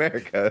black in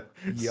America.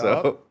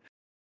 So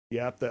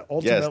Yep. That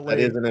yes, that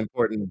ultimately, is an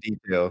important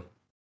detail.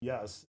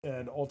 yes,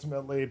 and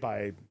ultimately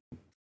by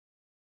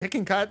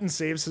picking cotton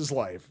saves his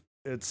life.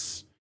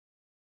 It's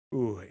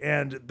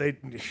and they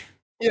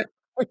Yeah.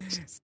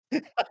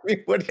 I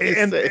mean, what do you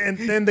and say?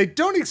 and they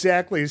don't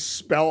exactly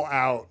spell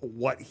out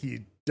what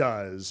he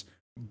does,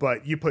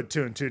 but you put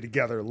two and two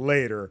together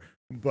later.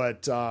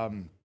 But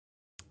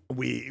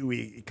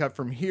we cut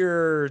from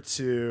here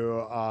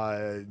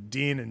to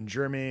Dean and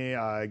Jeremy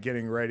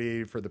getting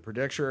ready for the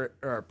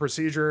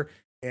procedure,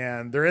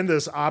 and they're in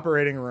this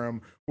operating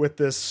room with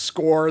this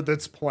score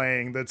that's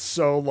playing that's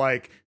so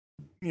like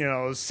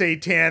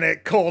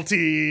satanic,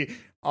 culty.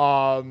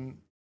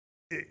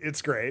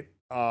 It's great.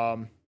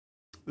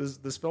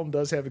 This film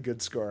does have a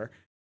good score,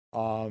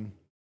 and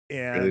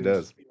It really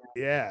does.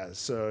 yeah,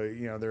 so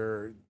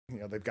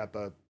they've got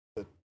the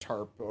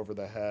tarp over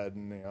the head,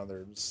 and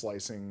they're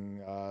slicing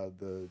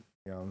the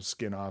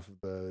skin off of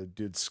the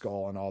dude's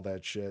skull and all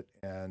that shit,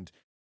 and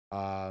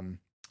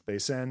they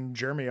send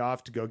Jeremy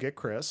off to go get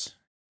Chris,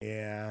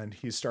 and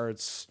he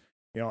starts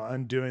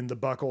undoing the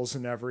buckles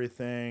and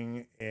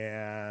everything,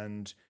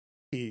 and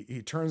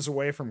he turns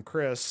away from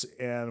Chris,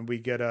 and we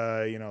get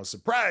a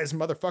surprise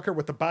motherfucker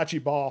with the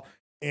bocce ball,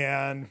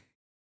 and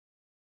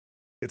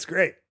it's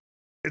great.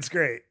 It's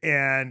great,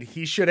 and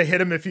he should have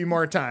hit him a few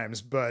more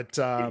times, but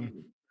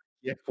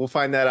Yeah, we'll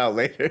find that out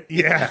later.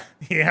 yeah.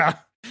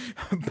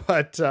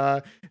 But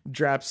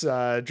drops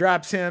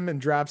him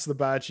and drops the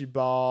bocce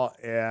ball,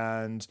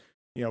 and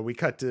we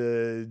cut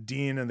to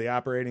Dean in the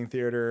operating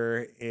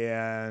theater,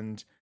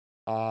 and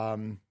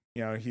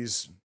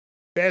he's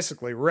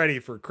basically ready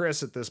for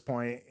Chris at this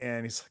point,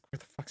 and he's like, where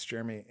the fuck's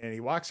Jeremy? And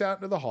he walks out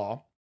into the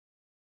hall,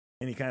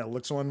 and he kind of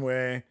looks one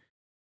way,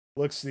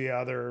 looks the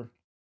other.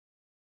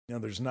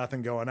 There's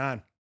nothing going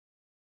on.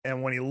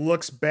 And when he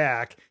looks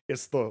back,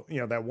 it's the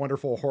that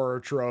wonderful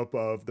horror trope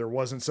of there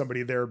wasn't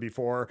somebody there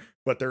before,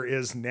 but there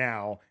is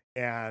now,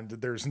 and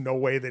there's no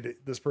way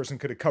that this person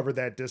could have covered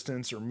that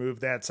distance or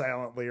moved that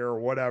silently or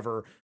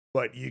whatever.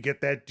 But you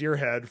get that deer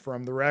head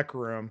from the rec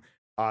room,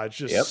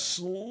 just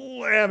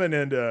slamming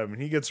into him,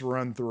 and he gets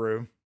run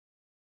through.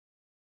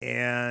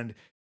 And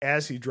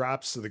as he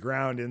drops to the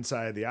ground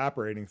inside the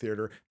operating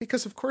theater,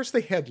 because of course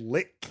they had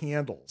lit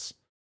candles.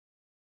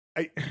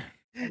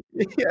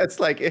 Yeah, it's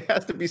like it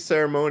has to be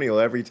ceremonial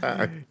every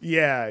time.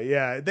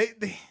 Yeah.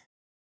 They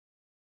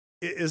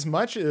as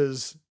much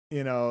as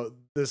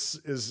this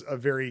is a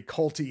very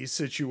culty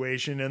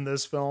situation in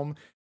this film,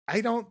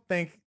 I don't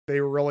think they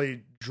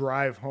really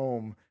drive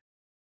home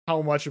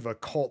how much of a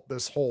cult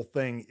this whole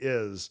thing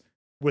is,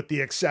 with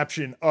the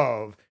exception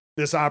of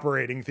this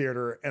operating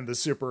theater and the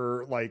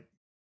super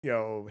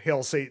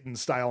Hail Satan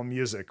style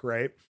music,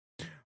 right?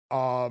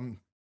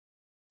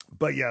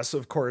 But yes,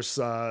 of course,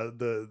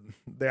 the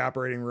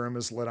operating room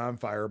is lit on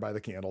fire by the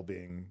candle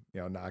being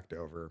knocked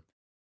over,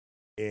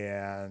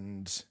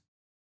 and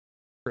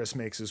Chris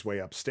makes his way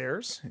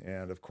upstairs,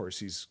 and of course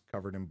he's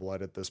covered in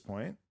blood at this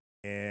point,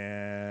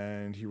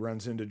 and he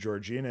runs into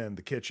Georgina in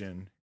the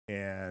kitchen,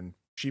 and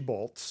she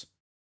bolts,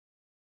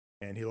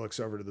 and he looks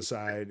over to the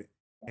side,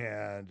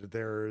 and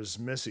there's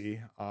Missy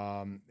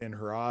in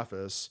her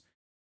office,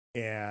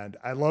 and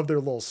I love their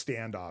little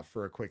standoff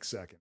for a quick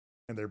second.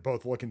 And they're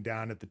both looking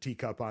down at the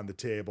teacup on the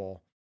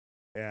table.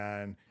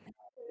 And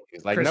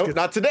he's like, nope,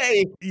 not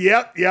today.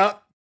 Yep.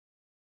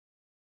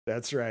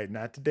 That's right.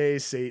 Not today,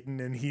 Satan.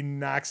 And he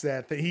knocks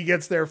that thing. He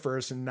gets there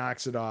first and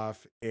knocks it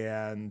off.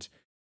 And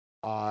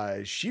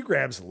she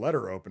grabs a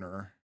letter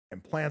opener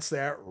and plants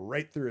that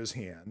right through his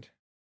hand.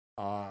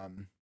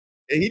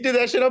 He did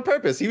that shit on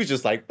purpose. He was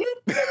just like,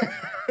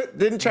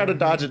 didn't try to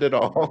dodge it at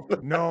all.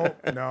 No.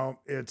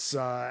 It's,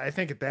 I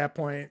think at that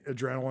point,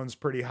 adrenaline's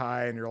pretty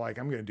high, and you're like,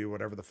 I'm going to do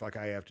whatever the fuck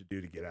I have to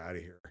do to get out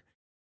of here.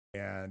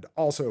 And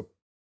also,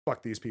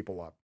 fuck these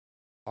people up.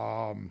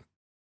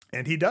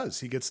 And he does.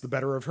 He gets the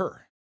better of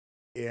her.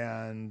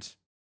 And,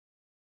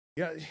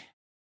 kind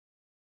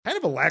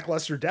of a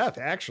lackluster death,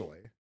 actually.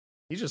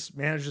 He just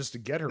manages to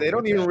get her. They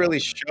don't even really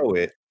show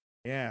it.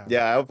 Yeah.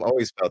 Yeah, I've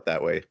always felt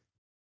that way.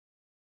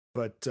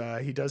 But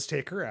he does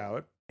take her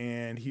out,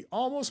 and he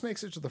almost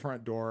makes it to the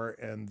front door,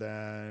 and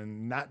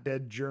then not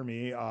dead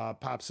Jeremy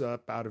pops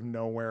up out of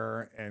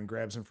nowhere and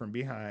grabs him from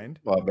behind.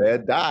 Oh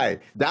man, die.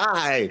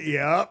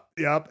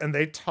 Yep. And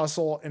they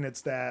tussle, and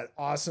it's that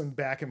awesome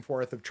back and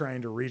forth of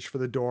trying to reach for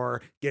the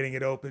door, getting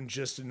it open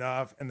just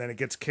enough, and then it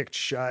gets kicked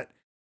shut.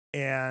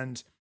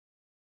 And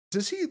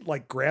does he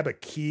grab a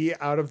key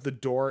out of the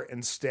door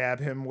and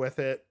stab him with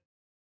it?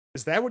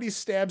 Is that what he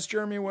stabs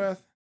Jeremy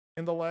with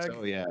in the leg?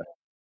 Oh yeah.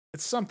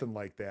 It's something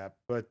like that.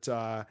 But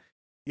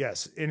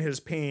yes, in his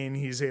pain,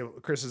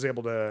 Chris is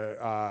able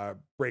to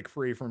break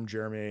free from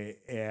Jeremy,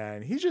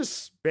 and he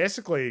just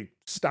basically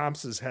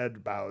stomps his head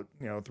about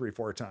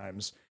 3-4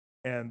 times,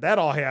 and that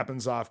all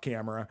happens off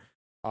camera,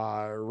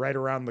 right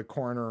around the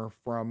corner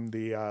from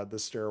the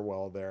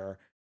stairwell there.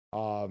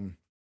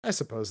 I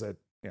suppose that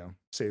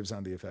saves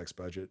on the effects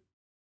budget,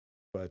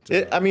 but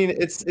I mean,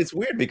 it's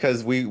weird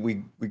because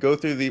we go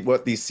through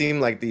what these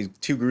seem like these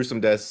two gruesome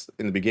deaths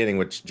in the beginning,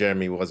 which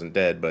Jeremy wasn't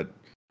dead, but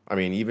I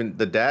mean, even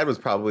the dad was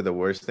probably the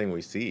worst thing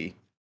we see.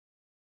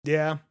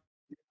 yeah,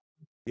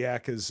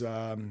 because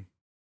that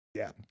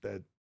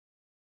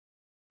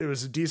it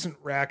was a decent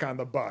rack on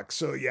the buck.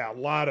 So yeah, a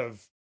lot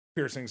of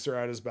piercings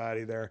throughout his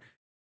body there.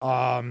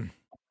 And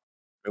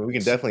we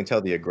can definitely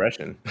tell the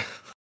aggression.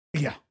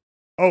 Yeah.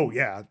 Oh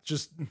yeah,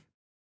 just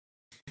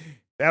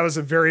that was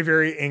a very,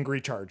 very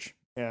angry charge,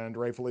 and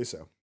rightfully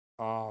so.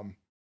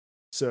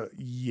 So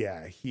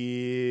yeah,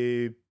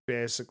 he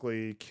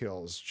basically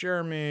kills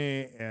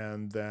Jeremy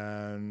and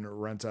then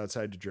runs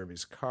outside to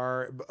Jeremy's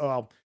car.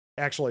 Well,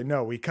 actually,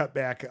 no, we cut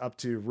back up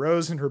to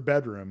Rose in her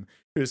bedroom,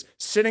 who's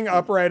sitting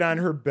upright on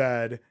her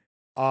bed,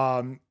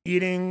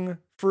 eating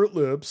Fruit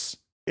Loops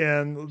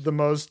in the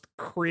most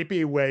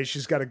creepy way.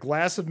 She's got a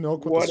glass of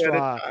milk with a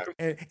straw,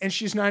 and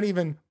she's not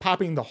even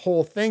popping the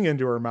whole thing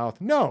into her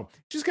mouth. No,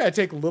 she's got to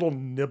take little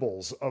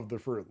nibbles of the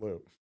Fruit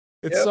Loop.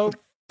 It's so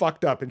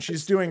fucked up, and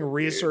she's doing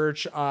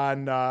research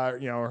on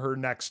her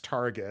next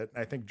target.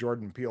 I think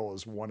Jordan Peele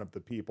is one of the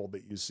people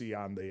that you see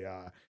on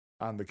the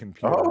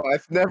computer. Oh,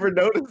 I've never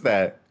noticed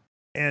that.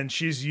 And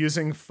she's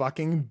using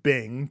fucking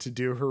Bing to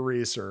do her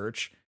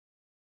research.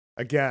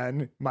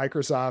 Again,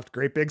 Microsoft,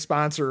 great big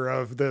sponsor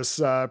of this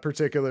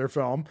particular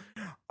film.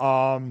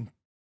 And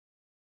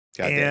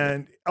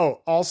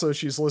also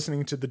she's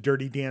listening to the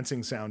Dirty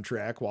Dancing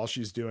soundtrack while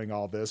she's doing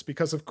all this,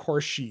 because of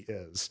course she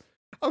is.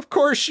 Of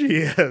course she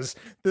is.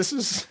 This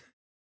is,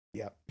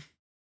 yep.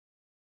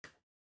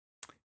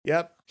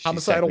 She's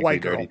homicidal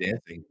white girl. Dirty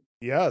Dancing.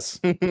 Yes.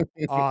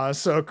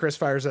 So Chris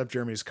fires up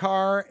Jeremy's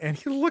car, and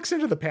he looks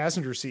into the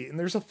passenger seat, and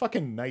there's a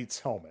fucking knight's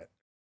helmet.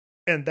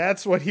 And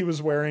that's what he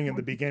was wearing in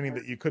the beginning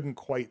that you couldn't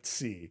quite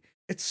see.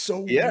 It's so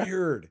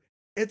weird.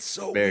 It's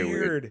so very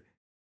weird.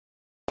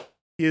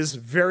 He is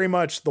very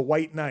much the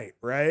White Knight,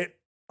 right?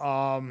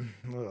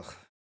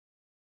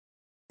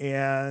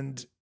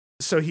 And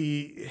so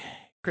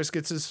Chris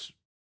gets his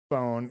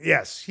phone.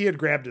 Yes, he had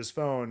grabbed his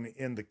phone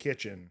in the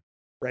kitchen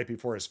right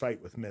before his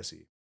fight with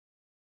Missy.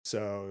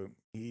 So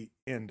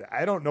and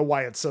I don't know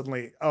why it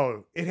suddenly,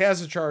 it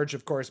has a charge,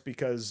 of course,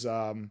 because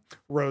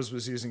Rose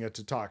was using it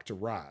to talk to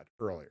Rod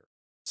earlier.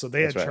 So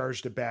they had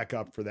charged it back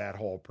up for that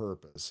whole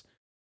purpose.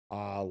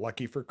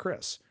 Lucky for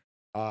Chris.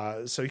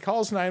 So he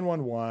calls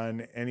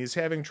 911, and he's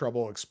having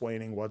trouble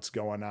explaining what's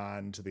going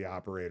on to the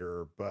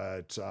operator.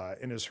 But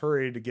in his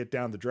hurry to get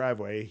down the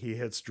driveway, he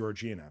hits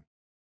Georgina.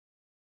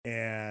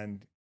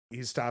 And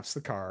he stops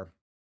the car,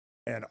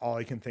 and all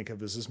he can think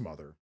of is his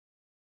mother.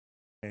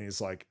 And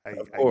he's like,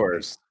 of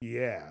course.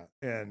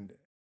 And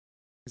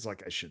he's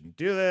like, I shouldn't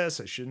do this.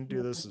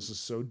 This is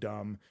so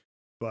dumb.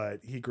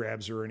 But he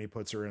grabs her and he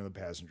puts her in the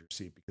passenger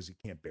seat because he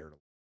can't bear to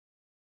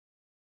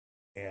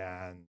leave.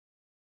 And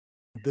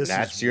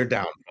that's your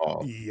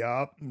downfall.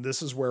 Yep.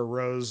 This is where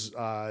Rose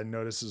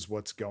notices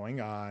what's going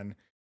on.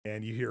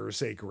 And you hear her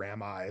say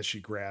grandma as she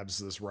grabs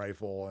this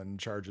rifle and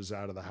charges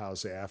out of the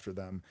house after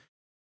them.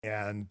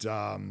 And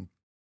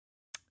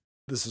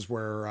this is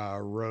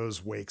where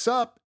Rose wakes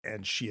up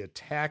and she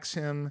attacks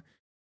him.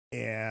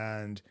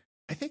 And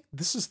I think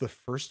this is the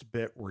first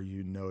bit where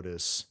you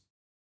notice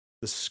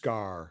the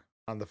scar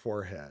on the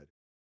forehead,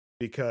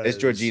 because it's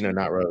Georgina,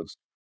 not Rose.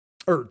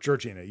 Or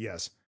Georgina,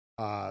 yes.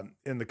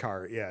 In the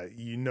car. Yeah.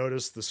 You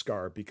notice the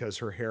scar because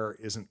her hair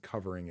isn't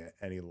covering it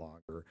any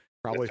longer.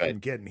 Probably from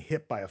getting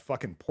hit by a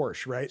fucking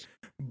Porsche, right?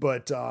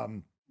 But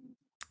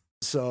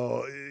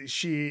so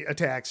she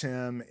attacks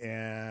him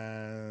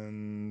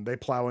and they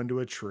plow into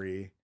a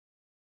tree.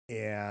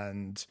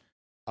 And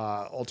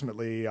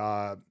ultimately,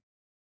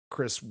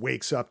 Chris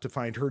wakes up to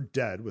find her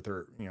dead with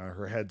her,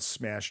 her head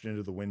smashed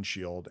into the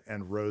windshield,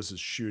 and Rose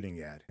is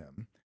shooting at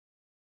him.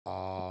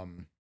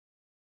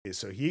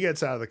 So he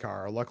gets out of the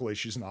car. Luckily,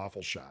 she's an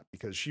awful shot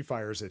because she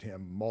fires at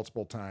him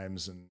multiple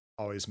times and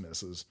always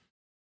misses.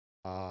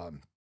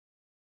 And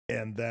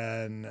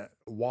then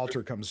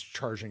Walter comes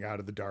charging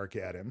out of the dark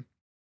at him,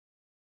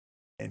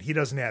 and he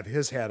doesn't have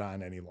his hat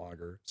on any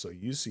longer. So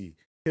you see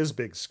his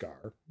big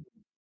scar.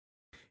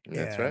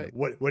 That's right.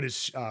 What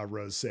does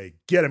Rose say?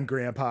 Get him,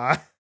 Grandpa.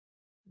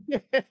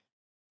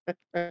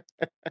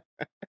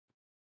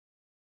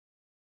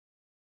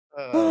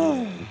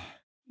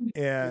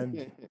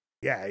 And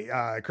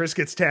Chris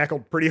gets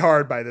tackled pretty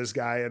hard by this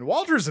guy, and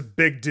Walter's a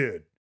big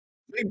dude.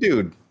 Big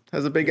dude.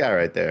 Has a big guy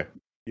right there.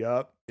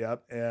 Yep.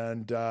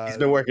 And he's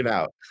been working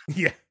out.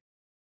 Yeah.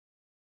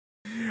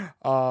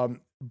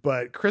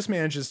 But Chris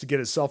manages to get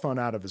his cell phone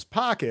out of his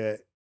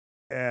pocket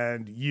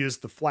and use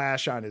the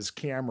flash on his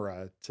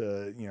camera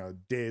to,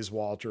 daze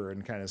Walter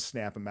and kind of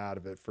snap him out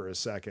of it for a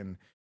second.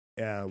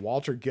 And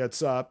Walter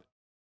gets up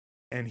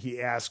and he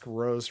asks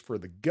Rose for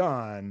the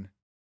gun,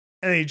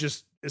 And he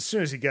just, as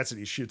soon as he gets it,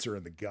 he shoots her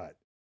in the gut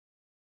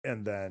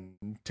and then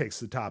takes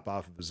the top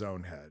off of his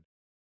own head.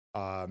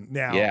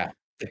 Now, Yeah.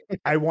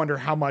 I wonder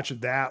how much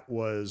of that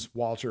was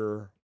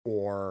Walter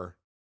or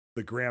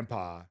the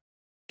grandpa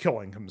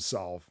killing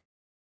himself,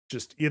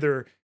 just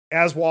either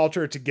as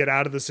Walter to get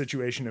out of the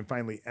situation and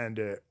finally end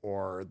it,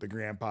 or the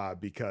grandpa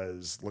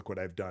because look what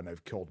I've done,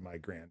 I've killed my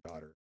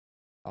granddaughter.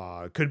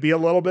 Could be a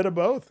little bit of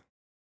both.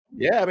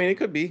 Yeah, I mean, it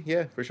could be.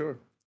 Yeah, for sure.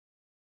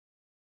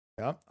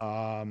 Yeah.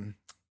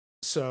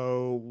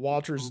 So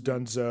Walter's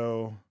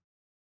Dunzo,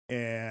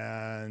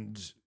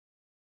 and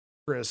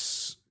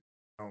Chris,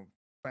 you know,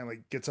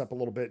 finally gets up a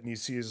little bit and he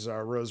sees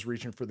Rose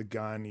reaching for the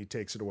gun. He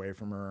takes it away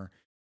from her,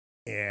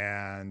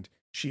 and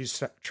she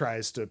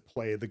tries to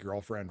play the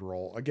girlfriend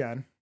role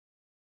again.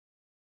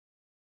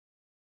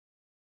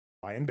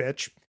 Lying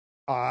bitch.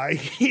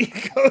 He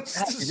goes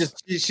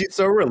to... she's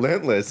so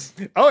relentless.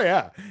 Oh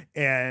yeah.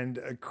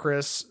 And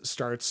Chris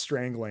starts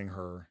strangling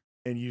her,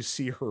 and you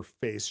see her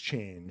face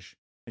change,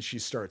 and she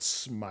starts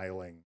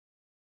smiling,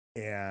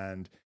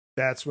 and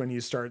that's when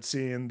you start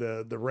seeing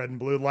the red and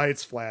blue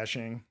lights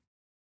flashing.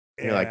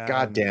 And you're like,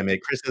 God damn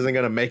it, Chris isn't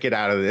gonna make it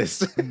out of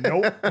this.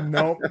 Nope.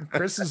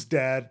 Chris is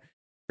dead.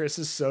 Chris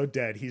is so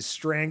dead. He's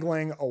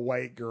strangling a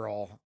white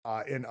girl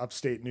in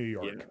upstate New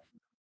York.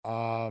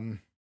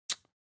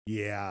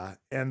 Yeah.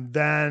 And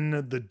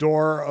then the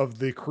door of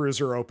the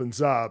cruiser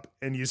opens up,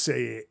 and you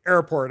say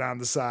airport on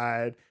the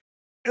side.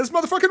 It's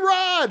motherfucking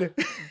Rod.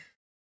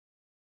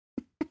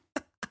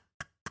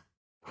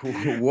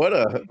 What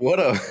a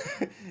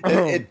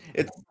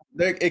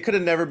it could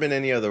have never been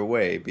any other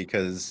way,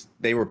 because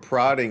they were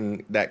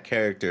prodding that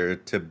character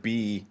to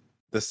be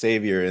the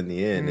savior in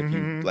the end. If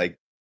you like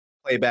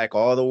play back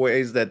all the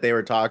ways that they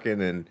were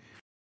talking and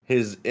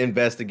his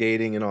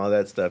investigating and all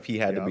that stuff, he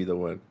had to be the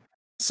one.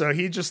 So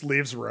he just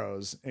leaves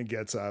Rose and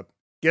gets up,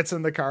 gets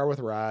in the car with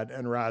Rod,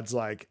 and Rod's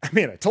like, I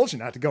mean, I told you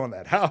not to go in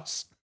that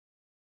house.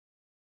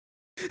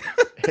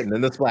 And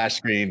then the splash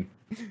screen.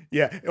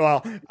 Yeah,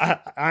 well,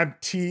 I'm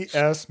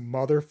TS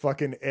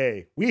motherfucking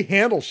A. We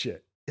handle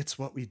shit. It's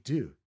what we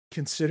do.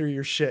 Consider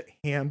your shit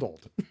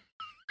handled.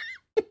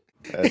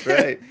 That's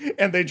right.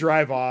 And they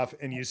drive off,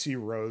 and you see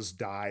Rose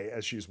die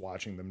as she's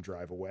watching them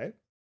drive away.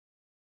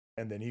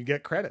 And then you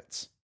get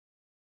credits.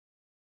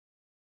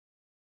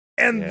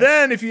 And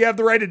then, if you have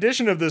the right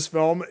edition of this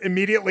film,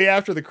 immediately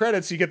after the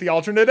credits, you get the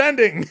alternate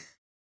ending,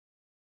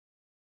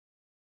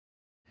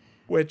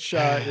 which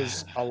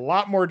is a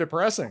lot more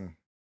depressing.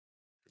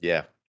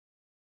 Yeah.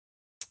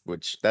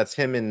 Which that's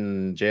him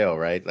in jail,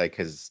 right? Like,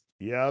 because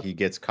he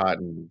gets caught.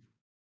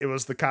 It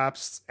was the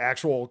cops,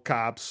 actual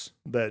cops,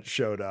 that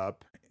showed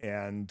up.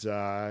 And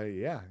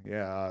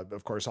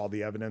of course, all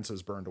the evidence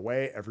is burned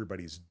away.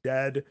 Everybody's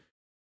dead.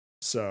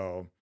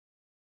 So,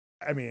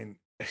 I mean,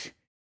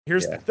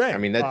 here's the thing. I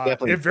mean, that's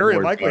definitely it very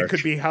likely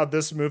could be how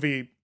this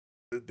movie,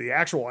 the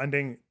actual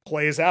ending,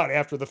 plays out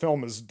after the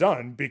film is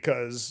done,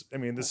 because I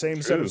mean, the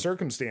same set of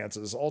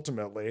circumstances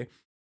ultimately.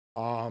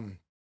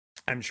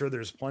 I'm sure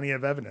there's plenty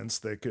of evidence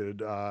that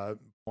could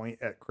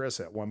point at Chris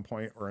at one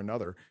point or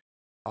another.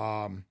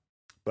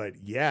 But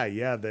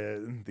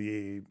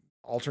the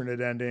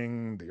alternate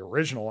ending, the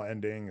original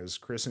ending, is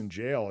Chris in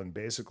jail, and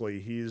basically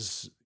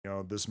he's,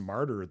 this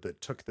martyr that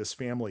took this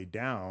family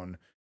down,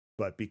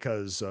 but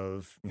because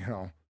of,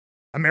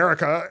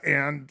 America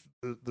and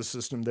the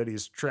system that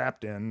he's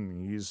trapped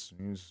in, he's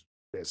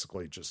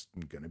basically just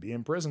going to be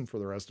in prison for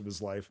the rest of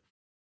his life.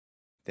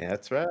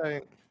 That's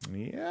right.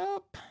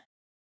 Yep.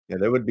 Yeah,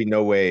 there would be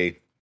no way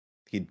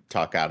he'd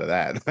talk out of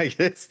that. Like,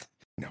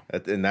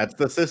 and that's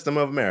the system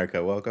of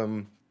America.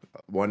 Welcome,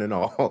 one and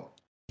all.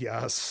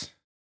 Yes.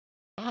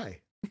 Hi.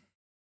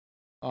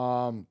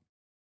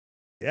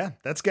 Yeah,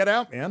 that's Get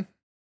Out, man.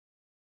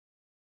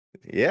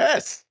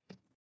 Yes.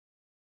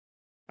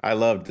 I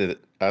loved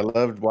it. I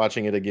loved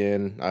watching it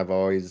again. I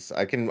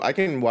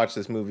can watch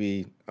this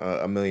movie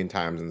a million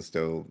times and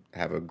still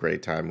have a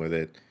great time with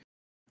it.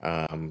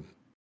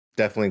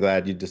 Definitely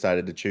glad you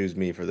decided to choose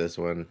me for this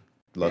one.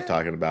 Love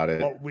talking about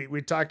it. Well,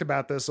 we talked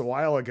about this a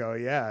while ago,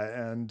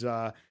 and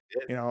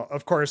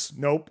of course,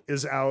 Nope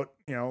is out,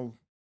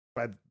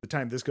 by the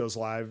time this goes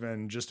live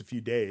in just a few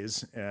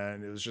days,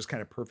 and it was just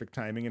kind of perfect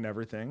timing and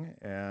everything.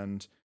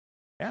 And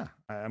yeah,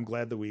 I'm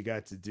glad that we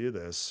got to do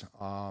this.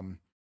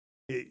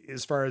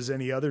 As far as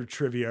any other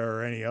trivia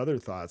or any other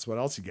thoughts, what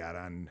else you got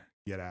on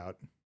Get Out?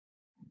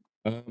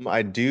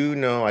 I do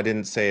know, I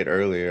didn't say it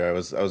earlier. I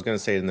was going to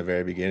say it in the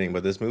very beginning,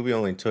 but this movie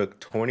only took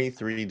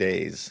 23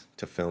 days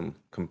to film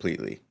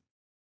completely,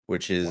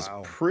 which is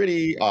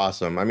pretty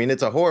awesome. I mean,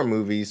 it's a horror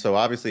movie, so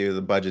obviously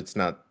the budget's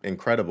not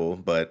incredible,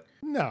 but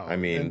no, I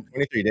mean,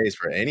 23 days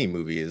for any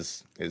movie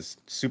is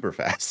super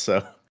fast.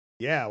 So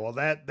yeah, well,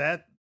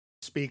 that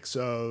speaks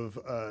of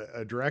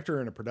a director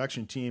and a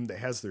production team that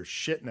has their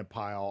shit in a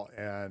pile,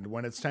 and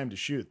when it's time to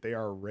shoot, they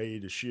are ready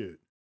to shoot.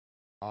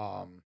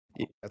 I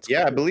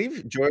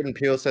believe Jordan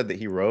Peele said that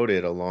he wrote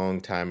it a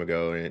long time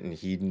ago, and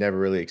he never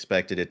really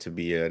expected it to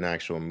be an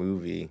actual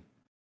movie.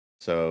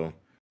 So,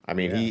 I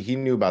mean, he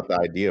knew about the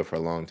idea for a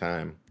long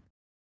time.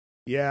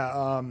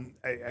 Yeah,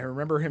 I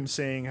remember him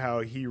saying how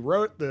he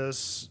wrote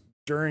this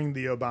during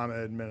the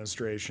Obama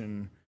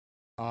administration,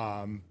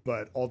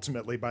 but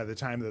ultimately, by the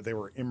time that they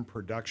were in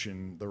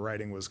production, the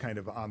writing was kind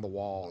of on the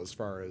wall as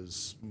far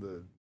as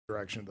the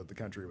direction that the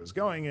country was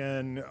going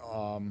in,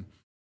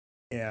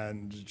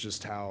 and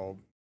just how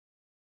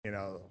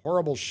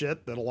horrible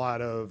shit that a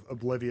lot of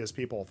oblivious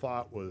people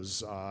thought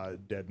was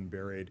dead and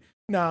buried.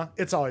 Nah,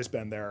 it's always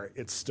been there.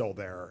 It's still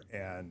there,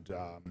 and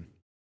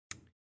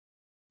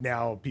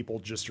now people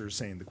just are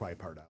saying the quiet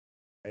part out,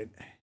 right?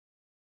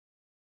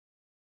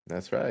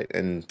 That's right.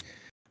 And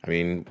I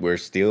mean, we're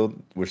still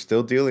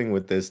dealing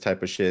with this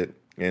type of shit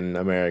in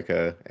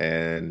America.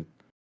 And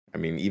I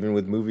mean, even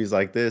with movies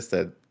like this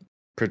that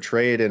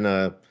portray it in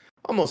a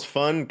almost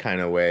fun kind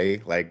of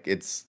way, like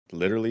it's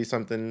literally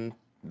something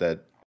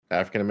that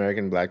African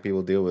American black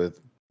people deal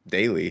with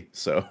daily.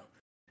 So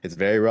it's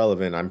very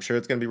relevant. I'm sure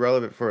it's going to be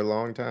relevant for a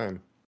long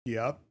time.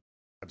 Yep,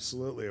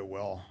 absolutely it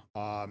will.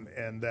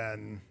 And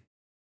then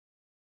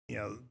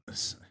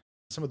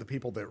some of the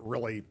people that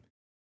really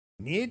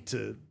need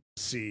to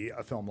see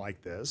a film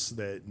like this,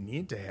 that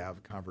need to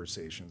have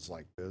conversations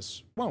like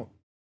this, won't,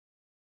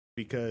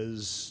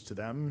 because to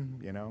them,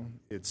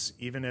 it's,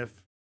 even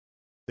if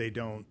they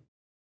don't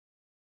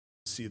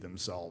see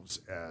themselves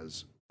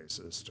as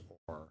racist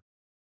or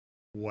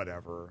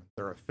whatever,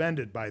 they're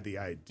offended by the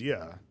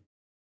idea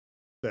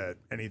that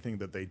anything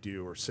that they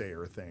do or say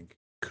or think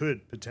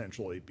could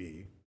potentially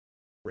be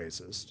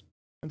racist,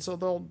 and so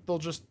they'll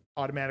just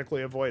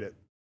automatically avoid it,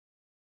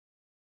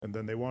 and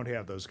then they won't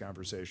have those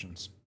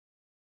conversations.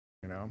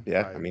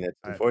 Yeah, I mean, it's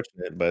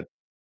unfortunate, but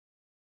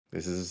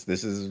this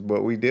is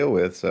what we deal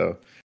with. So,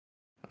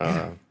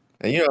 Yeah.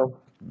 and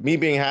me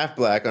being half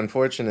black,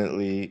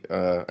 unfortunately,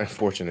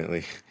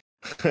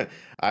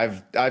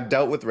 I've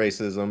dealt with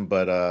racism,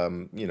 but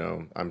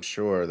I'm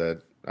sure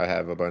that I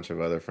have a bunch of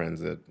other friends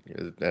that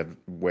have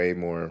way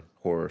more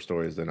horror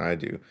stories than I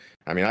do.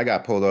 I mean, I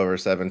got pulled over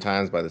 7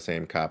 times by the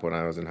same cop when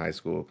I was in high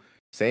school.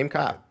 Same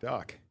cop.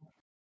 Duck.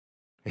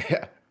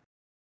 Yeah.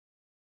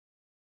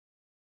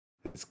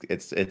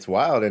 It's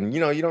wild, and you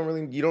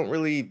don't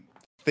really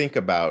think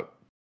about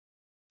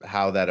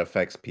how that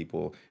affects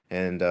people.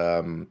 And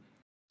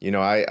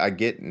I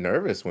get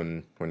nervous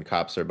when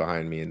cops are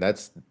behind me, and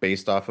that's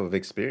based off of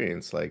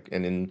experience. Like,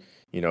 and in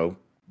you know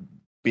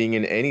being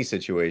in any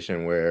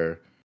situation where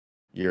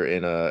you're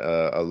in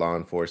a law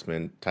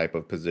enforcement type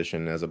of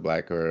position as a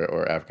black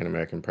or African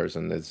American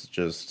person,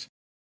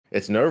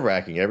 it's nerve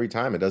wracking every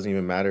time. It doesn't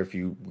even matter if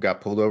you got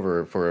pulled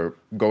over for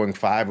going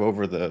 5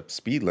 over the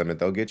speed limit;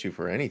 they'll get you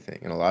for anything.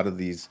 And a lot of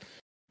these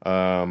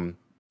um,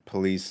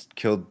 police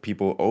killed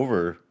people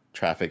over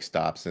traffic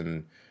stops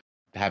and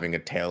having a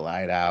tail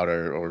light out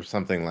or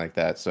something like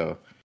that. So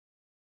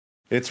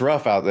it's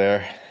rough out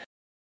there.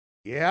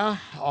 Yeah.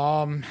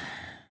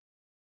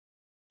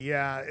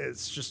 Yeah,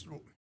 it's just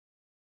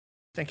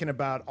thinking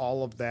about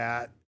all of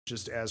that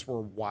just as we're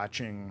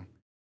watching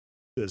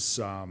this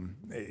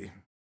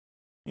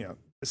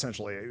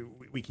essentially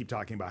we keep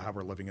talking about how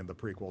we're living in the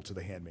prequel to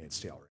The Handmaid's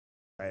Tale,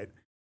 right?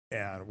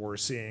 And we're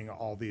seeing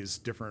all these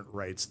different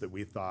rights that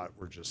we thought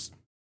were just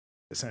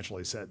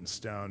essentially set in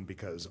stone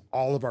because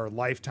all of our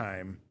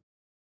lifetime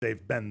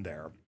they've been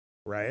there,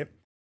 right?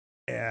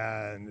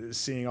 And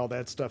seeing all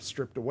that stuff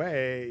stripped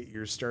away,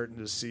 you're starting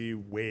to see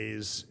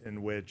ways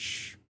in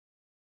which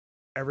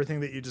everything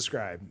that you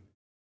described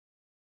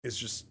is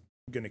just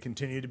going to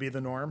continue to be the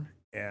norm.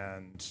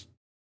 And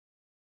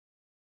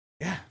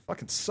yeah,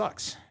 fucking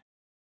sucks.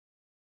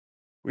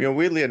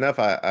 Weirdly enough,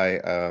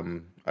 I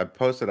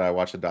posted. I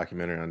watched a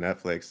documentary on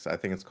Netflix. I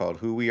think it's called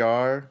Who We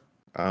Are.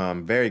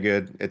 Very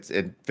good.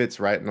 It fits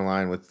right in the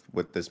line with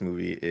what this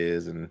movie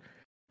is, and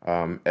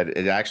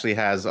it actually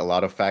has a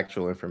lot of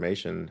factual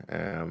information.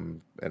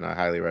 And I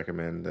highly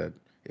recommend that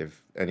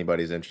if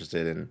anybody's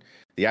interested in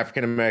the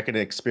African American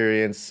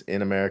experience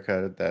in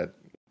America, that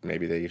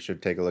maybe they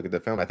should take a look at the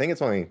film. I think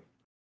it's only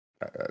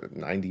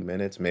 90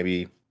 minutes,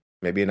 maybe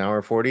an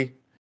hour 40.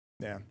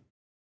 Yeah.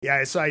 Yeah,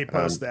 I saw you Um,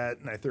 post that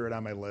and I threw it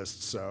on my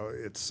list. So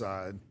it's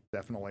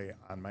definitely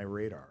on my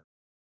radar.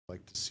 I'd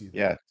like to see that.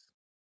 yeah,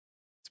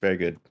 it's very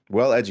good.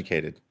 Well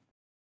educated.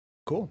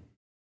 Cool.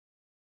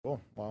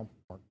 Cool. Well,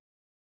 more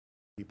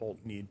people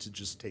need to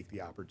just take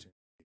the opportunity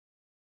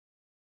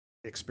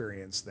to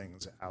experience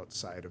things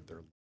outside of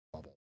their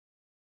bubble.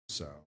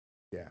 So,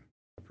 yeah,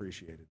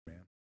 appreciate it,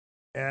 man.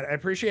 And I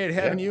appreciate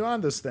having Yeah. you on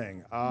this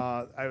thing.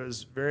 I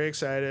was very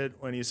excited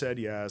when you said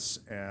yes,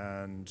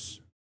 and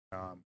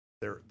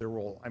there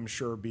will, I'm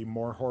sure, be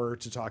more horror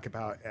to talk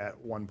about at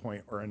one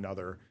point or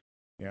another.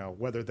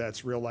 Whether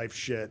that's real life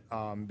shit,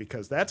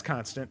 because that's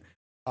constant,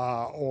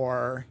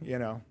 or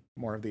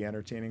more of the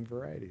entertaining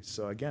variety.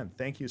 So again,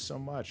 thank you so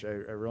much. I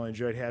really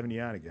enjoyed having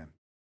you on again.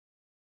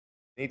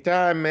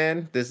 Anytime,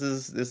 man. This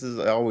is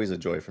always a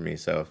joy for me.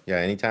 So yeah,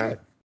 anytime. Good.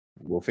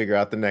 We'll figure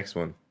out the next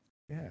one.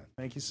 Yeah,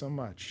 thank you so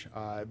much.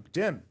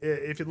 Dim,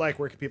 if you'd like,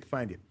 where can people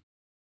find you?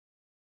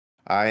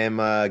 I am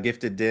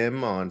Gifted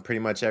Dim on pretty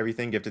much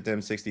everything. Gifted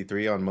Dim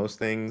 63 on most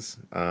things.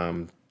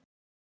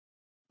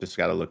 Just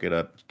got to look it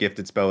up.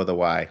 Gifted spell with a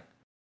Y.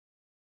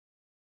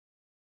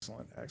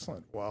 Excellent,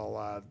 excellent.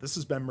 Well, this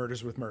has been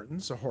Murders with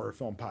Mertens, a horror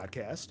film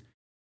podcast.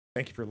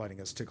 Thank you for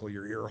letting us tickle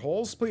your ear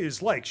holes.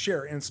 Please like,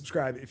 share, and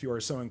subscribe if you are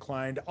so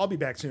inclined. I'll be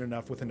back soon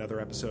enough with another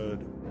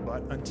episode.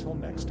 But until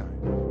next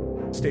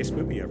time, stay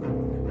spoopy,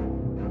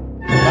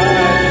 everyone.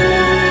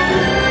 Bye.